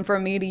just flowing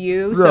from me to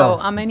you, so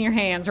Yeah. I'm in your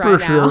hands right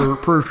now.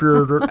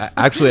 Appreciate it.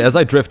 Actually, as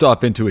I drift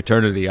off into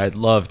eternity, I'd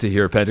love to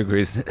hear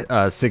Pendergreen's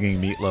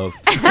singing Meatloaf.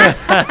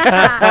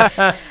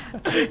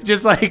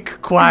 just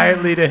like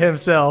quietly to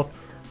himself.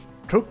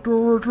 Took the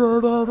words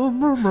right out of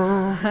my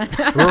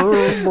mouth.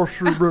 Oh, must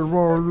have been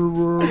while you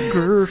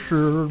were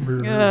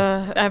kissing me.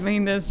 I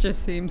mean, this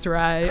just seems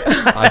right.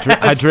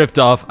 I drift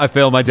off. I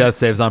fail my death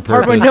saves on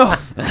purpose. Hardway, no.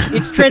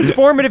 It's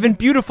transformative and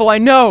beautiful, I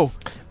know.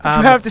 But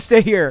you have to stay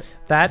here.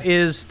 That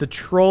is the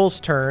troll's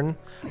turn.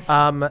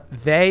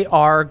 They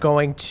are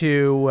going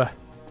to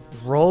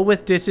roll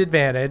with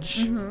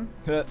disadvantage,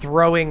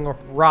 throwing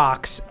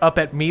rocks up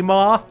at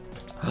Meemaw.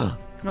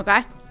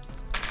 Okay.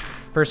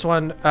 First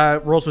one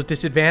rolls with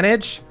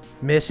disadvantage,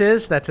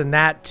 misses. That's a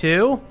nat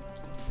 2.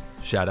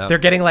 Shout out. They're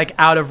getting like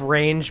out of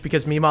range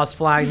because Meemaw's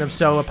flying them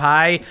so up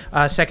high.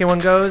 Second one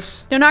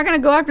goes. They're not gonna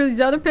go after these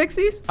other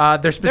pixies.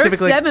 They're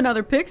specifically. There's 7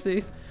 other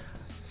pixies.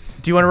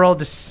 Do you want to roll?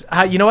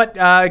 You know what?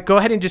 Go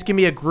ahead and just give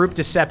me a group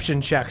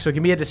deception check. So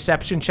give me a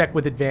deception check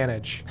with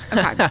advantage.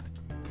 Okay.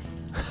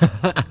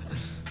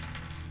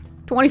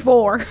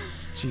 24.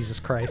 Jesus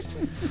Christ.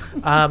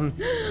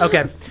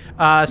 Okay.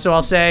 So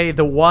I'll say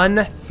the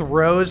one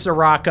throws a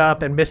rock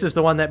up and misses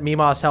the one that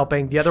Meemaw's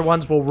helping. The other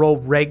ones will roll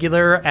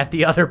regular at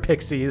the other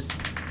pixies.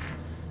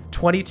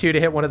 22 to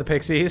hit one of the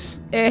pixies.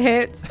 It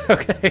hits.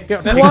 Okay.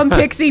 One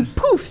pixie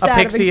poofs A out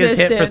pixie of is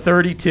existence. hit for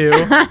 32.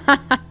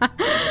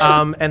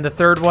 And the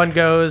third one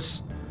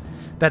goes,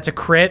 that's a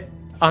crit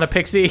on a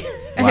pixie.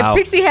 Wow.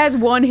 Pixie has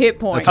 1 hit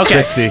point. That's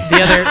Okay. Pixie.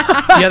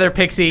 The other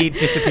pixie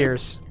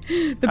disappears.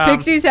 The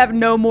pixies have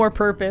no more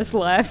purpose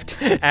left.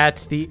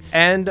 At the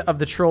end of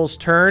the troll's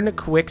turn,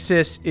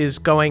 Quixis is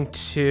going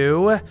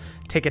to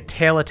take a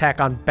tail attack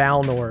on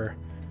Balnor.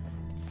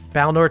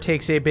 Balnor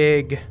takes a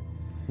big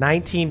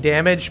 19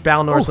 damage.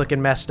 Balnor's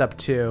looking messed up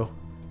too.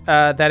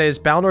 That is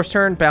Balnor's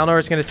turn. Balnor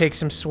is going to take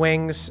some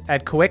swings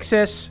at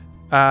Quixis.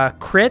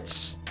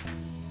 Crits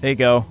There you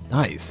go.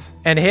 Nice.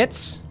 and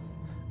hits.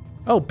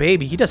 Oh,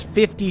 baby, he does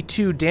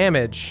 52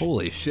 damage.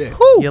 Holy shit.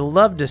 You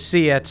love to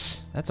see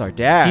it. That's our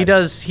dad. He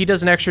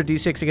does an extra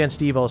d6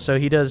 against evil, so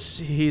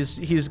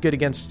he's good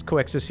against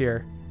Quixis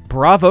here.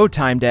 Bravo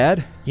time,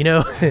 Dad. You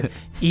know,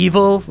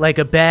 evil like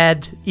a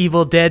bad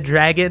evil dead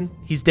dragon.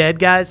 He's dead,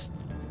 guys.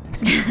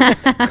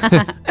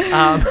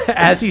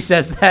 As he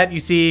says that, you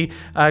see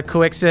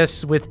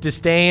Quixis with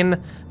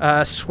disdain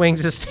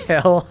swings his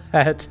tail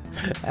at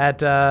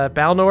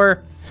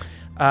Balnor.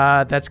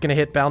 That's going to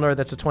hit Balnor.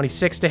 That's a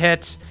 26 to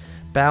hit.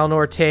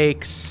 Balnor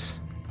takes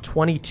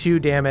 22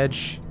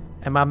 damage,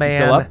 and my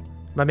still up?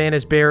 man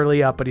is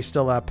barely up, but he's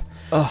still up.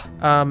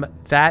 Ugh.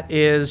 That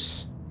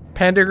is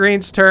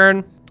Pendergreen's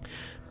turn.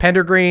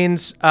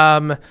 Pendergreen's,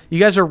 you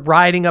guys are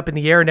riding up in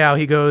the air now.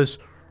 He goes,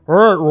 All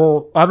right,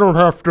 well, I don't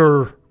have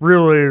to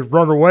really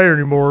run away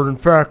anymore. In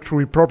fact,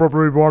 we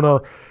probably want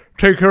to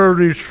take care of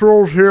these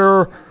trolls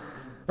here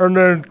and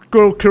then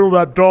go kill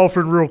that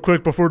dolphin real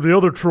quick before the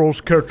other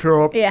trolls catch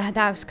up. Yeah,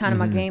 that was kind of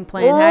my game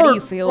plan. How do you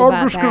feel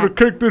about I'm just going to that?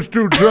 kick this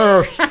dude's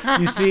ass.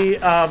 you see,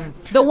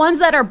 The ones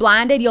that are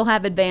blinded, you'll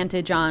have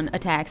advantage on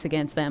attacks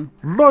against them.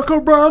 Like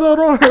a bat out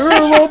of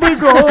hell, I'll be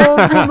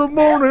gone when the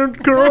morning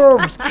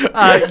comes.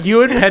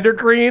 you and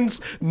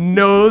Pendergreen's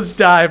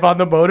nosedive on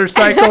the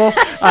motorcycle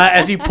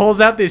as he pulls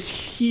out this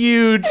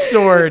huge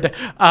sword,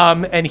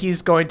 and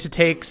he's going to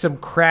take some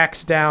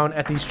cracks down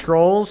at these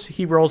trolls.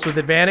 He rolls with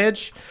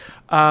advantage.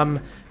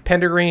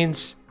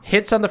 Pendergreen's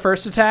hits on the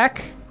first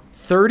attack,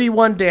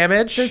 31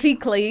 damage. Does he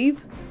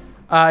cleave?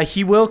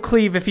 He will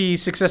cleave if he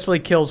successfully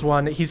kills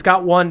one. He's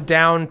got one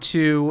down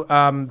to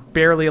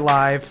barely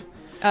alive.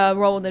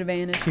 Roll with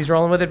advantage. He's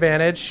rolling with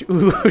advantage.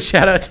 Ooh,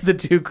 shout out to the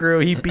 2 crew.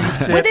 He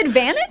beefs With it.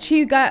 advantage?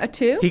 You got a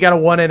 2? He got a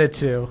 1 and a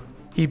 2.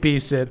 He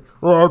beefs it.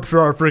 Well, I'm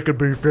sorry, I freaking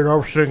beefed it. I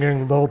was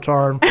singing the whole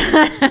time.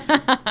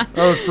 I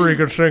was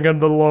freaking singing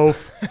the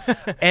loaf.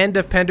 End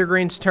of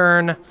Pendergreen's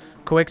turn.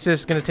 Quixis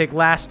is going to take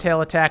last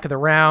tail attack of the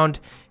round.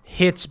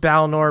 Hits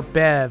Balnor.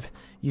 Bev,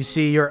 you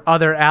see your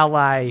other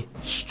ally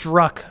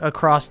struck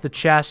across the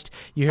chest.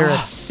 You hear a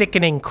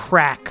sickening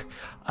crack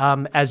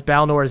as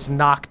Balnor is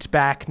knocked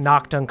back,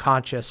 knocked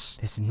unconscious.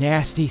 This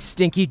nasty,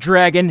 stinky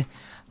dragon.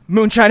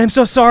 Moonshine, I'm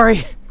so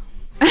sorry.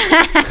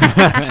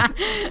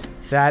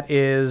 That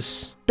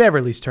is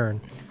Beverly's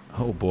turn.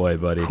 Oh boy,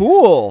 buddy.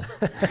 Cool.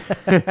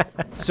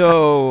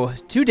 So,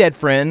 2 dead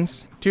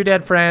friends. 2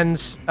 dead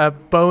friends, a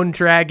bone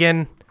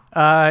dragon.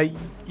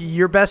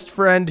 Your best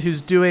friend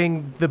who's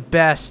doing the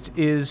best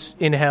is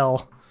in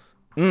hell.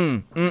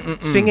 Singing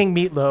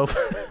Meatloaf.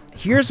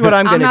 Here's what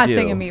I'm going to do. I'm not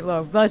singing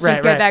Meatloaf. Let's just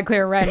Right, get right. that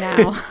clear right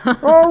now.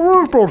 Oh,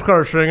 we're both kind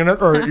of singing it.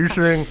 All right, you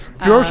sing.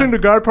 Do you want to sing the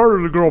guy part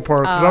or the girl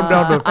part? Because I'm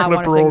down to I flip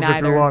wanna sing roles if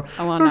neither. you want.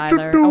 I want neither.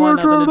 I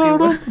want nothing to do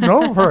with it.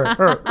 No? All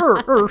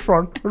right. It's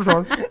fine. It's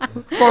fine.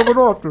 Fine, we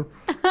don't have to.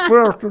 We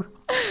have to.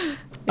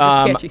 It's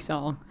a sketchy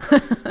song.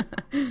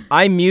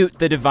 I mute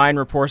the divine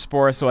rapport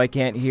spore so I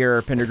can't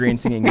hear Pendergreen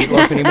singing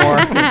Meatloaf anymore.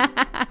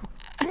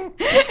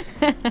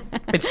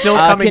 It's still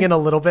coming in a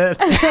little bit.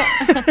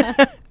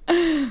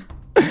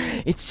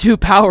 It's too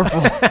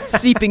powerful. It's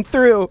seeping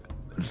through.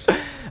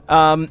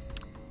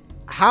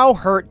 How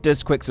hurt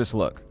does Quixis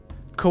look?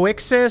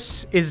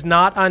 Quixis is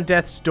not on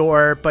death's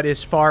door, but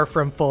is far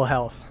from full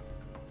health.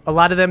 A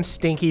lot of them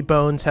stinky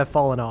bones have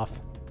fallen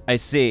off. I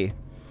see.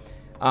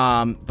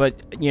 But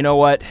you know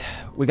what?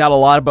 We got a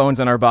lot of bones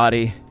on our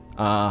body.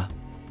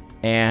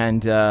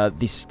 And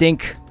the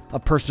stink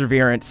of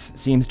perseverance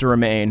seems to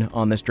remain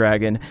on this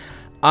dragon.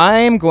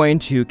 I'm going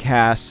to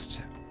cast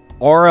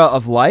Aura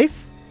of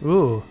Life.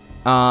 Ooh.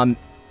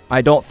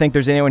 I don't think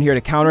there's anyone here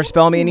to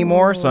counterspell me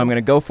anymore, so I'm going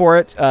to go for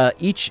it.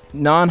 Each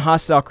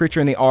non-hostile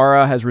creature in the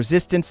aura has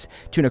resistance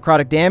to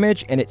necrotic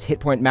damage, and its hit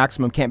point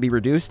maximum can't be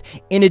reduced.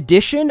 In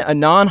addition, a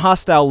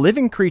non-hostile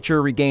living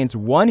creature regains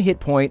 1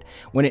 hit point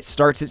when it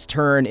starts its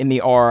turn in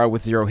the aura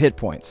with 0 hit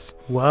points.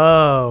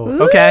 Whoa.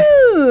 Okay.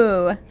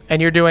 Ooh.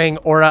 And you're doing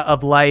Aura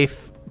of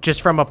Life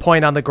just from a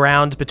point on the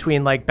ground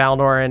between like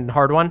Balnor and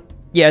Hard One?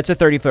 Yeah, it's a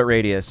 30-foot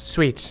radius.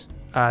 Sweet.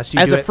 So you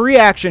As do a it- free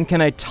action,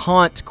 can I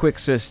taunt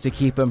Quixis to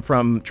keep him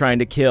from trying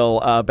to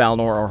kill Balnor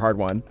or Hard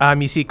One?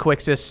 you see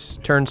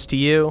Quixis turns to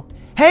you.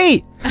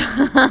 Hey!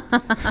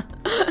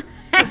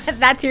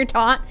 That's your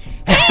taunt.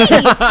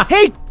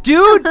 Hey,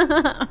 dude!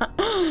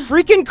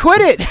 Freaking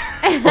quit it!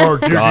 Oh,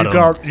 dude,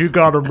 Got you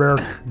got him, man.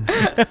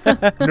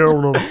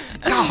 Nailed him.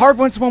 God, Hard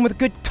One's the one with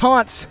good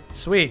taunts.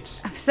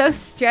 Sweet. I'm so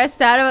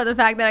stressed out about the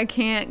fact that I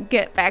can't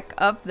get back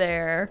up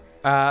there.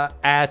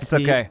 At the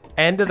okay.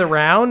 end of the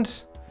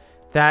round,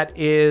 that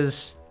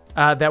is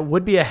That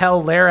would be a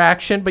Hell Lair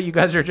action, but you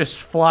guys are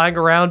just flying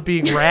around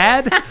being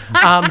rad.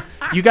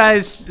 You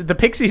guys, the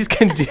pixies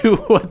can do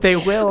what they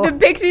will. The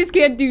pixies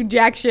can't do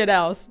jack shit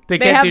else. They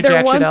can't have do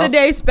their jack shit else. once a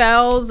day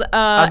spells.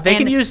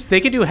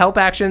 They can do help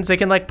actions. They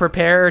can like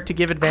prepare to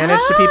give advantage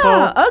to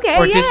people. Okay,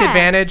 or yeah.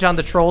 disadvantage on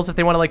the trolls if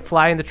they want to like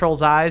fly in the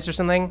troll's eyes or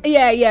something.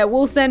 Yeah,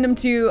 we'll send them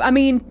to. I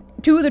mean,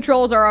 2 of the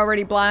trolls are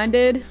already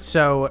blinded.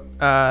 So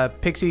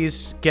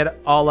pixies get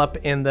all up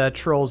in the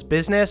troll's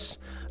business.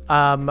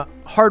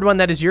 Hard One,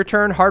 that is your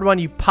turn. Hard One,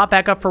 you pop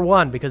back up for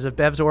 1 because of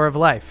Bev's Aura of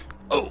Life.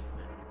 Oh,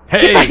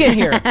 hey, Get back in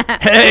here.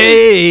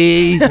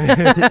 hey,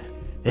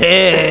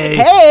 hey,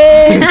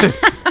 Hey!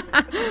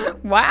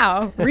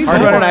 Wow. Hard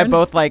One and I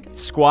both like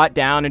squat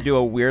down and do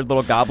a weird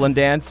little goblin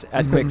dance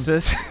at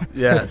Quixus.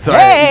 Yeah, sorry.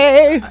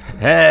 Hey!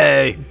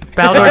 Hey.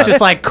 Baldor's just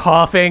like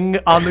coughing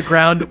on the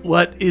ground.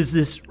 What is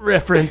this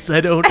reference?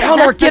 I don't know.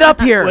 Baldor, get up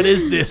here! What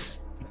is this?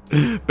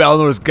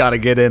 Balnor's got to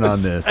get in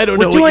on this. I don't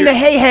We're know. doing the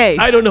hey!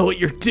 I don't know what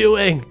you're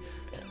doing.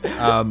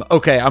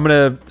 Okay, I'm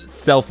going to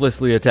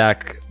selflessly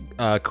attack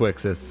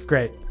Quixus.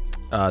 Great.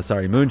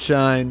 Sorry,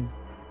 Moonshine.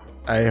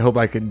 I hope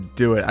I can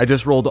do it. I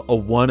just rolled a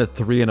 1, a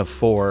 3, and a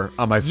 4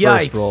 on my Yikes.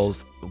 first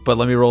rolls. But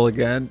let me roll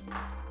again.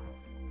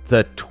 It's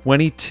a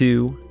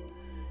 22,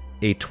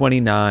 a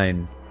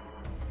 29,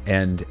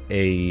 and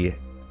a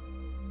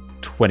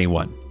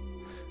 21.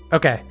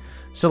 Okay,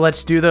 so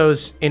let's do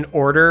those in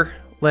order.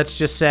 Let's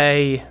just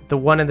say the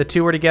 1 and the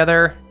 2 were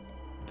together,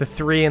 the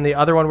 3 and the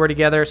other one were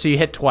together, so you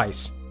hit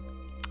twice.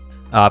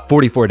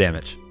 44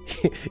 damage.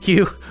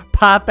 You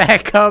pop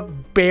back up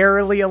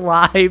barely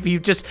alive.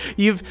 You've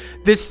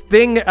this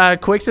thing,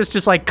 Quixus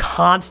just like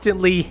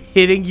constantly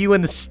hitting you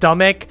in the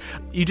stomach.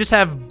 You just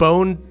have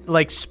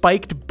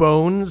spiked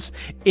bones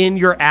in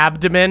your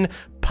abdomen.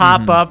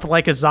 Pop up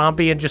like a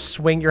zombie and just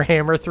swing your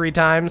hammer 3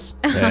 times.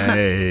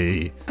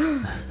 Hey.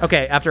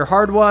 Okay, after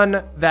Hard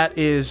One, that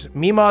is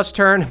Mima's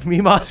turn.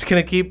 Mima's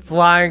gonna keep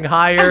flying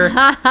higher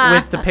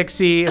with the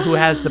pixie who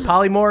has the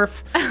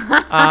polymorph.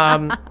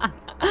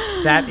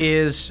 That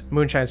is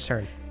Moonshine's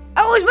turn.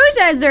 Oh, it's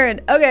Moonshine's turn.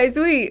 Okay,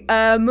 sweet.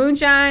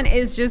 Moonshine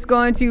is just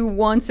going to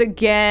once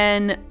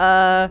again,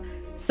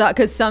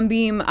 because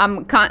Sunbeam,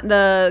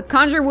 the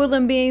Conjure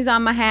Woodland Beings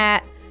on my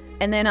hat,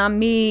 and then on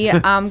me,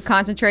 I'm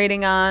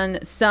concentrating on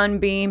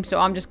Sunbeam,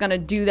 so I'm just going to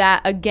do that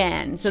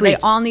again. So Sweet. they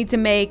all need to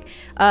make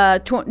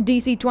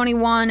DC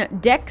 21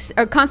 Dex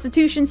or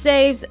Constitution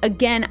saves.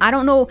 Again, I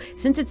don't know,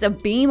 since it's a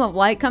beam of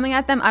light coming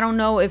at them, I don't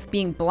know if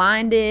being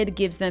blinded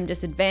gives them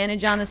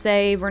disadvantage on the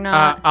save or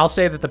not. I'll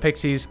say that the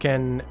pixies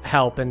can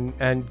help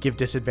and give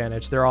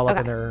disadvantage. They're all up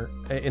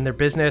in their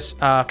business.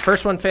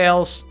 First one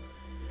fails.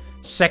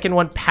 Second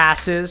one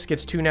passes,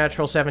 gets 2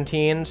 natural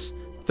 17s.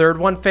 Third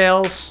one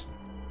fails.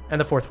 And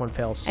the fourth one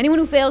fails. Anyone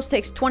who fails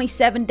takes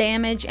 27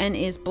 damage and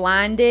is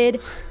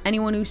blinded.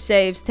 Anyone who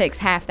saves takes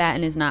half that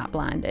and is not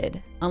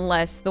blinded.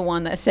 Unless the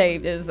one that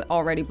saved is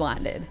already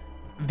blinded.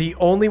 The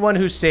only one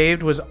who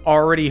saved was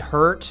already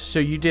hurt, so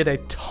you did a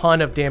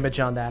ton of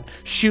damage on that.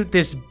 Shoot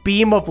this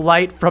beam of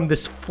light from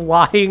this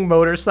flying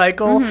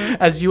motorcycle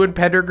as you and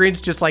Pendergreens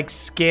just like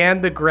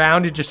scan the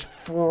ground and just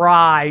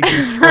fry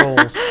these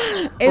trolls.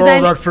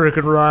 That's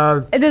freaking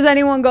rad. Does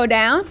anyone go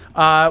down?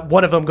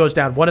 One of them goes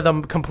down. One of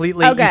them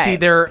completely. Okay. You see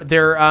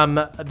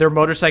their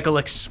motorcycle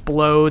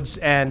explodes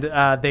and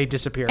they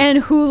disappear. And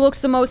who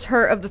looks the most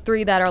hurt of the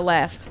 3 that are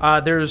left?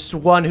 There's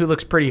one who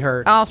looks pretty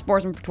hurt. I'll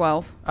spores him for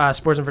 12.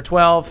 Spores him for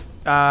 12.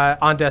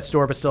 On death's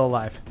door, but still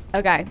alive.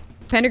 Okay.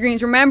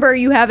 Pendergreens, remember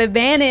you have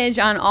advantage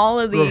on all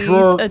of these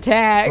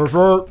attacks.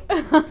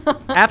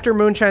 After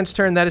Moonshine's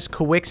turn, that is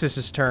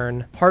Quixus'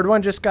 turn. Hard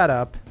One just got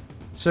up,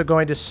 so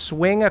going to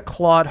swing a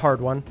clawed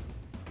Hard One.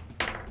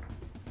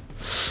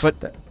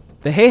 But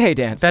the hey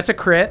dance. That's a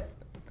crit.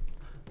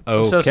 Okay.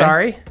 I'm so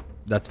sorry.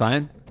 That's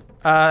fine.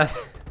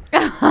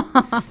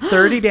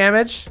 30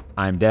 damage.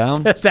 I'm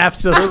down. That's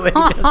absolutely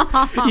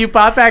just, you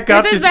pop back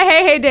up. This is the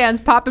hey dance,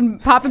 popping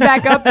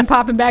back up and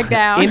popping back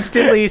down.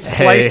 Instantly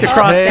sliced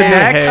across the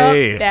neck.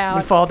 Hey. Up, down.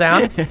 You fall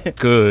down.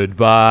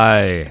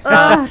 Goodbye.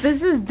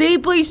 This is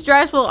deeply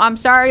stressful. I'm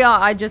sorry,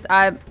 y'all.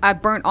 I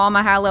burnt all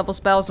my high level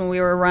spells when we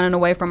were running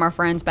away from our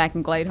friends back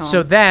in Gladeholm.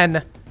 So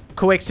then,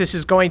 Quixus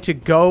is going to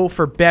go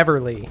for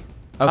Beverly.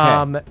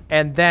 Okay.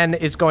 And then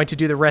is going to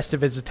do the rest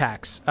of his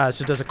attacks.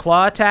 So does a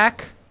claw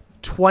attack,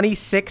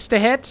 26 to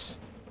hit.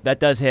 That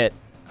does hit.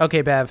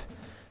 Okay, Bev.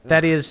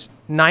 That is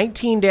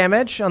 19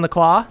 damage on the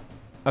claw.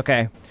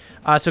 Okay.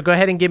 So go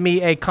ahead and give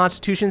me a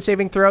Constitution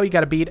saving throw. You got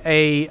to beat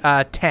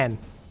a 10.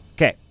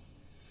 Okay.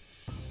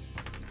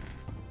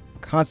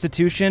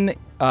 Constitution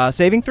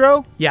saving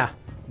throw? Yeah.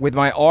 With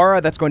my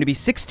aura, that's going to be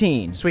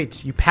 16.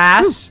 Sweet. You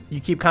pass. You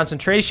keep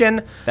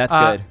concentration. That's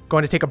good.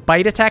 Going to take a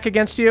bite attack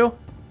against you.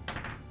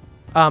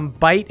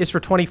 Bite is for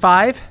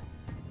 25.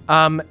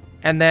 And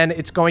then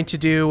it's going to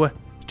do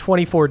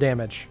 24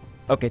 damage.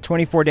 Okay,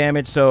 24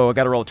 damage, so I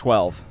got to roll a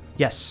 12.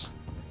 Yes.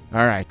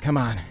 All right, come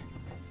on.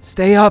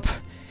 Stay up.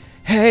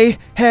 Hey,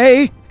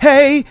 hey,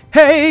 hey,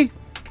 hey.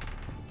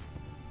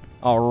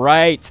 All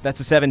right, that's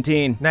a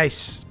 17.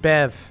 Nice,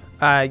 Bev.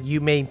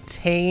 You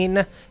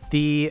maintain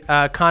the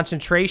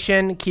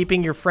concentration,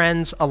 keeping your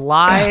friends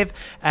alive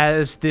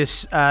as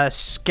this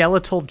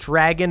skeletal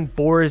dragon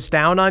bores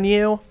down on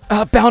you.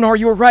 Balnor,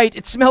 you were right.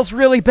 It smells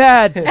really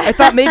bad. I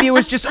thought maybe it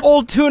was just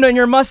old tuna in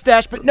your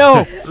mustache, but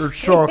no. It's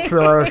so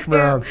trash,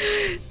 man.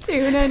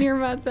 Tuna in your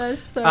mustache.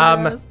 So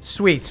gross.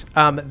 Sweet.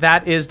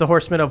 That is the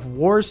Horseman of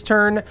War's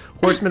turn.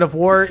 Horseman of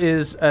War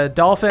is a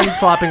dolphin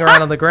flopping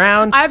around on the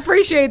ground. I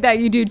appreciate that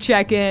you do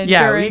check in.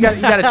 Yeah, you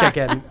got to check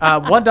in.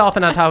 One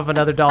dolphin on top of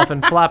another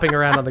dolphin flopping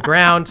around on the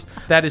ground.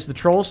 That is the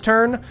Troll's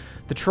turn.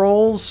 The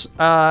Trolls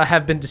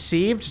have been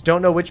deceived.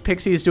 Don't know which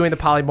pixie is doing the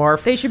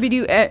polymorph. They should be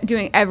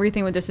doing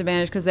everything with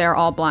disadvantage because they are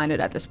all blinded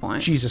at this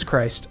point. Jesus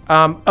Christ.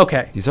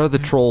 Okay. These are the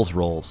Trolls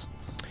rolls.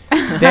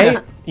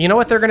 You know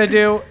what they're going to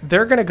do?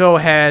 They're going to go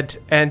ahead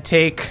and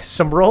take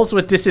some rolls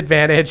with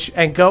disadvantage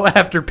and go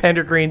after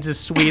Pendergreen's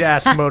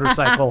sweet-ass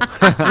motorcycle.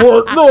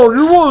 What? No,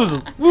 you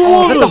wanted it.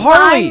 That's a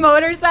Harley.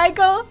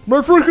 Motorcycle? My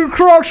freaking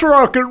crotch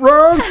rocket,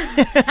 man.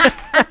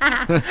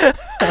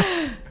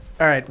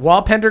 All right,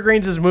 while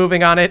Pendergreen's is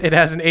moving on it, it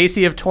has an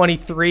AC of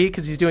 23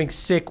 because he's doing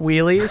sick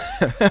wheelies.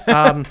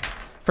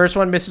 First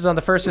one misses on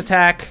the first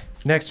attack.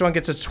 Next one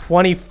gets a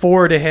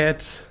 24 to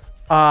hit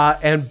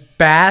and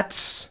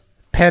bats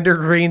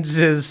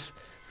Pendergreen's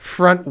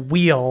front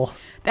wheel.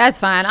 That's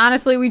fine.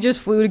 Honestly, we just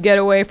flew to get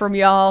away from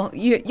y'all.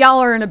 Y'all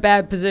are in a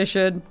bad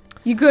position.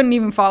 You couldn't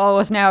even follow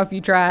us now if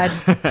you tried.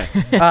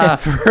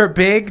 For a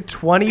big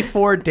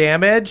 24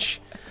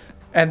 damage,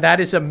 and that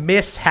is a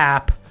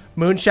mishap.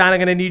 Moonshine, I'm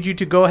going to need you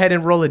to go ahead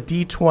and roll a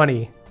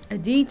d20. A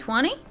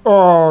D20?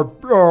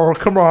 Oh,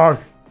 come on.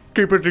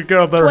 Keep it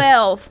together.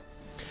 12.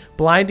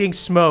 Blinding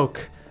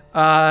smoke.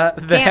 Can't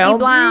be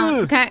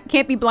blind.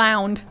 Can't be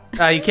blind.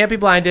 You can't be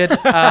blinded.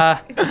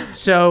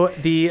 So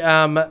the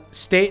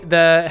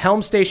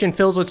helm station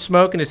fills with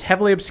smoke and is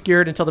heavily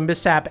obscured until the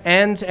mishap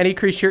ends. Any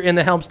creature in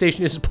the helm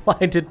station is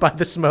blinded by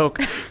the smoke.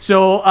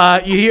 So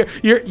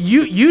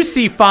you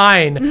see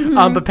fine,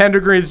 but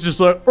Pendergreen's just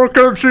like, I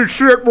can't see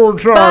shit,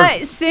 Moonshine.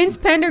 But since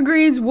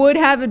Pendergreen's would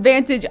have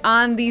advantage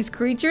on these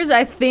creatures,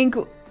 I think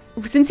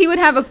since he would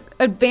have an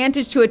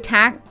advantage to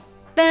attack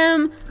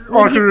them.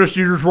 You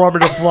just want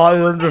me to fly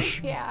in and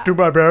just do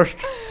my best?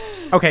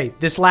 Okay,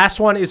 this last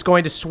one is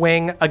going to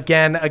swing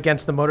again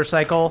against the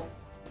motorcycle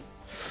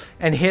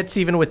and hits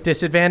even with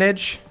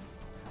disadvantage.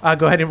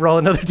 Go ahead and roll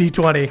another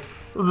d20.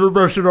 You're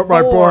messing up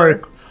my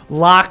bike.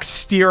 Locked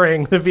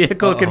steering. The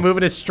vehicle can move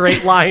in a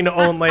straight line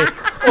only.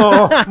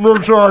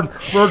 Moonshine,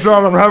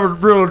 I'm having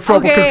real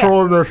trouble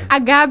controlling this. I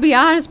gotta be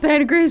honest,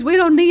 Pendergreen's, we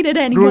don't need it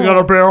anymore. We got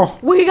a bail.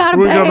 We got a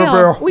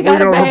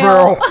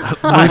bail.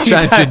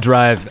 Moonshine should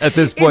drive. At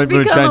this point,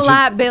 it's become Moonshine a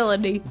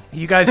liability.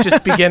 You guys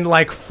just begin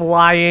like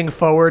flying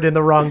forward in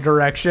the wrong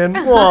direction.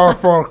 Oh,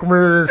 fuck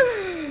me.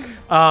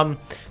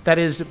 That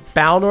is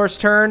Balnor's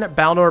turn.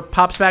 Balnor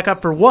pops back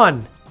up for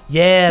one.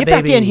 Yeah, Get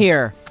baby. back in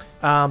here.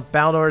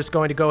 Balnor is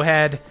going to go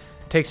ahead,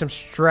 take some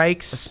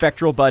strikes. A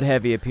spectral Bud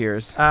Heavy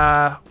appears.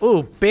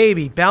 Ooh,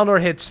 baby.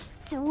 Balnor hits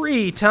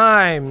 3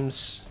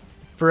 times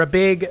for a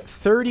big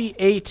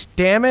 38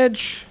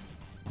 damage.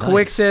 Nice.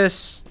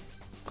 Quixis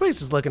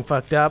is looking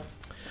fucked up.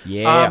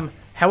 Yeah.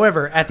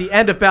 However, at the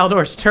end of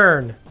Balnor's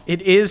turn,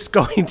 it is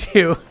going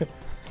to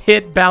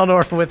hit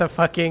Balnor with a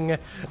fucking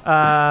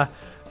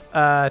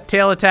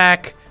tail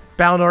attack.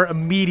 Balnor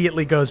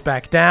immediately goes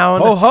back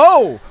down. Ho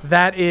ho!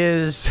 That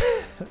is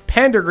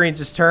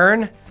Pendergreen's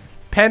turn.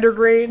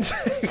 Pendergreen's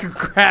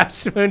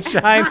grabs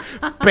Moonshine,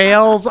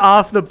 bails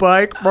off the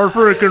bike. My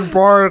freaking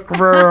bike,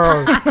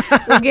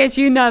 man. We'll get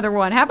you another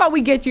one. How about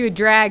we get you a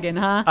dragon,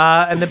 huh?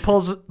 And then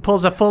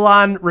pulls a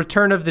full-on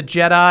Return of the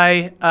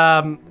Jedi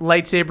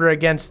lightsaber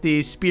against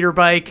the speeder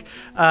bike.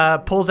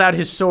 Pulls out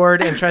his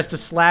sword and tries to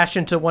slash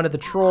into one of the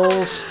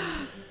trolls.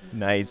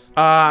 Nice.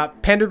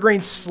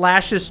 Pendergreen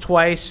slashes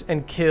twice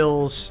and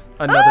kills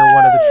another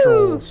one of the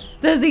trolls.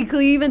 Does he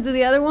cleave into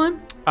the other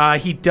one?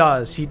 He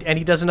does. He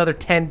does another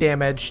 10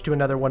 damage to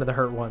another one of the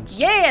hurt ones.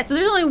 Yeah, so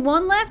there's only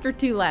 1 left or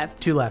 2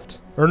 left? 2 left.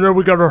 And then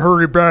we gotta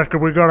hurry back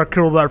and we gotta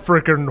kill that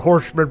freaking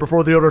horseman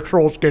before the other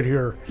trolls get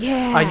here.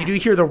 Yeah. You do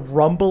hear the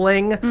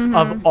rumbling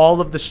of all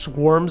of the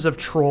swarms of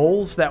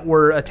trolls that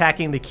were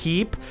attacking the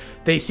keep.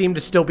 They seem to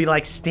still be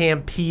like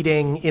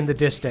stampeding in the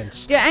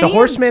distance. Yeah, the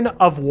Horseman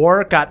of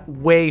War got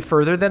way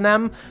further than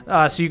them,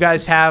 so you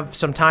guys have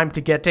some time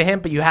to get to him,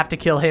 but you have to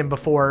kill him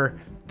before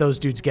those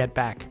dudes get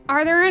back.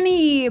 Are there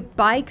any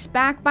bikes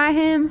back by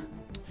him?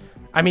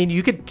 I mean,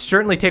 you could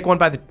certainly take one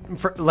by the...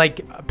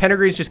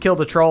 Pendergreen's just killed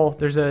a troll.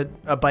 There's a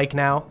bike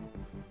now.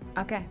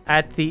 Okay.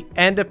 At the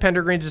end of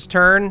Pendergreen's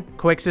turn,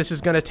 Quixis is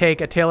going to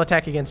take a tail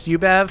attack against you,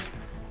 Bev.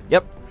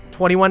 Yep.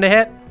 21 to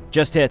hit.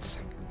 Just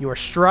hits. You are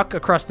struck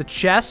across the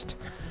chest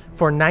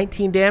for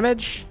 19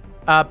 damage.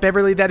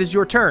 Beverly, that is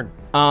your turn.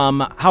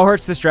 How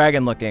hurt's this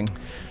dragon looking?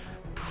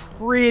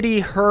 Pretty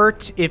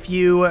hurt. If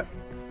you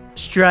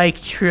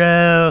strike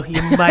true,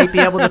 you might be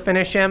able to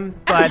finish him,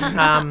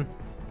 but...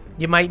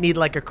 you might need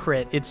like a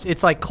crit.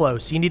 It's like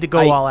close. You need to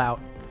go all out.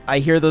 I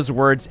hear those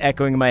words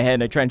echoing in my head,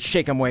 and I try and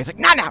shake them away. It's like,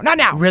 not now, not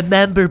now.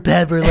 Remember,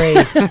 Beverly,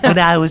 when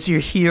I was your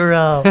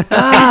hero.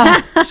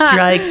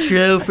 Strike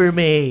true for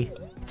me.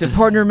 It's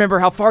important to remember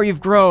how far you've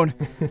grown.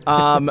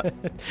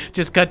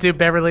 Just cut to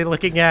Beverly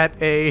looking at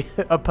a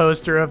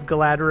poster of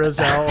Galad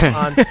Roselle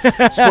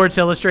on Sports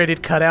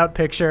Illustrated cutout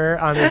picture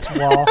on his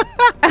wall.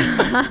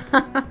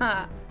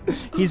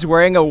 He's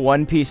wearing a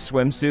one-piece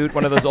swimsuit,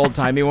 one of those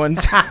old-timey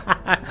ones.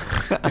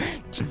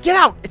 Get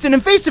out! It's an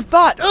invasive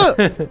thought!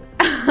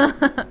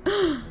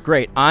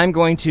 Great. I'm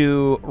going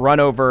to run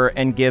over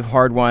and give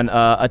Hard One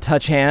a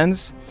touch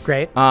hands.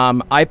 Great.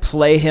 I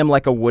play him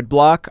like a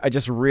woodblock. I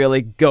just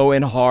really go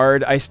in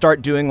hard. I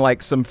start doing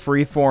like some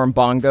freeform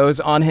bongos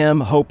on him,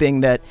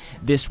 hoping that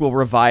this will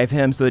revive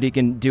him so that he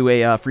can do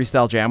a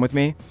freestyle jam with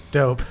me.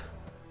 Dope.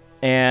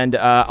 And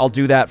I'll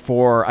do that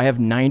for, I have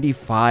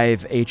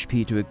 95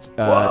 HP to...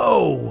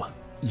 Whoa!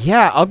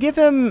 Yeah, I'll give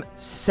him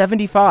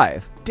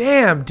 75.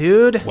 Damn,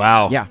 dude.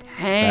 Wow. Yeah.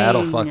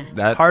 That'll fuck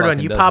that. Hard One,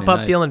 fucking you does pop me up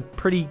nice. feeling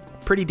pretty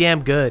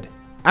damn good.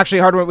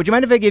 Actually, Hard One, would you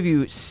mind if I give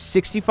you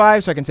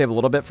 65 so I can save a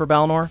little bit for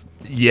Balnor?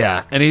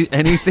 Yeah.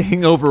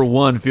 Anything over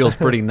 1 feels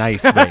pretty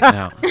nice right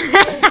now.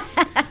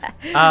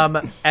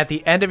 At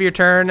the end of your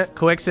turn,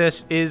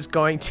 Coixis is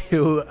going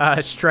to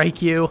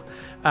strike you,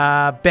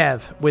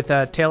 Bev, with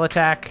a tail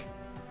attack.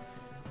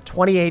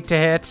 28 to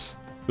hit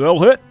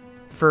That'll hit.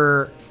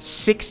 for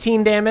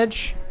 16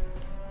 damage.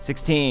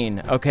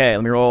 16. Okay,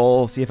 let me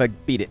roll, see if I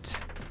beat it.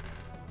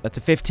 That's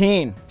a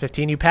 15.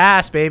 15 you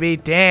pass, baby.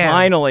 Damn.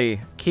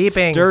 Finally.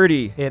 Keeping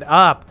Sturdy. it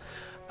up.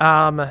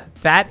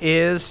 That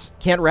is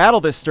Can't rattle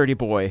this sturdy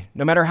boy,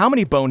 no matter how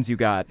many bones you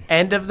got.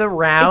 end of the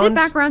round. Is it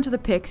back around to the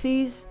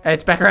Pixies?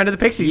 It's back around to the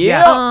Pixies,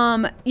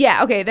 Yeah.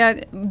 Yeah, okay,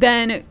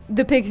 then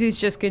the Pixies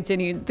just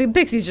continue. The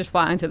Pixies just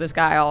fly into the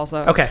sky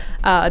also. Okay.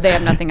 They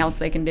have nothing else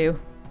they can do.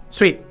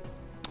 Sweet.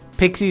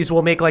 Pixies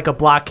will make like a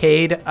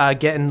blockade,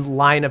 get in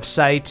line of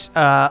sight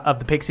of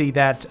the pixie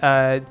that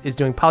is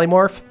doing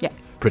polymorph. Yeah.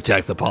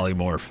 Protect the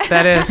polymorph.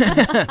 That is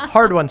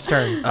Hard One's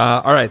turn.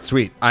 All right,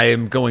 sweet. I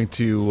am going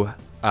to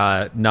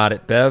nod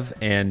at Bev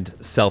and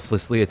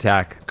selflessly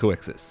attack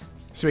Coixis.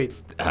 Sweet.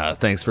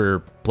 Thanks for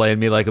playing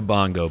me like a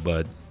bongo,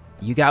 bud.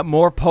 You got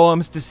more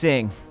poems to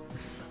sing.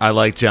 I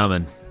like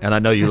jamming, and I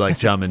know you like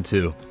jamming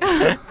too.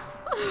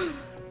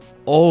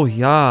 Oh,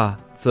 yeah.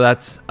 So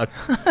that's a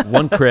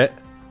 1 crit.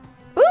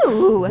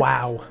 Ooh.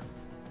 Wow.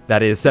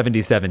 That is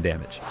 77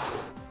 damage.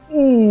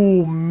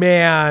 Ooh,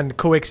 man.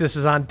 Coixis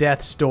is on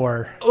death's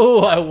door.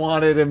 Oh, I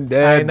wanted him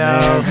dead. I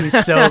know. man.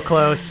 He's so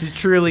close. He's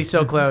truly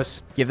so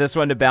close. Give this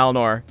one to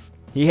Balnor.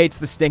 He hates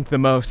the stink the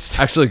most.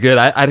 Actually, good.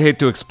 I'd hate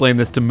to explain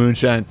this to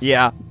Moonshine.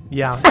 Yeah.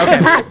 Yeah. Okay.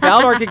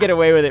 Balnor could get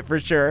away with it for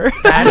sure.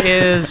 That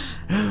is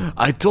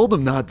I told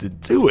him not to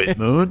do it,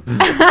 Moon.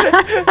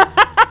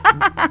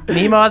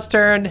 Mima's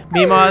turn.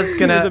 Mima's He was a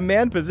gonna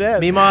man possessed.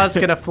 Mima's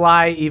gonna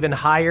fly even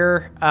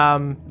higher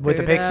with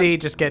the Boot up. pixie.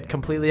 Just get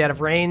completely out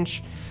of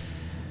range.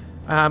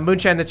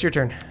 Moonshine, that's your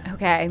turn.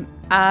 Okay.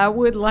 I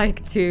would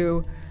like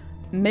to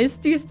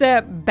Misty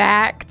Step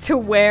back to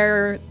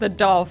where the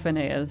dolphin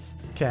is.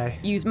 Okay.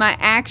 Use my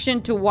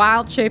action to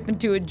wild shape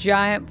into a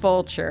giant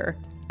vulture.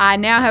 I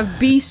now have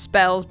beast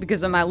spells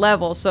because of my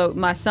level, so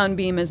my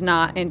sunbeam is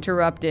not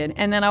interrupted.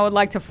 And then I would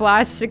like to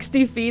fly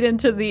 60 feet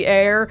into the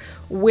air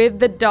with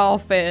the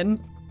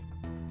dolphin.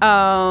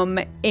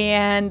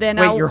 And then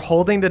Wait, you're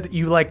holding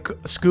you like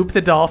scoop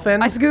the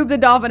dolphin? I scoop the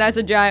dolphin as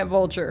a giant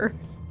vulture.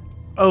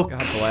 Oh, God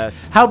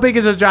bless. how big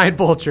is a giant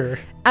vulture?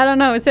 I don't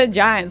know. It said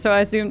giant, so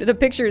I assumed the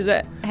pictures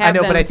that have I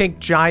know, them. but I think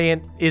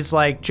giant is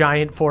like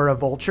giant for a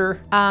vulture.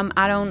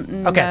 I don't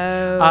know. Okay.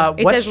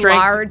 It What says strength-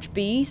 large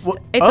beast. Wh-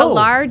 It's a oh.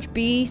 large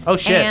beast. Oh,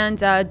 shit. And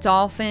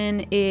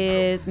dolphin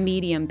is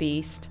medium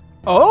beast.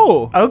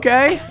 Oh.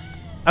 Okay.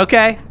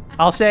 Okay.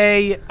 I'll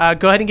say,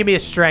 go ahead and give me a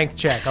strength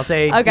check. I'll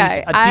say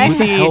Okay, a I- Who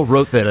the hell DC.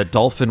 wrote that a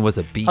dolphin was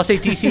a beast? I'll say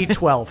DC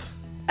 12,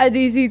 A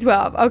DC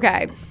 12.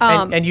 Okay.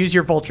 and use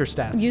your vulture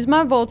stats. Use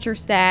my vulture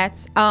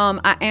stats.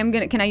 I am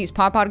gonna. Can I use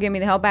Pawpaw to give me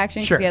the help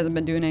action? Sure. Because he hasn't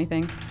been doing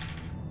anything.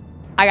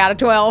 I got a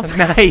 12.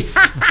 Nice.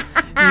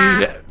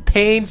 You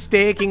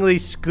painstakingly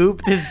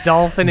scoop this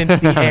dolphin into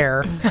the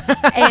air.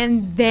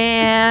 And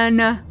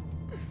then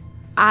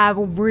I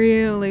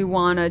really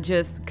want to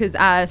just, because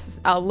I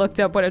looked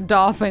up what a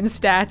dolphin's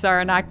stats are,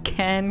 and I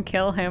can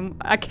kill him.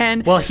 I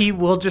can. Well, he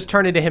will just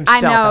turn into I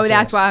himself. know, after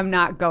that's this. why I'm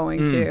not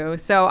going to.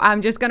 So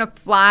I'm just going to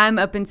fly him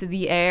up into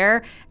the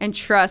air and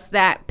trust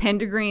that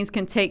Pentagreens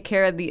can take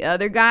care of the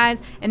other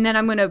guys. And then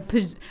I'm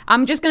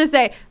just going to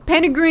say,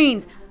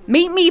 Pentagreens,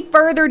 meet me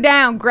further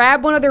down.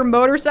 Grab one of their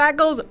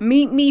motorcycles,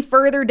 meet me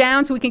further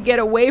down so we can get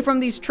away from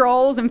these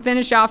trolls and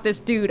finish off this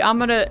dude. I'm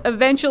going to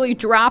eventually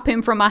drop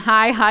him from a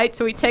high height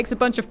so he takes a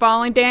bunch of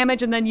falling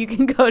damage, and then you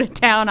can go to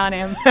town on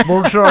him.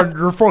 Moonshine,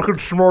 you're fucking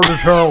smart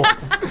as hell.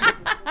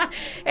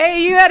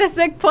 Hey, you had a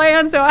sick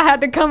plan, so I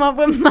had to come up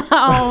with my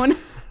own.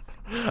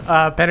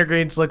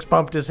 Pentagreens looks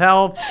pumped as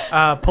hell,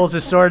 pulls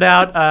his sword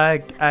out,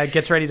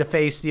 gets ready to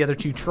face the other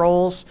two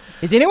trolls.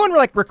 Is anyone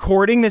like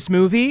recording this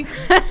movie?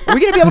 Are we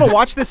gonna be able to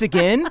watch this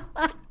again?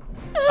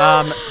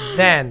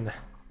 Then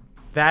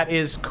That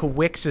is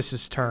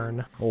Coixis'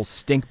 turn. Old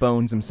stink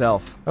bones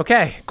himself.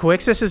 Okay,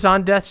 Coixis is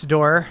on death's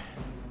door.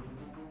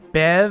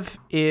 Bev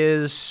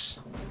is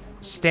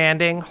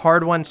standing.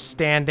 Hard One's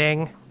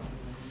standing.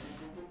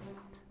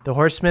 The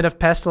Horseman of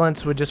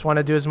Pestilence would just want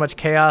to do as much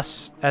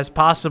chaos as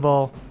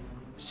possible,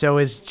 so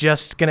is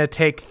just going to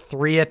take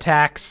 3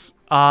 attacks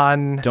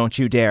on Don't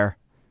you dare.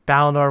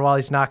 Balnor while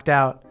he's knocked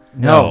out.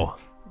 No.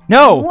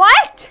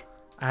 What?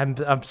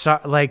 I'm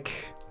sorry, like,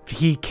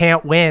 he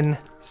can't win,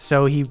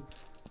 so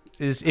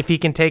if he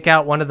can take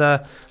out one of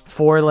the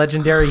 4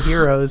 legendary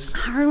heroes.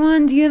 Hard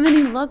One, do you have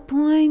any luck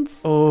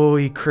points? Oh,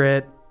 he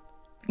crit.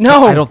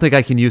 No. I don't think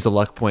I can use a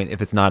luck point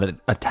if it's not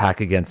an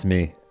attack against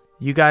me.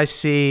 You guys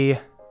see,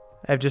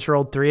 I've just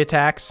rolled 3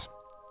 attacks.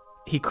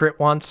 He crit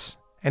once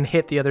and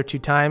hit the other 2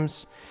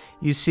 times.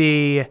 You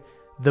see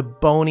the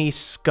bony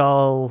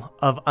skull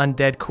of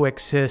Undead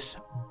Coixis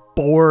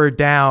bore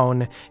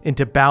down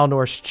into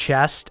Balnor's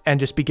chest and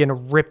just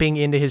begin ripping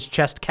into his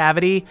chest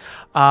cavity.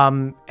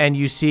 And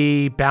you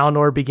see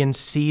Balnor begin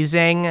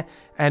seizing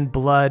and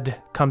blood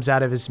comes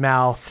out of his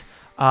mouth.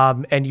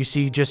 And you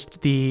see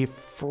just the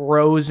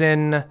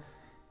frozen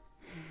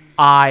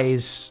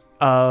eyes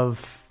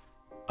of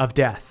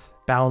death.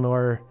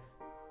 Balnor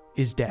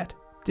is dead.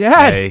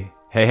 Dad.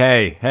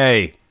 Hey.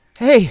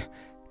 Hey.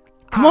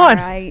 Come on.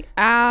 All right.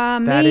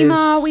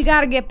 Mima, we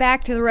got to get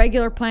back to the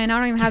regular plan. I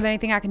don't even have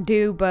anything I can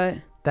do, but...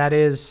 That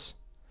is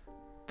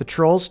the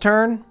trolls'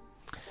 turn.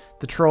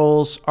 The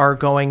trolls are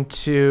going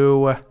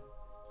to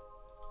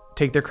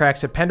take their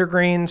cracks at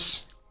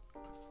Pendergreens.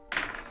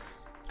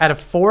 Out of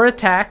 4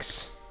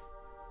 attacks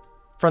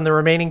from the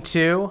remaining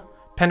 2,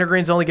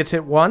 Pendergreens only gets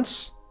hit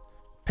once.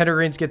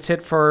 Pendergreens gets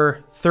hit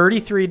for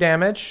 33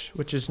 damage,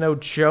 which is no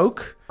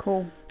joke.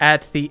 Cool.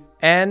 At the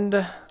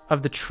end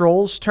of the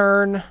troll's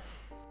turn,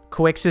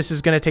 Coixis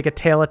is going to take a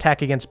tail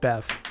attack against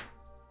Bev.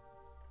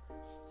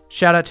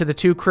 Shout out to the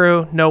 2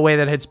 crew. No way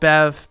that hits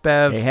Bev.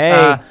 Bev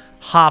Hey.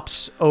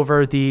 Hops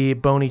over the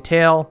bony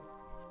tail.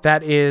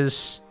 That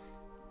is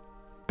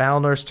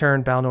Balnor's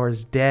turn. Balnor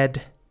is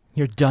dead.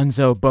 You're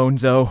donezo,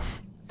 bonezo.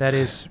 That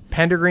is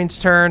Pendergreen's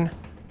turn.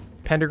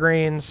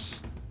 Pendergreens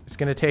is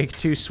going to take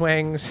 2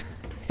 swings.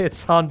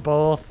 Hits on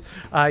both.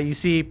 You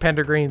see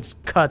Pendergreens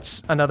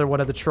cuts another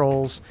one of the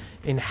trolls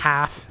in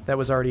half that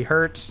was already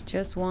hurt.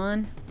 Just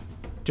one?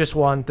 Just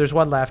one. There's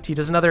one left. He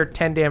does another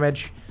 10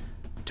 damage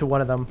to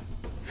one of them.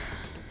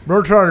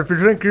 Moonshine, if you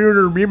think you and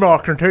your Mima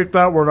can take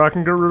that one, I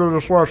can get rid of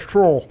this last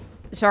troll.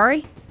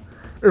 Sorry?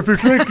 If you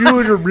think you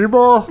and your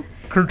Mima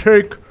can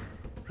take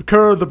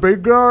care of the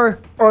big guy,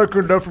 I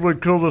can definitely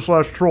kill this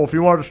last troll. If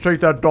you want to just take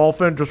that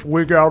dolphin, just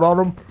wig out on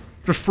him.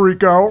 Just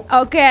freak out.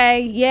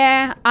 Okay,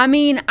 yeah. I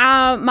mean,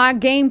 my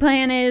game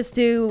plan is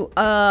to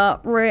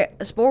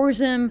spores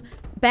him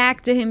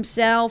back to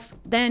himself,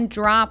 then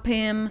drop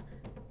him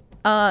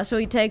so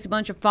he takes a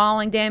bunch of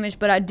falling damage,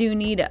 but I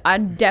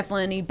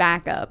definitely need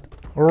backup.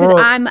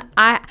 Because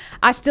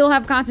I still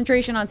have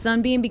concentration on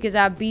Sunbeam because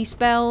I have beast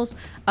spells,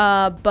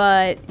 but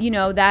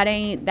that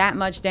ain't that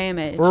much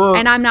damage.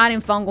 And I'm not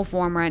in fungal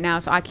form right now,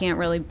 so I can't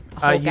really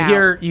Hulk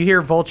out. You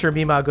hear Vulture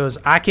Mima goes,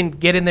 I can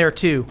get in there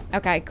too.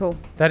 Okay, cool.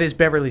 That is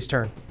Beverly's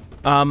turn.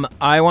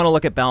 I want to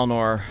look at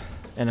Balnor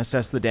and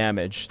assess the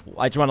damage.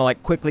 I just want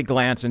to quickly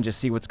glance and just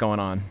see what's going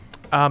on.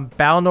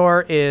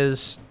 Balnor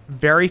is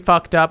very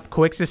fucked up.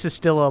 Coixis is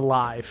still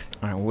alive.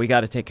 All right, well, we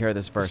got to take care of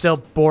this first. Still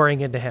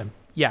boring into him.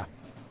 Yeah.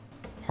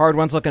 Hard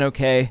One's looking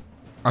okay.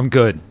 I'm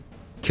good.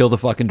 Kill the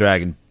fucking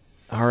dragon.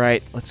 All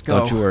right, let's go.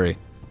 Don't you worry.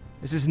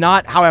 This is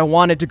not how I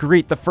wanted to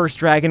greet the first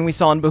dragon we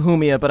saw in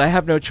Bohemia, but I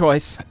have no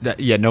choice.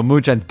 Yeah, no,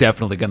 Moonshine's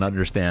definitely going to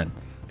understand.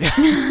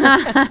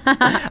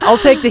 I'll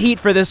take the heat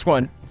for this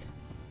one.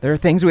 There are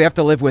things we have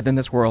to live with in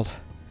this world.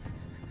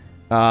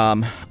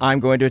 I'm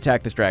going to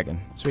attack this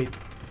dragon. Sweet.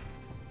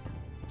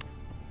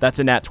 That's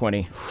a nat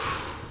 20.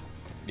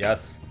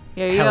 Yes.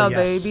 Yeah,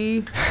 yes.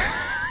 baby.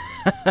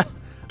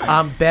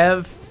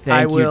 Bev,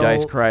 Thank you,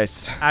 Dice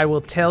Christ. I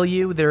will tell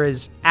you, there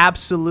is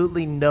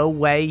absolutely no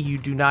way you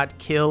do not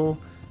kill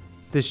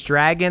this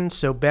dragon,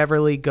 so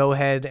Beverly, go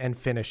ahead and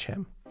finish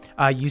him.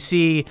 You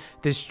see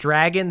this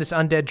dragon, this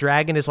undead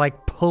dragon, is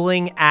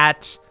pulling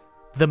at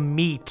the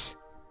meat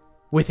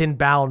within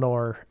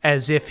Balnor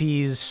as if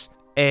he's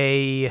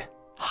a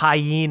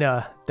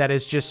hyena that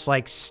has just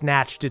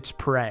snatched its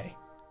prey.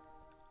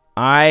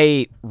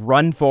 I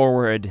run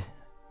forward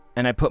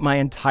and I put my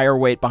entire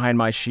weight behind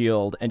my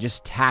shield and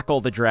just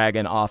tackle the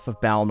dragon off of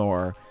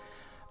Balnor.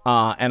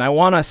 And I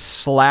want to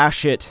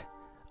slash it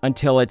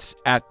until it's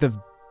at the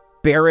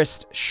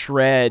barest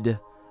shred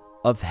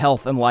of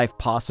health and life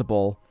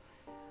possible.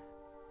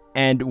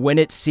 And when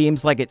it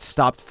seems like it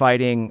stopped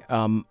fighting,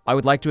 I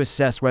would like to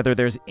assess whether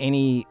there's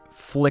any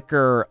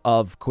flicker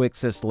of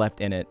Coixis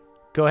left in it.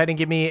 Go ahead and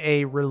give me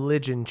a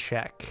religion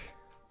check.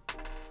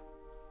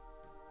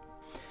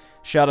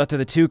 Shout out to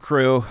the 2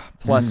 crew,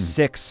 plus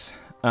 6.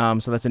 So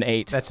that's an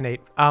 8. That's an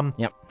 8.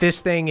 Yep.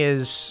 This thing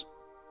is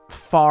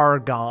far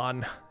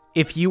gone.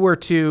 If you were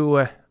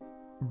to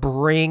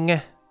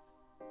bring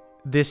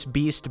this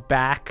beast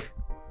back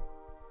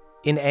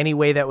in any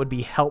way that would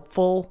be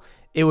helpful,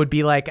 it would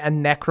be like a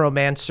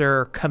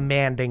necromancer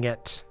commanding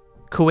it.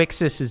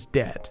 Coixis is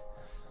dead.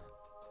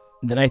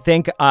 Then I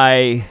think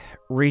I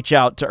reach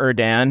out to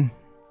Erdan,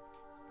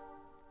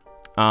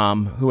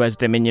 who has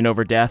dominion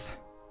over death,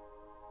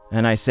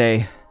 and I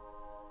say,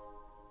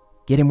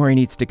 get him where he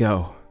needs to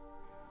go.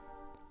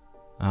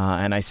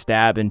 And I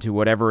stab into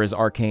whatever his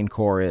arcane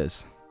core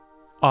is.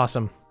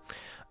 Awesome.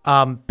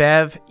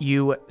 Bev,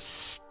 you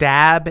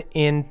stab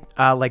in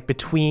like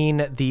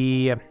between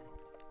the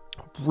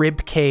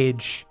rib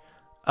cage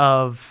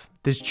of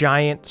this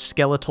giant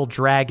skeletal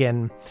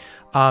dragon,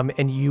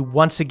 and you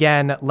once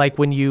again, like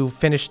when you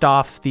finished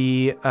off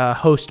the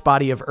host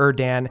body of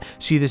Erdan,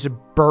 see this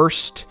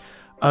burst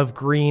of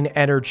green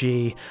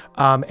energy,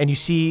 and you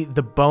see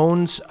the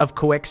bones of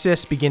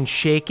Coixis begin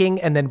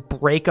shaking and then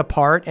break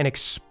apart and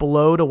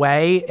explode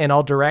away in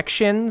all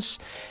directions.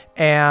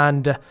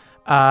 And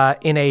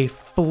in a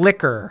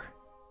flicker,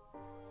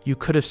 you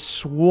could have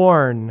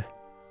sworn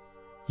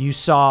you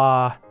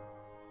saw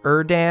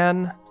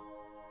Erdan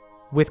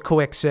with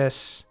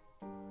Coixis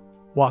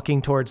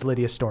walking towards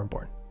Lydia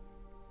Stormborn.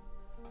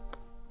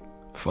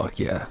 Fuck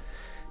yeah.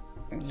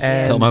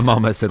 And tell my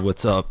mom I said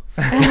what's up.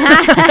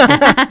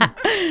 My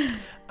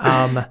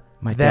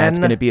dad's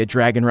going to be a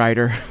dragon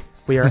rider.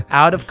 We are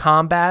out of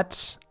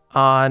combat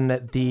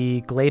on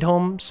the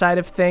Gladeholm side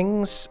of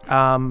things,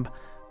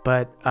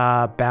 but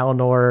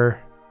Balnor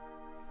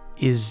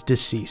is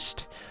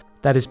deceased.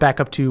 That is back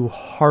up to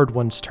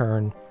Hardwon's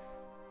turn.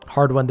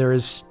 Hardwon, there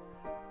is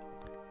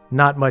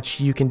not much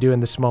you can do in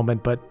this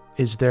moment, but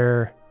is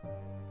there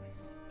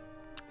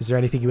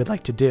anything you would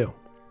like to do?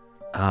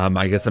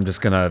 I guess I'm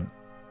just going to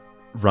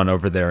run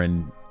over there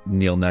and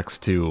kneel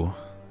next to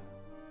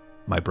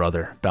my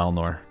brother,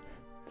 Balnor.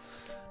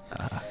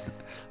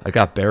 I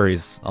got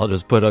berries. I'll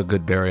just put a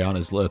good berry on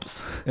his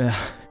lips. Yeah.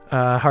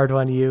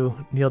 Hardwon,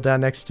 you kneel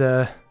down next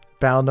to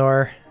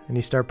Balnor and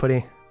you start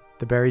putting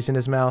the berries in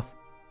his mouth.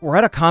 We're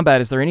out of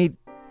combat. Is there any,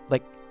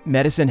 like,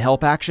 medicine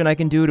help action I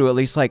can do to at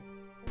least, like,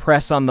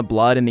 press on the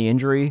blood and the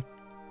injury?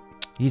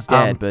 He's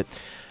dead, but...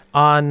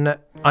 On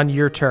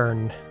your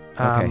turn,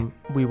 okay.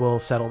 We will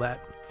settle that.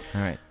 All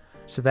right.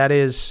 So that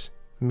is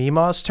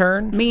Mima's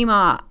turn.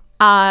 Mima,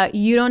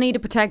 you don't need to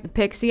protect the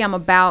pixie. You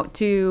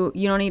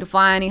don't need to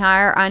fly any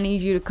higher. I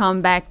need you to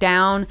come back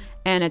down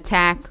and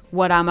attack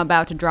what I'm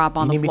about to drop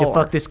on the floor. You need me to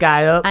fuck this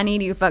guy up? I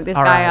need you to fuck this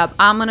guy up.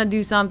 I'm going to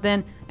do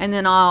something, and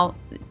then I'll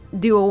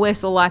do a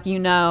whistle like you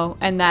know,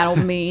 and that'll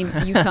mean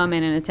you come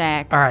in and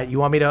attack. All right, you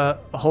want me to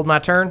hold my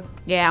turn?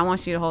 Yeah, I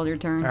want you to hold your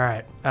turn. All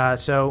right,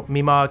 so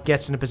Mima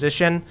gets into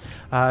position,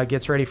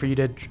 gets ready for you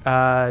to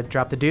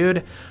drop the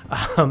dude.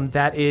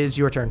 That is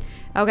your turn.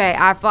 Okay,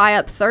 I fly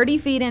up 30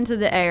 feet into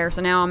the air,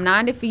 so now I'm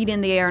 90 feet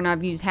in the air, and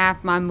I've used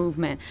half my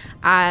movement.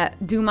 I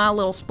do my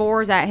little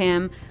spores at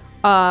him,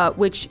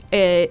 which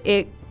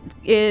it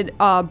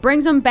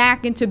brings him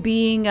back into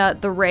being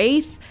the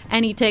Wraith,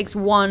 and he takes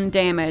 1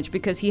 damage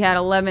because he had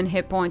 11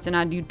 hit points, and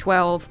I do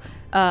 12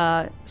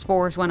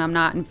 spores when I'm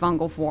not in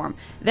fungal form.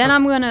 Then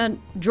I'm going to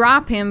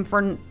drop him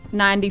for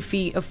 90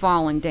 feet of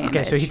falling damage.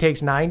 Okay, so he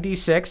takes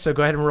 96, so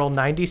go ahead and roll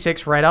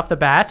 96 right off the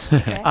bat.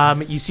 Okay.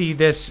 You see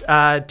this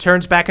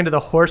turns back into the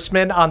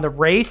horseman on the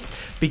Wraith,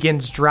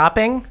 begins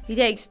dropping. He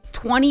takes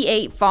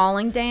 28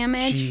 falling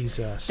damage.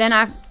 Jesus. Then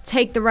I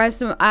take the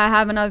rest of, I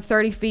have another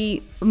 30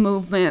 feet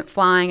movement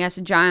flying as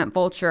a giant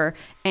vulture,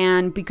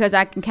 and because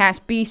I can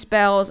cast beast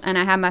spells and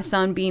I have my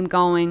sunbeam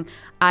going,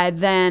 I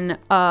then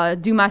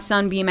do my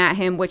sunbeam at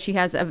him, which he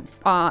has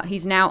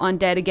he's now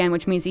undead again,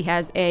 which means he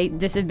has a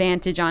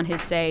disadvantage on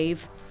his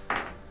save.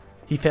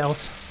 He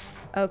fails.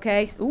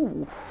 Okay.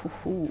 Ooh.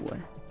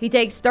 He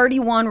takes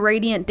 31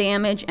 radiant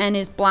damage and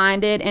is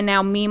blinded, and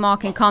now Mima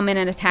can come in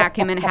and attack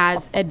him and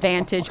has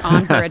advantage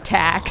on her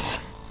attacks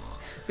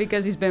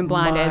because he's been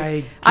blinded.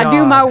 My I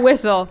do my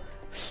whistle.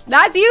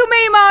 That's you,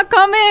 Mima.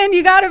 Come in.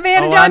 You got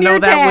advantage on your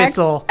attacks. I know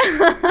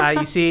that whistle.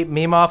 You see,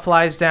 Mima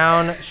flies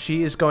down.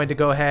 She is going to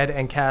go ahead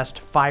and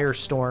cast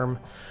Firestorm.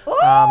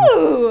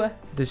 Ooh.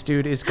 This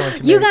dude is going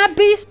to. You got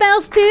beast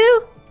spells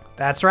too?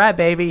 That's right,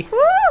 baby. Woo.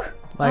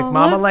 Like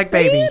mama, like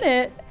baby.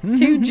 It.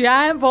 2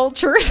 giant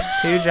vultures.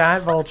 2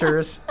 giant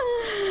vultures.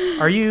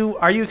 Are you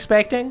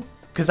expecting?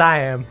 Because I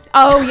am.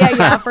 Oh,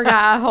 yeah, I forgot.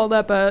 I hold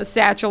up a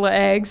satchel of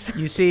eggs.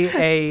 You see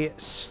a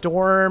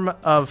storm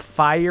of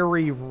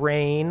fiery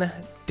rain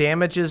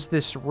damages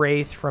this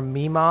Wraith from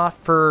Mima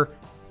for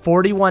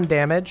 41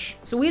 damage.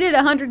 So we did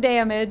 100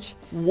 damage.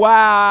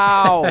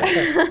 Wow.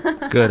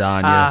 Good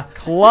on you.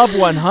 Club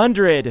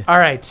 100. All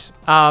right.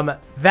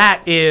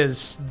 That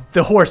is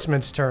the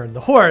horseman's turn.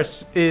 The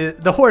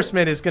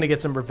horseman is going to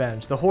get some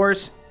revenge. The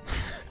horse...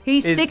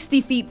 He's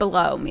 60 feet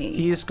below me.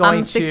 He's going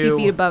I'm 60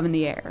 feet above in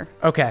the air.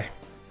 Okay.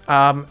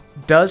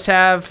 Does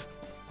have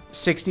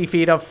 60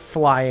 feet of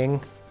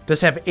flying. Does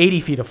have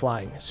 80 feet of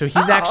flying. So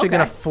he's actually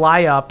going to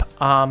fly up,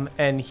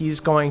 and he's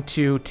going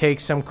to take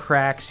some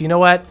cracks. You know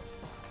what?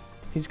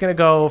 He's going to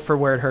go for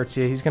where it hurts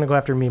you. He's going to go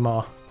after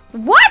Mima.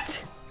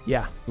 What?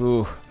 Yeah.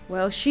 Ooh.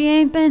 Well, she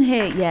ain't been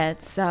hit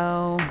yet,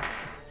 so...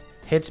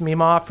 hits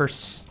Mima for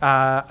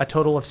a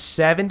total of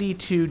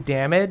 72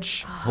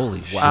 damage.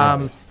 Holy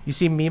shit. You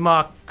see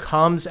Mima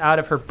comes out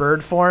of her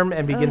bird form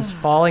and begins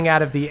falling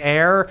out of the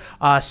air,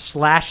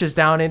 slashes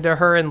down into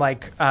her and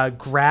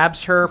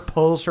grabs her,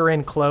 pulls her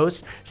in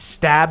close,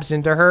 stabs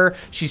into her.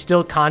 She's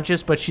still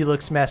conscious, but she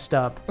looks messed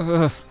up.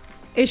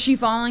 Is she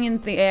falling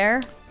in the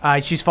air?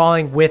 She's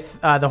falling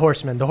with the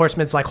horseman. The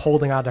horseman's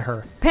holding onto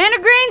her.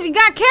 Pantagrunes, you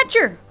gotta catch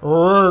her.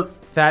 All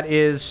right. That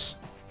is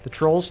the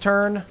troll's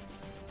turn.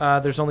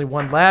 There's only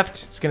one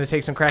left. It's going to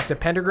take some cracks at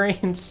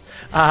Pantagrunes.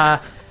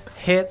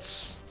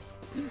 Hits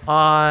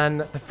on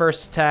the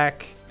first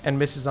attack and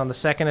misses on the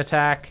second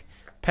attack.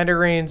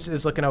 Pantagrunes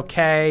is looking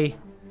okay,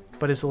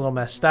 but is a little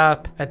messed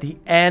up. At the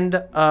end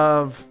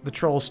of the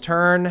troll's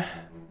turn,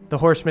 the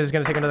horseman is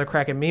going to take another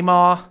crack at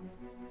Mima.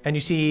 And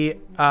you see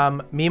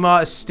Mima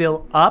is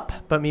still up,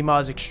 but Mima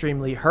is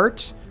extremely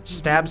hurt.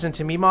 Stabs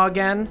into Mima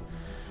again.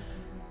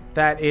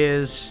 That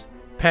is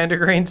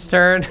Pantagrunes'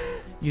 turn.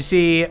 You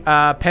see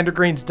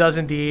Pantagrunes does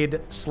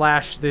indeed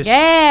slash this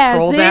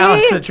troll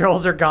down. The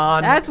trolls are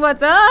gone. That's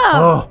what's up.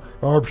 Oh,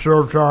 I'm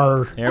so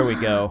tired. There we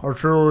go. I'm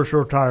truly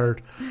so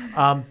tired.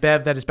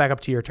 Bev, that is back up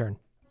to your turn.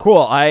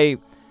 Cool. I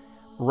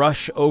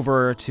rush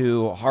over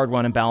to Hard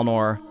One and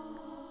Balnor.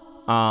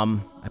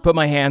 I put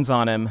my hands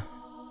on him.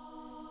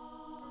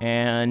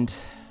 And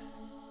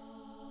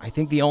I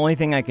think the only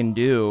thing I can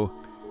do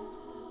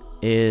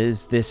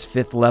is this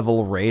 5th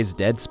level Raise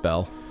Dead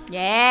spell.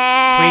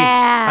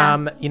 Yeah.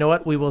 Sweet. You know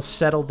what? We will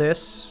settle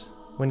this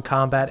when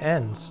combat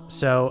ends.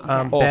 So,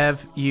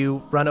 Bev,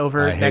 you run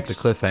over I hate the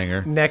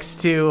cliffhanger. Next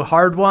to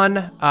Hard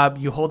One.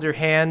 You hold your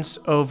hands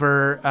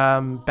over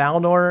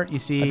Balnor. You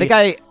see...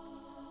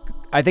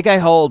 I think I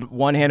hold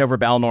one hand over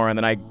Balnor, and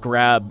then I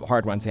grab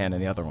Hard One's hand in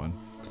the other one.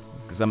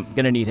 Because I'm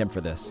going to need him for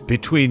this.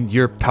 Between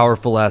your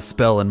powerful-ass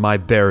spell and my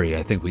berry,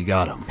 I think we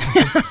got him.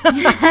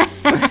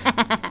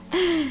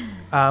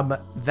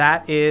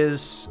 That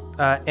is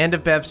end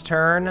of Bev's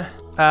turn.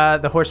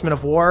 The Horseman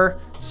of War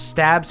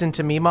stabs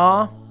into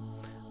Mima,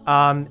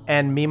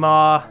 and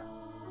Mima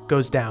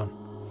goes down.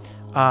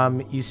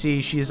 You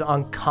see she's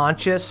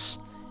unconscious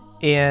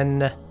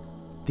in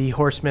the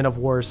Horseman of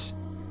War's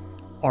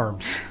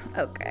arms.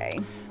 Okay.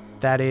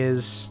 That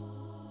is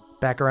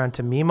back around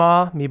to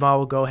Mima. Mima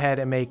will go ahead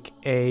and make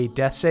a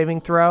death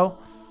saving throw.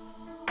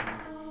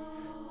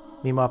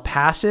 Mima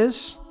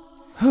passes.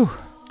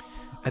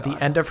 At the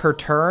end of her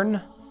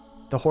turn,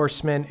 the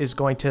horseman is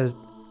going to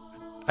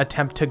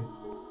attempt to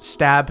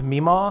stab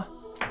Mima.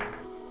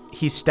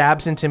 He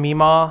stabs into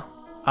Mima,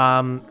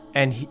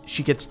 and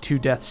she gets 2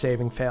 death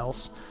saving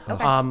fails.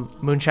 Okay.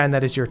 Moonshine,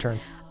 that is your turn.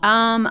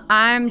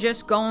 I'm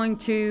just going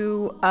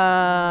to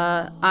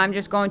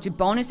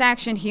bonus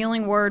action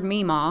healing word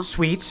Mima.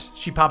 Sweet.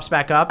 She pops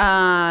back up.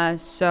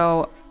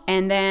 So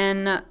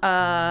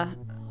I'll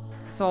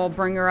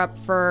bring her up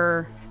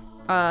for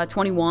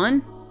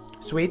 21.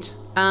 Sweet.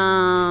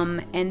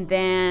 And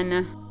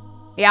then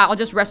I'll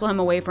just wrestle him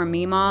away from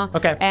Mima.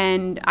 Okay.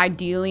 And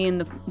ideally in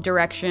the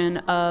direction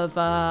of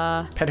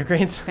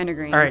Pantagrunes.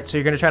 Pantagrunes. All right, so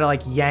you're going to try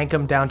to yank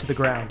him down to the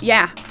ground.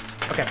 Yeah.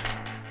 Okay.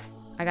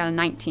 I got a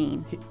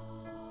 19.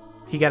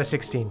 He got a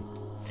 16.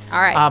 All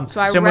right,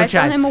 so I wrestle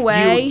Moonshine, him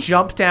away. You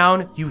jump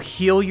down, you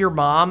heal your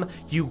mom,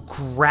 you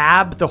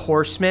grab the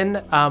horseman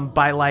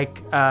by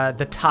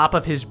the top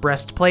of his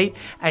breastplate,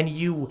 and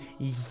you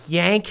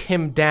yank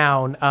him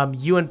down.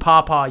 You and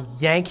Pawpaw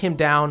yank him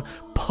down,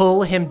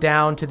 pull him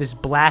down to this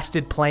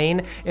blasted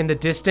plain. In the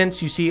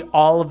distance, you see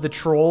all of the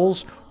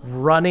trolls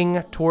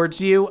running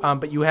towards you,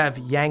 but you have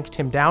yanked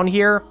him down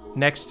here.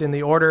 Next in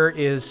the order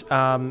is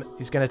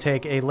he's going to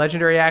take a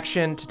legendary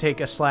action to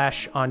take a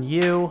slash on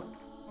you.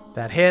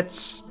 That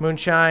hits.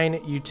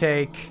 Moonshine, you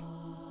take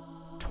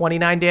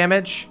 29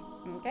 damage.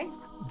 Okay.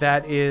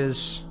 That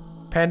is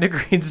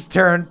Pantagrune's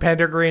turn.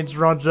 Pantagrunes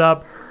runs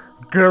up.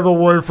 Get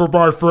away from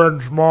my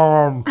friend's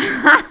mom.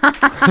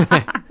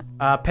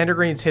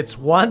 Pantagrunes hits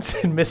once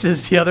and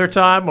misses the other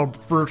time. I'm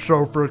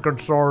so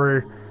freaking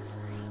sorry.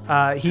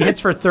 He hits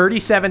for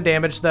 37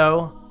 damage,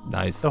 though.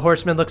 Nice. The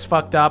horseman looks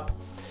fucked up.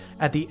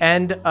 At the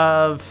end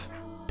of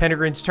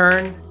Pantagrune's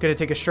turn, going to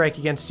take a strike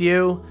against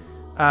you.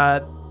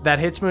 That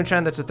hits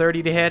Moonshine. That's a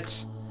 30 to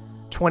hit.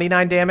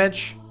 29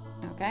 damage.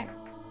 Okay.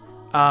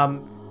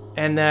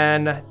 And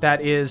then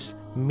that is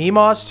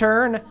Mima's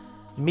turn.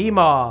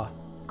 Mima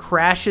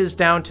crashes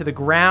down to the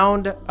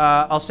ground.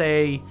 I'll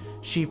say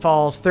she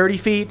falls 30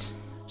 feet.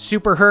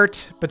 Super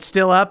hurt, but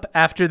still up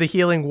after the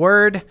healing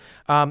word.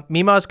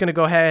 Mima's going to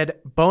go ahead,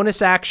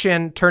 bonus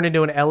action, turn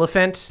into an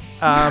elephant,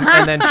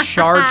 and then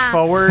charge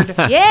forward.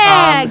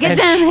 Yeah, get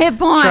them hit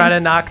points. Try to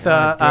knock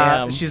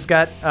the... she's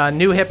got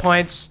new hit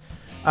points.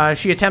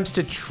 She attempts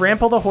to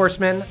trample the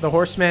horseman. The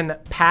horseman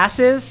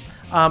passes,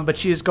 but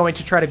she is going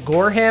to try to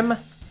gore him.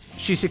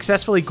 She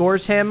successfully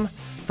gores him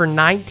for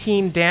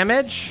 19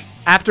 damage.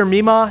 After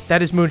Mima,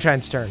 that is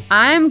Moonshine's turn.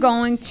 I'm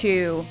going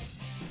to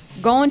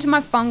go into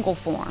my fungal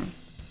form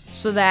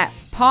so that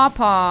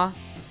Pawpaw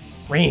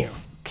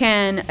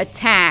can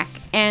attack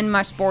and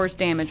my spores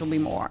damage will be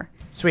more.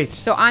 Sweet.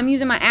 So I'm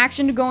using my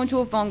action to go into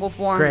a fungal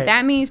form. Great.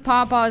 That means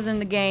Pawpaw's in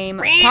the game.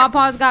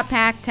 Pawpaw's got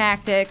pack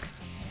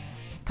tactics.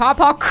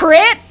 Pawpaw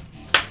crit?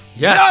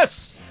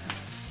 Yes.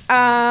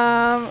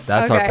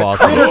 That's our okay. boss.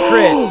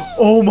 Crit.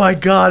 Oh my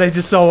god, I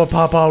just saw what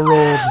Pawpaw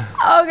rolled.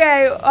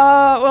 Okay,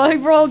 well, he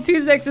rolled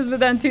 2 6s, but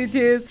then 2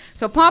 2s.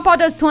 So Pawpaw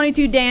does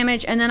 22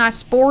 damage, and then I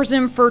spores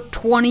him for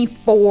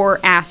 24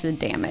 acid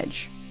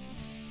damage.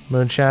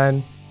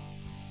 Moonshine,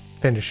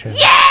 finish him.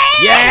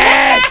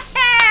 Yes!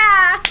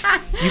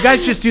 You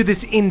guys just do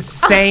this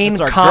insane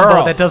That's our combo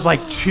girl. that does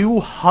like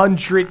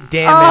 200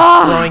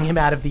 damage, throwing him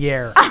out of the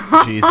air.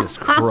 Jesus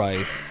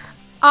Christ.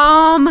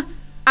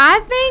 I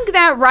think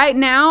that right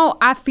now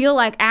I feel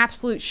like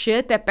absolute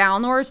shit that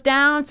Balnor's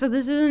down, so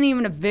this isn't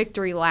even a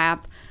victory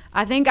lap.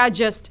 I think I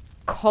just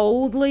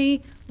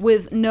coldly,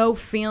 with no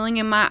feeling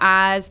in my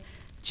eyes,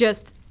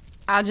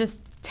 I'll just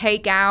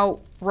take out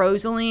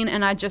Rosaline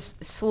and I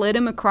just slit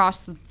him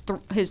across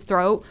his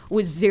throat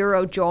with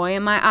zero joy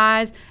in my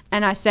eyes,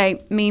 and I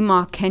say,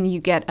 Mima, can you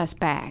get us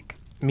back?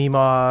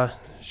 Mima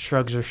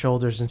shrugs her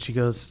shoulders and she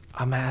goes,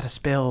 I'm out of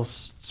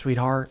spells,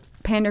 sweetheart.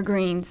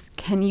 Pendergreens,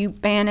 can you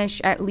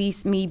banish at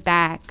least me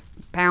back?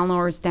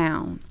 Balnor's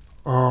down.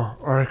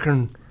 I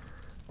can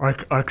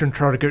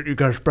try to get you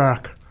guys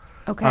back.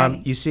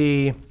 Okay. You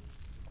see,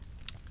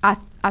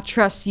 I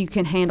trust you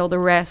can handle the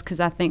rest because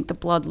I think the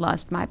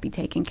bloodlust might be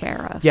taken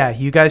care of. yeah,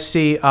 you guys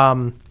see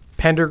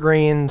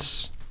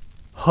Pendergreens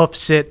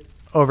hoofs it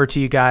over to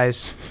you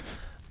guys.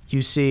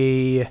 You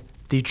see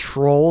the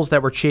trolls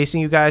that were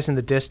chasing you guys in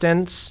the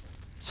distance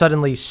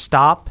suddenly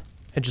stop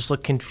and just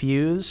look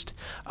confused.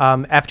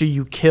 After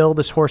you kill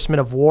this horseman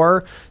of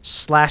war,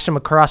 slash him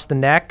across the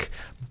neck,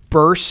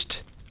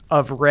 burst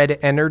of red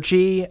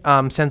energy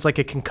sends like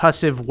a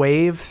concussive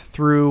wave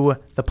through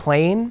the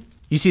plane.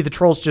 You see the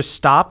trolls just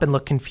stop and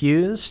look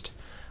confused.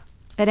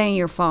 It ain't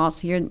your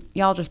fault.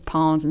 Y'all just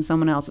pawns in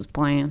someone else's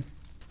plan.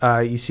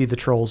 You see the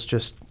trolls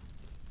just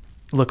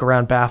look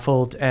around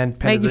baffled, and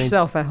Make Pendergreens,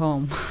 yourself at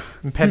home.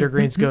 and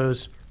Pendergreens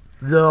goes,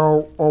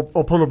 Yeah, I'll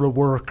put them to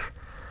work.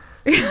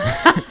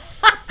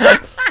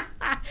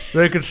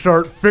 They can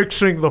start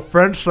fixing the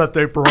fence that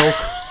they broke.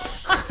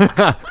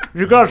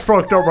 You guys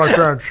fucked up my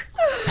fence.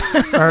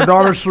 And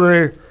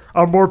honestly,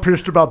 I'm more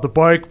pissed about the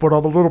bike, but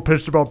I'm a little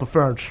pissed about the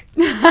fence.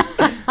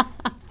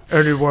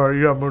 Anyway,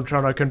 yeah,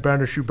 Moonshine, I can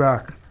banish you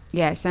back.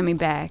 Yeah, send me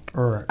back.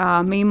 All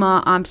right.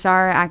 Mima, I'm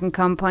sorry. I can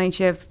come plane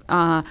shift,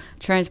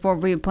 transport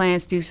via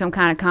plans, do some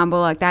kind of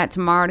combo like that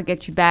tomorrow to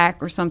get you back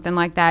or something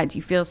like that. Do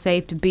you feel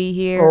safe to be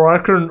here? Oh, I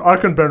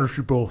can banish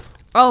you both.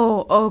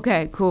 Oh,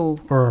 okay, cool.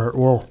 All right,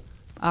 well,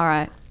 All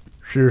right.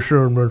 see you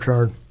soon,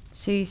 Moonshine.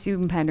 See you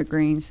soon,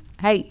 Pendergreens.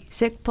 Hey,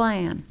 sick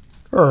plan.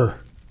 Hey,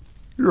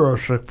 you're a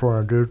sick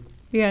plan, dude.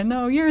 Yeah,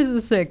 no, yours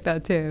is sick, though,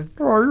 too.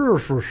 Oh, you're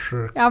so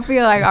sick. I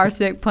feel like our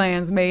sick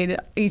plans made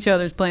each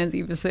other's plans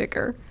even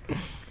sicker.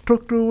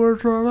 Took the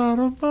words right out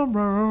of my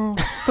mouth.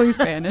 Please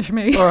banish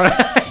me.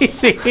 you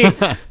see,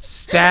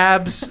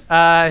 stabs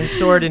his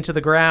sword into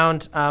the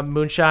ground.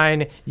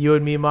 Moonshine, you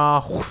and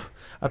Mima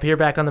appear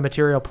back on the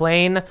material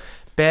plane.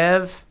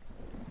 Bev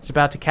is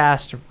about to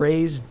cast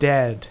Raise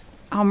Dead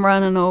I'm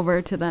running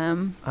over to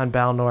them. on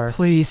Balnor.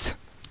 Please.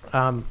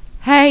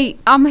 Hey,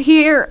 I'm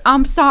here.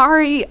 I'm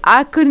sorry.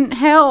 I couldn't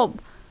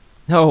help.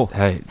 No,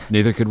 Hey,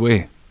 neither could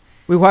we.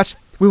 we watched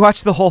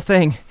the whole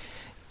thing.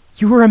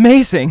 You were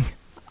amazing.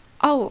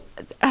 Oh,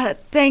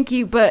 thank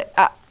you, but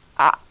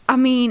I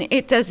mean,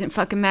 it doesn't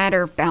fucking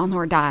matter if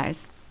Balnor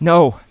dies.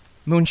 No,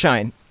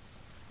 Moonshine.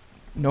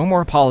 No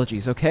more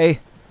apologies, okay?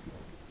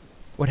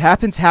 What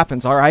happens,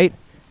 happens, all right?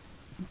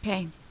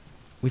 Okay.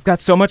 We've got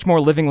so much more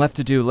living left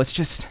to do. Let's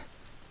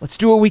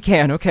do what we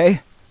can,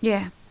 okay?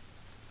 Yeah.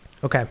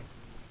 Okay.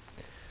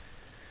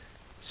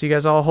 So you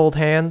guys all hold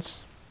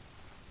hands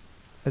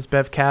as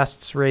Bev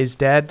casts Raise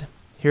Dead.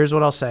 Here's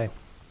what I'll say.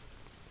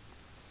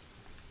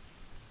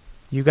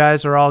 You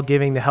guys are all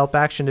giving the help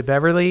action to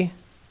Beverly,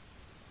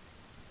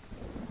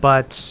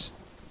 but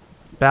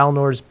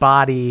Balnor's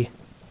body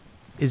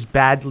is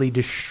badly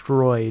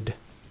destroyed.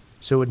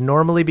 So it would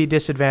normally be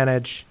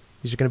disadvantage.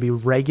 These are going to be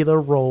regular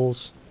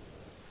rolls.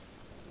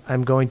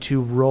 I'm going to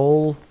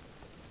roll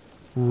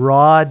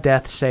raw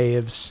death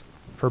saves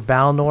for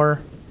Balnor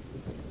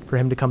for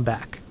him to come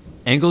back.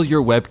 Angle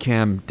your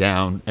webcam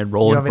down and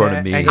roll You in want me front to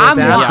of me, angle you it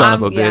down? son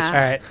of a bitch. Yeah. All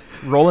right.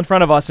 Roll in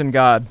front of us and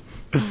God.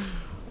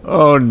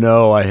 Oh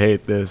no, I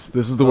hate this.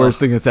 This is the worst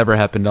thing that's ever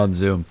happened on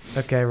Zoom.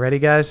 Okay, ready,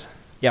 guys?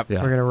 Yep. Yeah.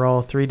 We're going to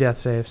roll 3 death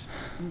saves.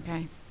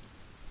 Okay.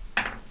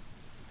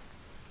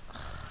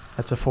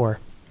 That's a 4.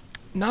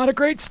 Not a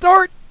great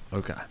start.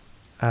 Okay.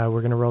 We're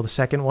going to roll the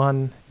second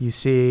one. You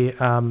see,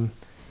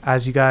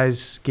 as you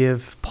guys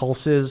give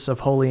pulses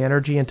of holy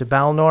energy into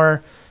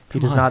Balnor, he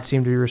does on. not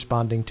seem to be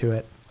responding to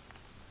it.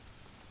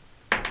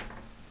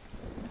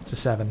 It's a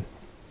 7.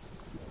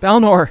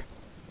 Balnor,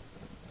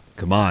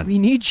 Come on. we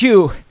need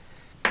you.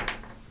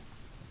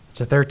 It's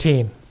a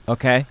 13.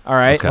 Okay, all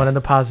right. It's one in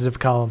the positive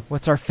column.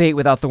 What's our fate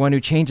without the one who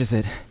changes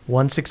it?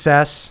 1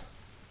 success,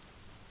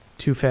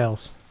 2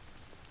 fails.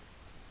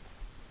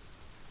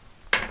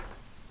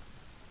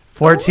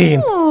 14.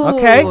 Ooh.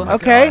 Okay. Oh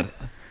Okay.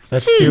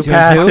 That's 2 Jesus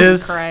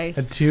passes Christ.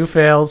 and 2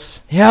 fails.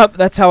 Yep,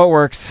 that's how it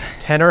works.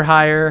 10 or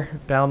higher,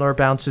 Balnor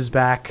bounces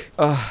back.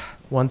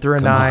 1 through a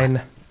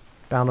 9,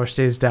 Balnor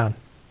stays down.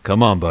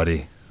 Come on,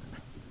 buddy.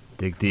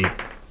 Dig deep.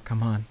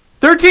 Come on.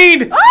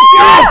 13!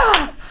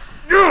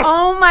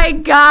 Oh my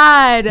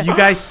God. You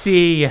guys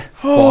see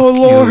Oh,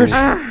 Lord.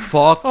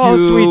 Fuck Oh,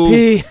 you. sweet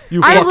pea.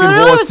 You I fucking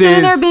literally was sitting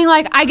there horses. being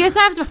like, I guess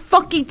I have to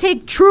fucking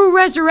take true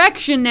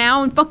resurrection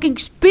now and fucking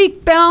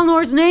speak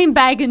Balnor's name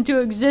back into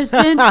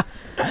existence.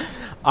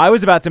 I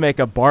was about to make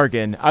a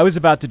bargain. I was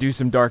about to do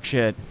some dark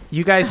shit.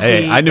 You guys see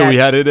Hey, I knew that he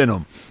had it in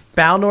him.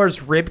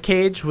 Balnor's rib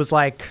cage was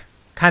like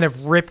kind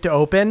of ripped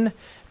open,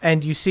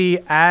 and you see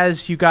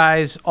as you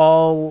guys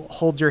all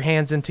hold your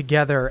hands in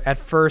together, at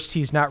first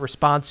he's not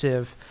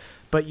responsive,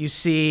 but you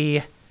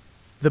see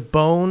the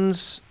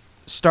bones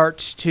start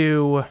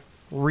to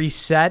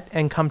reset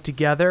and come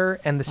together,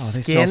 and the Oh,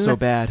 they smell skin so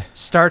bad.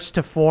 starts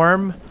to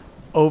form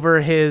over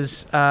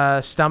his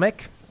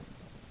stomach.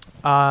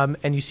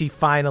 And you see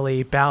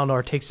finally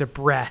Balnor takes a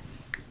breath.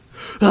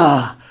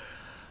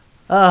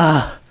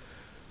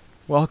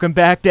 Welcome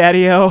back,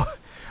 Daddy-O.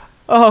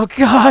 Oh,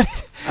 God.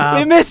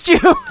 We missed you.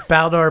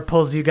 Balnor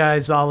pulls you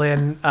guys all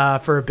in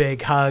for a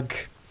big hug,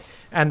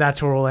 and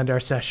that's where we'll end our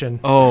session.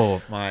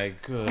 Oh, my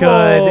good.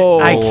 Good. Oh,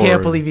 I can't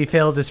Lord. believe he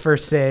failed his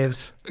first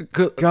saves.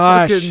 Good.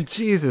 Gosh. Fucking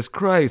Jesus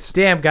Christ.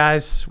 Damn,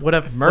 guys. What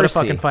a Mercy.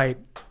 fucking fight.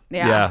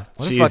 Yeah.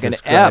 What a Jesus fucking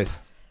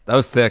Christ. That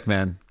was thick,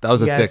 man. That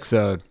was a You thick guys-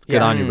 sode. Good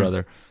Yeah. on you,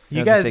 brother.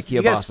 You That was a guys, thick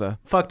you guys kielbasa.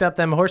 fucked up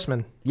them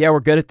horsemen. Yeah, we're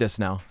good at this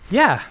now.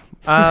 Yeah.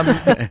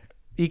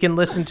 You can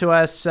listen to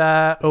us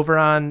over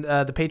on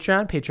the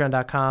Patreon,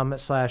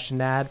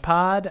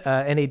 patreon.com/NADPOD,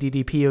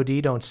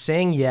 NADDPOD. Don't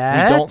sing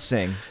yet. We don't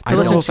sing. I don't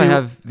listen know if I to-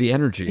 have the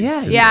energy.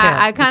 Yeah. you Yeah,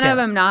 can't. I You kind of can't.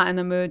 am not in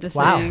the mood to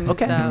Wow. sing.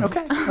 Okay. So.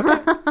 Okay.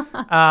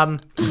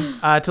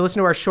 To listen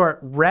to our short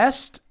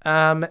rest.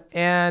 And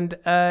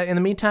in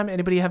the meantime,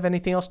 anybody have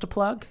anything else to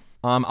plug?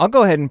 I'll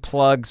go ahead and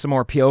plug some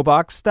more P.O.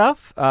 Box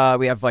stuff.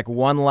 We have like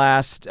one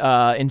last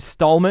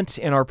installment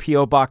in our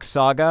P.O. Box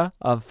saga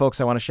of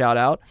folks I want to shout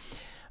out.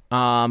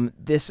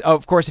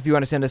 Of course, if you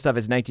want to send us stuff,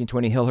 it's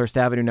 1920 Hillhurst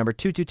Avenue, number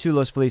 222,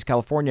 Los Feliz,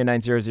 California,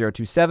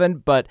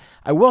 90027. But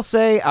I will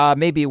say,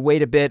 maybe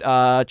wait a bit,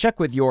 check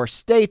with your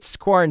state's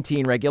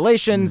quarantine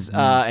regulations,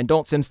 and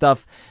don't send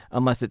stuff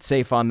unless it's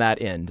safe on that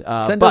end.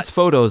 Send us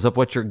photos of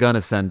what you're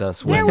gonna send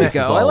us. When There we this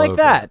is go. I all like over.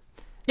 that.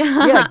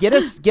 Yeah, get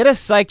us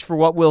psyched for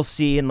what we'll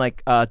see in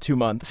like 2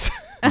 months.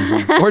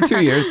 Or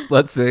 2 years.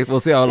 Let's see. We'll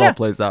see how it all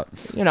plays out.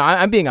 You know,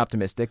 I'm being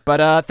optimistic.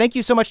 But thank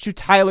you so much to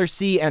Tyler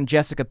C. and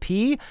Jessica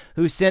P.,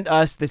 who sent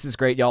us, this is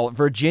great, y'all,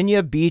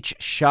 Virginia Beach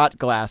shot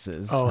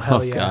glasses. Oh, hell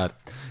Oh yeah. God.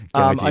 Can't wait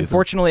to use them.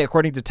 Unfortunately,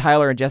 according to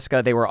Tyler and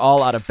Jessica, they were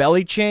all out of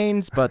belly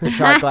chains, but the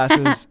shot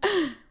glasses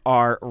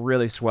are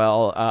really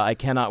swell. I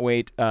cannot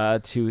wait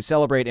to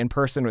celebrate in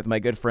person with my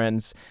good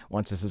friends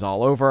once this is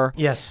all over.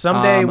 Yes,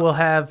 someday we'll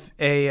have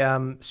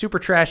a super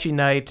trashy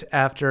night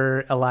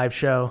after a live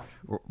show.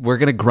 We're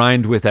gonna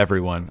grind with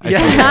everyone. I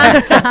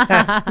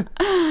swear.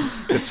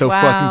 It's so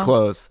Wow. fucking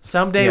close.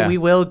 Someday Yeah. we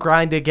will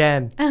grind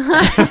again.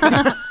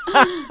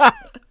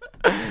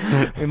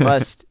 We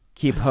must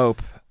keep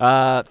hope.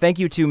 Thank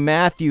you to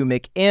Matthew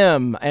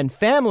McM and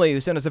family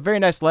who sent us a very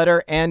nice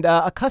letter and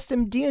a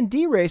custom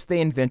D&D race they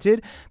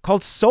invented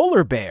called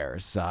Solar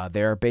Bears.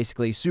 They're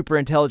basically super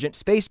intelligent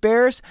space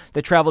bears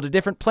that travel to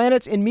different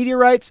planets in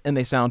meteorites, and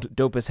they sound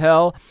dope as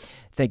hell.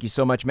 Thank you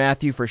so much,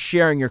 Matthew, for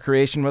sharing your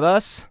creation with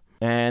us.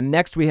 And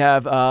next we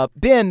have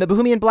Ben, the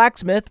Bohemian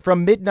blacksmith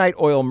from Midnight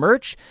Oil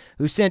Merch,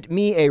 who sent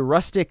me a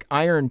rustic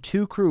Iron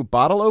 2 Crew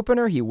bottle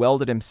opener he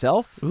welded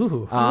himself.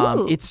 Ooh.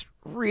 It's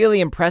really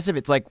impressive.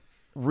 It's like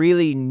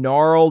really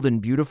gnarled and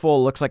beautiful.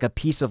 It looks like a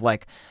piece of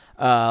like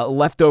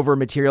leftover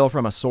material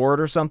from a sword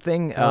or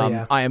something.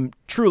 Yeah. I am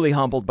truly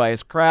humbled by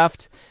his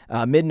craft.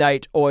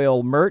 Midnight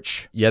Oil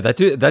Merch. Yeah, that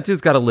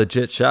dude's got a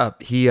legit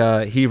shop. He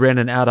ran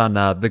an ad on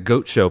the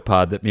Goat Show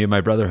pod that me and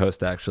my brother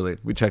host. Actually,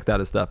 we checked out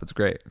his stuff. It's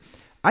great.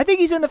 I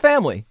think he's in the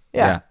family.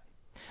 Yeah.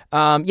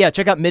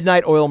 Check out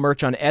Midnight Oil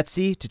Merch on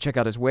Etsy to check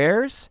out his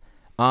wares.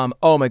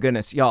 Oh my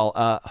goodness, y'all.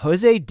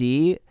 Jose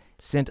D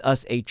sent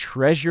us a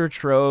treasure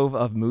trove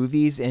of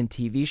movies and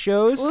TV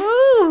shows.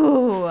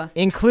 Ooh.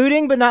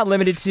 Including, but not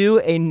limited to,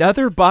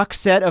 another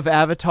box set of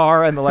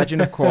Avatar and The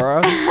Legend of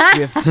Korra.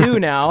 We have 2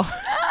 now,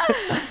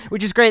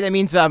 which is great. That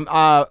means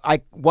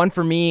one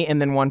for me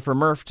and then one for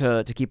Murph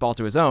to keep all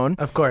to his own.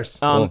 Of course.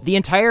 The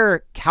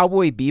entire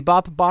Cowboy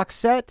Bebop box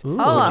set,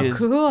 Oh, which is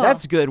cool.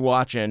 that's good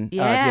watching if you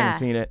Yeah. haven't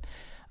seen it.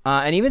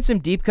 And even some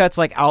deep cuts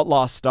like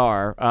Outlaw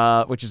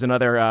Star, which is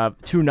another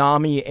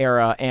Toonami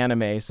era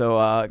anime.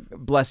 So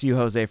bless you,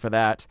 Jose, for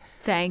that.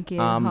 Thank you,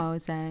 Um,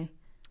 Jose.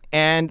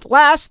 And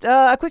last,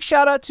 a quick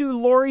shout out to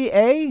Lori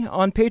A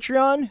on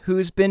Patreon,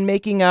 who's been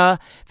making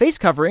face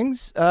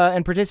coverings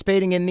and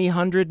participating in the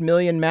 100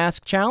 Million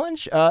Mask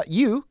Challenge.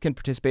 You can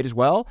participate as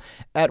well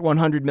at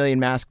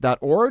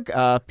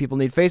 100millionmask.org. People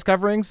need face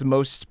coverings.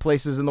 Most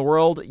places in the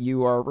world,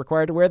 you are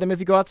required to wear them if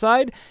you go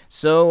outside.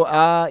 So,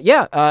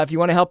 if you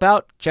want to help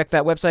out, check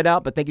that website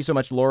out. But thank you so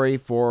much, Lori,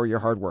 for your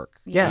hard work.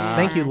 Yes,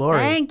 thank you, Lori.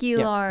 Thank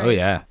you, Lori. Oh,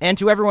 yeah. And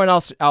to everyone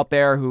else out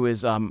there who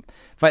is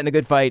fighting the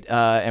good fight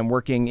and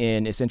working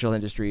in essential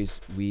industries,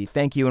 we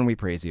thank you and we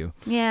praise you.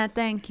 Yeah,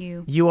 thank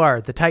you. You are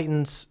the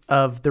titans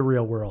of the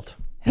real world.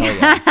 Hell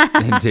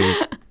yeah. Indeed.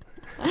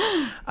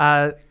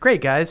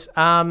 Great, guys.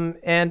 And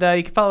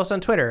you can follow us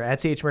on Twitter at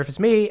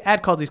CHMurphisMe,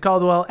 at Caldy's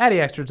Caldwell, at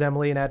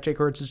EXtradesEmily, and at Jake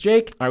Hortz's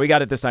Jake. All right, we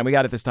got it this time. We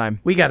got it this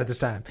time.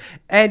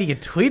 And you can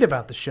tweet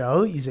about the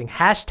show using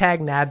hashtag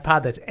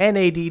NADPOD. That's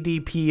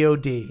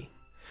NADDPOD.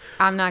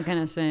 I'm not going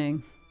to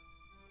sing.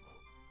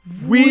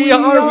 We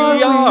are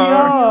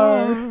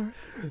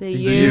the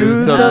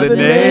youth of the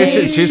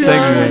nation. She's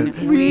singing it.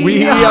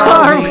 We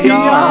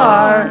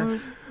are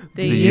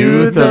the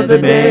youth of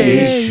the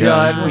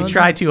nation. We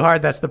try too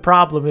hard. That's the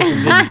problem.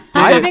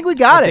 I think we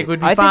got it.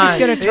 I think it's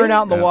going to turn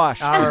out in the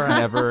wash. All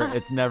right.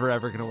 It's never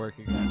ever going to work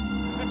again.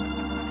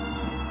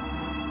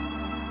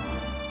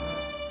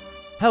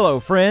 Hello,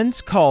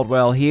 friends.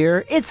 Caldwell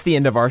here. It's the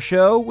end of our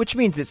show, which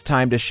means it's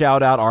time to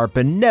shout out our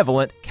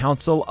benevolent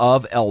Council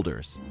of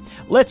Elders.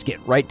 Let's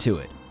get right to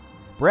it.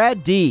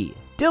 Brad D.,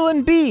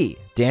 Dylan B.,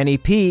 Danny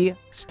P.,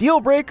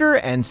 Steelbreaker,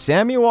 and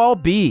Samuel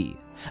B.,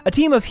 a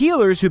team of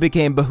healers who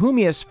became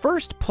Bohemia's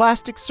first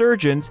plastic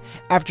surgeons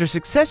after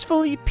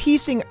successfully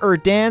piecing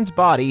Erdan's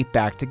body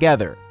back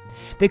together.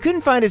 They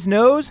couldn't find his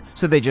nose,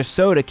 so they just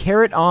sewed a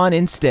carrot on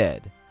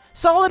instead.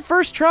 Solid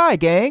first try,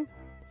 gang.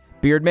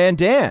 Beardman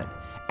Dan,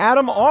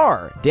 Adam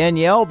R.,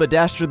 Danielle the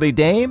Dastardly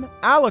Dame,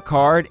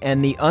 Alucard,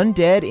 and the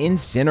Undead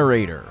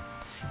Incinerator.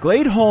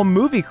 Gladeholm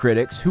movie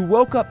critics who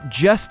woke up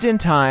just in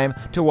time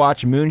to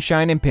watch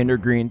Moonshine and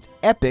Pendergreen's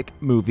epic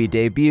movie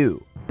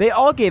debut. They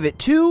all gave it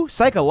 2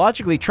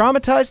 psychologically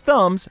traumatized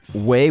thumbs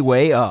way,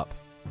 way up.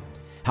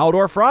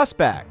 Haldor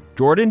Frostback,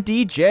 Jordan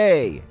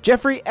DJ,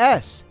 Jeffrey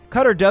S.,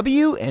 Cutter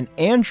W., and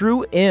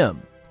Andrew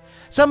M.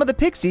 Some of the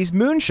Pixies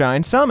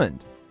Moonshine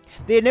summoned.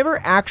 They had never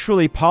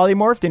actually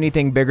polymorphed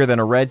anything bigger than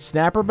a red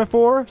snapper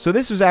before, so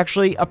this was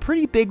actually a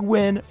pretty big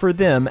win for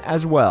them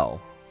as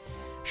well.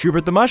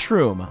 Schubert the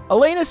Mushroom,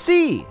 Elena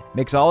C.,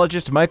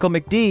 mixologist Michael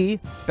McD.,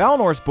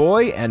 Balnor's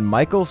Boy, and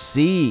Michael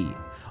C.,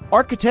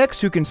 architects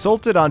who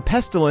consulted on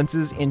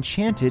Pestilence's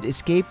enchanted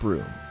escape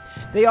room.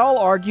 They all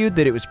argued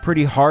that it was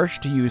pretty harsh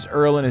to use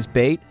Erlen as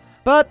bait,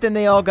 but then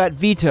they all got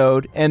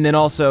vetoed and then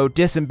also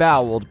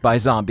disemboweled by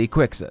Zombie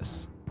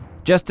Quixus.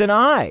 Justin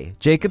I.,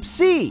 Jacob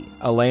C.,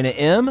 Elena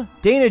M.,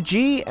 Dana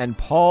G., and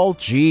Paul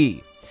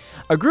G.,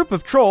 a group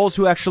of trolls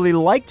who actually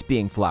liked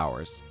being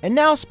flowers, and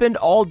now spend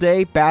all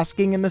day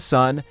basking in the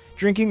sun,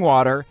 drinking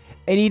water,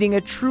 and eating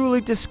a truly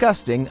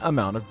disgusting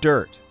amount of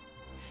dirt.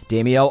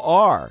 Damiel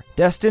R.,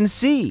 Destin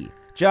C.,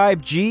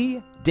 Jibe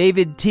G.,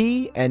 David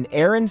T., and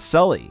Aaron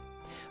Sully.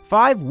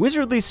 5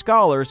 wizardly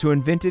scholars who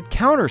invented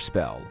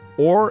Counterspell,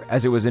 or,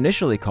 as it was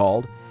initially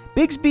called,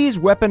 Bigsby's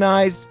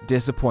Weaponized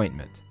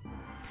Disappointment.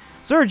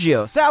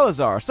 Sergio,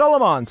 Salazar,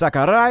 Solomon,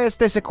 Zacharias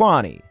de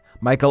Sequani,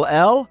 Michael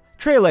L.,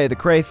 Trele the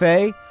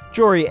Crayfay,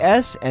 Jory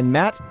S., and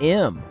Matt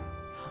M.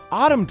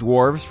 Autumn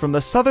dwarves from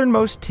the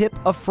southernmost tip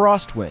of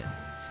Frostwind.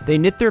 They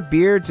knit their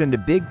beards into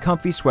big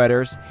comfy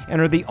sweaters and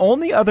are the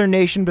only other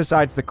nation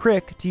besides the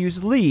Crick to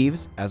use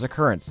leaves as a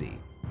currency.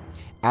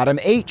 Adam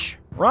H.,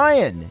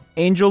 Ryan,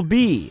 Angel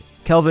B.,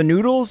 Kelvin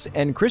Noodles,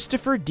 and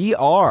Christopher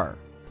D.R.,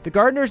 the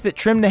gardeners that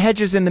trimmed the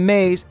hedges in the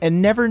maze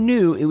and never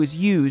knew it was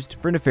used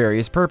for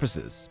nefarious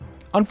purposes.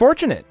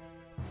 Unfortunate.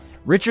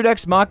 Richard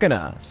X.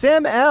 Machina,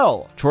 Sam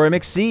L., Troy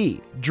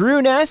McC.,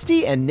 Drew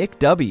Nasty, and Nick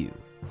W.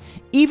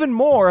 Even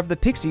more of the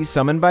Pixies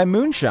summoned by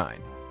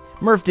Moonshine.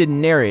 Murph didn't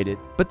narrate it,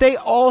 but they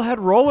all had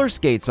roller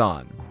skates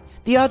on.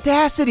 The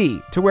audacity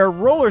to wear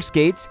roller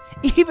skates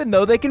even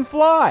though they can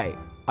fly.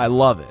 I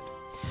love it.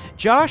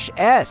 Josh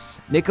S.,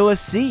 Nicholas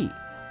C.,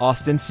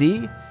 Austin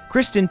C.,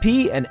 Kristen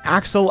P., and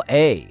Axel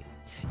A.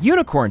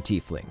 Unicorn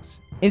tieflings.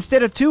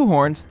 Instead of 2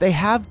 horns, they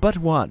have but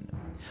 1.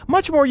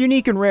 Much more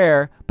unique and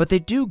rare, but they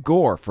do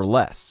gore for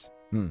less.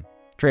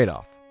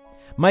 Trade-off.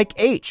 Mike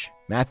H.,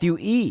 Matthew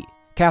E.,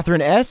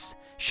 Catherine S.,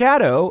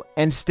 Shadow,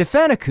 and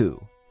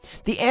Stefaniku,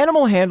 the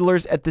animal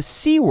handlers at the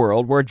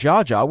SeaWorld where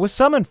Jaja was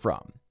summoned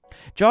from.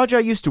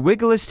 Jaja used to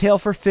wiggle his tail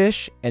for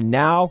fish, and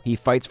now he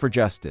fights for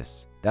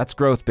justice. That's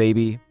growth,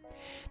 baby.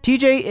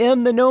 TJ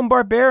M., the Gnome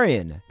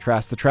Barbarian,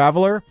 Trask the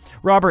Traveler,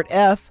 Robert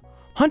F.,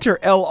 Hunter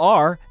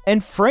L.R.,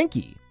 and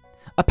Frankie.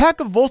 A pack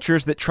of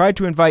vultures that tried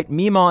to invite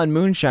Mima and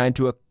Moonshine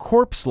to a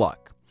corpse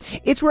luck.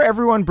 It's where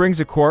everyone brings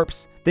a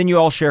corpse, then you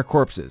all share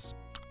corpses.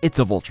 It's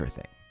a vulture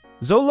thing.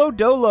 Zolo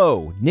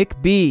Dolo,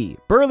 Nick B.,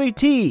 Burley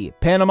T.,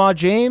 Panama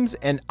James,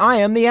 and I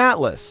Am the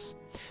Atlas.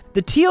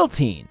 The Teal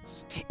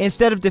Teens.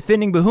 Instead of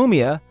defending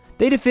Bohemia,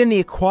 they defend the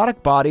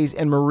aquatic bodies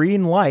and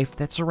marine life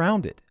that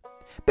surround it.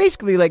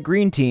 Basically like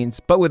green teens,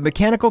 but with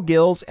mechanical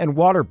gills and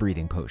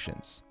water-breathing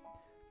potions.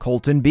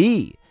 Colton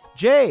B,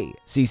 Jay,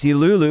 CC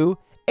Lulu,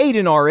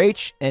 Aiden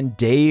RH, and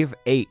Dave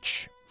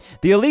H.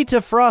 The elite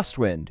of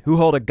Frostwind, who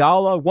hold a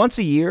gala once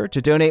a year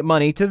to donate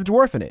money to the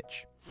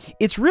Dwarfenage.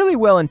 It's really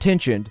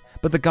well-intentioned,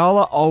 but the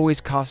gala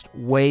always costs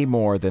way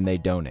more than they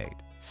donate.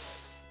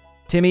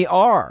 Timmy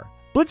R,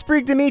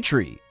 Blitzkrieg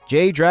Dimitri,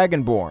 Jay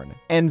Dragonborn,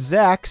 and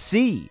Zach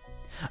C.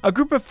 A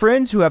group of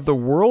friends who have the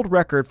world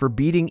record for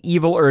beating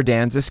evil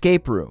Erdan's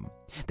escape room.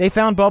 They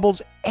found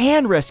Bubbles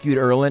and rescued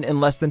Erlen in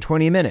less than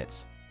 20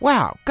 minutes.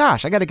 Wow,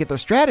 gosh, I gotta get their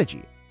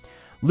strategy.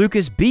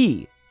 Lucas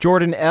B,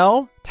 Jordan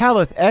L,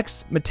 Talith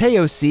X,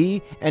 Mateo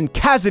C, and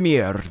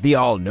Casimir the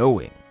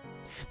All-Knowing.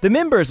 The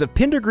members of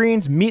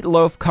Pendergreen's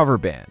Meatloaf cover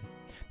band.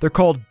 They're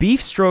called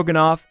Beef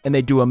Stroganoff, and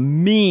they do a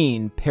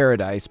mean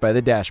Paradise by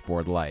the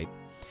Dashboard Light.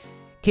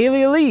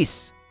 Kaylee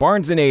Elise,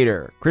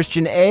 Barnesonator,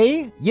 Christian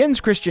A,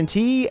 Jens Christian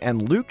T,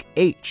 and Luke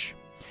H.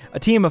 A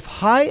team of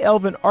high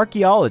elven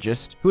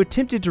archaeologists who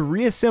attempted to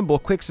reassemble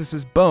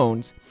Quixus's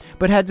bones,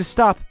 but had to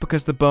stop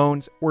because the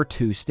bones were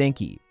too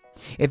stinky.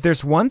 If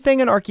there's one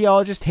thing an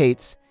archaeologist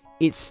hates,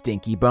 it's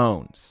stinky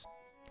bones.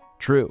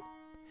 True.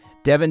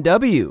 Devin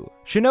W,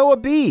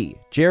 Shanoa B,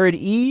 Jared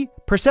E,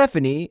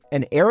 Persephone,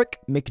 and Eric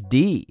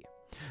McD.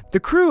 The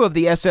crew of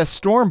the SS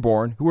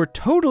Stormborn, who were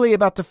totally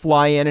about to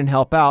fly in and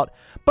help out,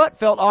 but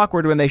felt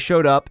awkward when they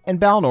showed up and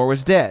Balnor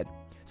was dead.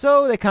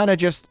 So they kind of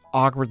just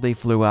awkwardly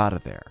flew out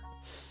of there.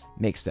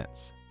 Makes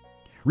sense.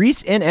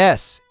 Reese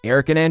NS,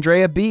 Eric and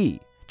Andrea B,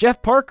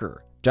 Jeff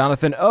Parker,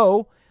 Jonathan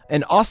O,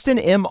 and Austin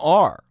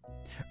M.R.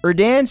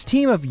 Erdan's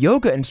team of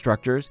yoga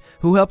instructors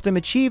who helped him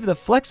achieve the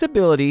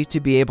flexibility to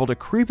be able to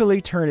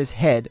creepily turn his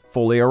head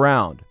fully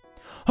around.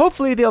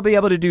 Hopefully they'll be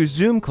able to do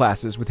Zoom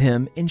classes with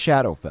him in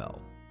Shadowfell.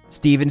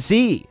 Stephen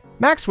C,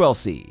 Maxwell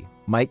C,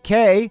 Mike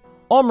K,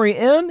 Omri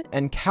M,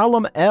 and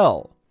Callum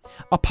L.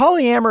 A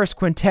polyamorous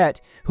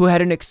quintet who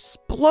had an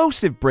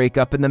explosive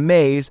breakup in the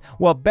maze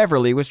while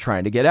Beverly was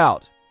trying to get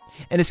out.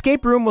 An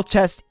escape room will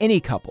test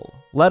any couple,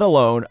 let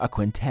alone a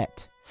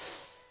quintet.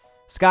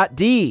 Scott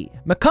D,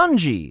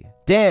 Makunji,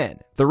 Dan,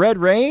 The Red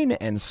Rain,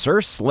 and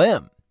Sir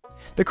Slim.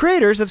 The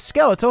creators of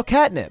Skeletal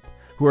Catnip,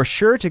 who are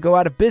sure to go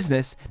out of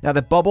business now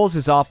that Bubbles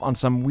is off on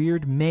some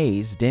weird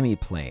maze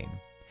demiplane.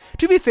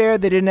 To be fair,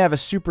 they didn't have a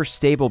super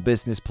stable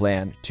business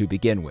plan to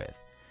begin with.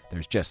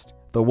 There's just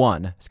the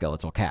one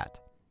skeletal cat.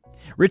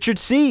 Richard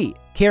C,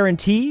 Karen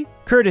T,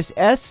 Curtis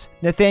S,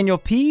 Nathaniel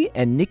P,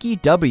 and Nikki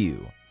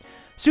W.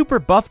 Super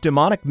buff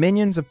demonic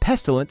minions of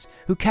Pestilence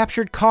who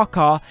captured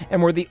Kaka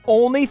and were the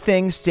only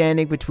thing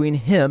standing between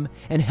him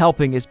and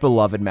helping his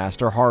beloved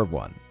Master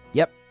Hardone.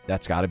 Yep,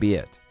 that's gotta be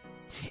it.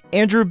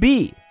 Andrew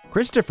B,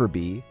 Christopher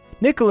B,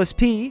 Nicholas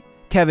P,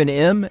 Kevin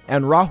M,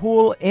 and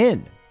Rahul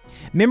N.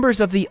 Members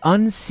of the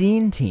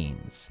Unseen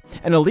Teens,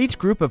 an elite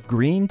group of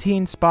green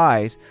teen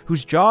spies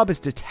whose job is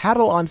to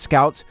tattle on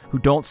scouts who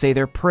don't say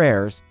their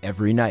prayers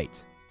every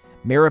night.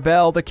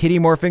 Maribel the kitty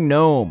morphing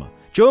gnome,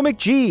 Joe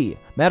McG,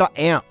 Meta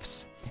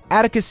Amps,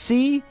 Atticus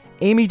C,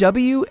 Amy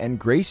W, and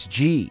Grace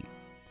G.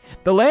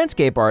 The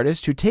landscape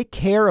artists who take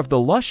care of the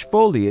lush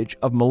foliage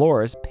of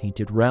Melora's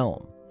painted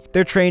realm.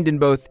 They're trained in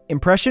both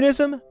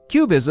Impressionism,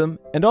 Cubism,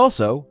 and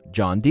also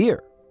John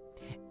Deere.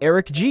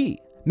 Eric G,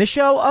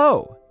 Michelle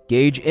O,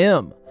 Gage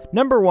M,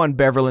 #1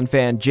 Beverlyn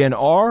fan Jen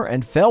R,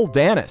 and Fel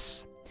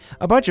Danis.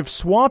 A bunch of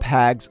swamp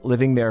hags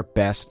living their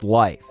best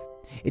life.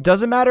 It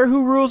doesn't matter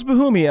who rules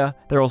Bohemia,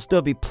 there will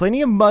still be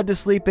plenty of mud to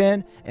sleep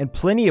in and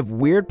plenty of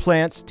weird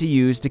plants to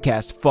use to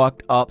cast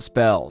fucked up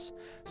spells.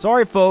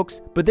 Sorry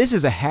folks, but this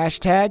is a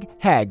hashtag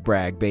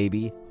hagbrag,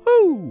 baby.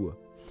 Woo!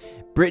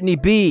 Brittany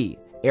B,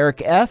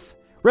 Eric F,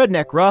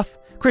 Redneck Ruff,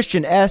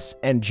 Christian S,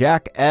 and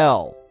Jack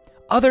L.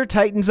 Other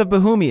Titans of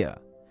Bohemia.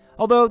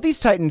 Although these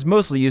Titans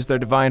mostly use their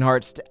divine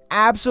hearts to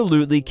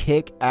absolutely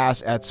kick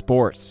ass at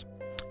sports.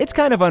 It's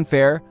kind of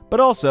unfair, but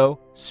also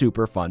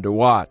super fun to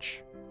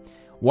watch.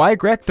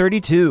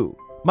 YGrek32,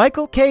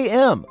 Michael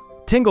K.M.,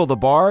 Tingle the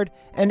Bard,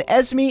 and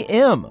Esme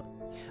M.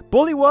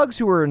 Bullywugs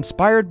who were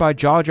inspired by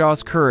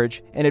Jaw-Jaw's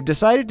courage and have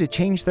decided to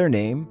change their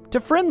name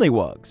to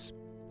Friendlywugs.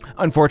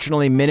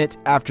 Unfortunately, minutes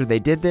after they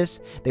did this,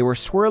 they were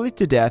swirled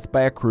to death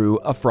by a crew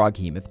of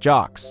Froghemoth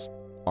jocks.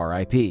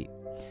 R.I.P.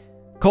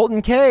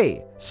 Colton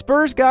K.,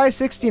 Spurs Guy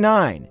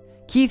 69,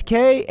 Keith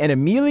K., and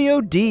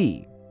Emilio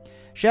D.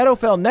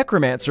 Shadowfell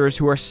necromancers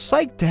who are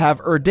psyched to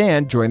have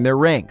Erdan join their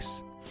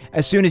ranks.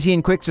 As soon as he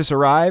and Quixus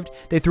arrived,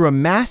 they threw a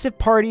massive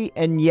party,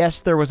 and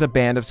yes, there was a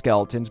band of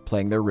skeletons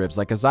playing their ribs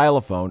like a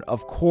xylophone,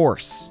 of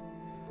course.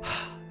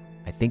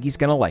 I think he's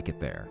gonna like it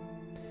there.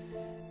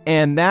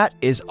 And that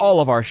is all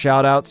of our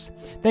shoutouts.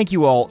 Thank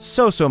you all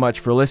so much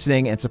for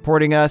listening and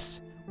supporting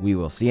us. We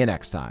will see you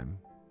next time.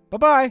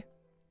 Bye-bye.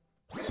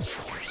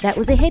 That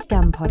was a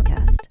HeadGum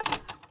podcast.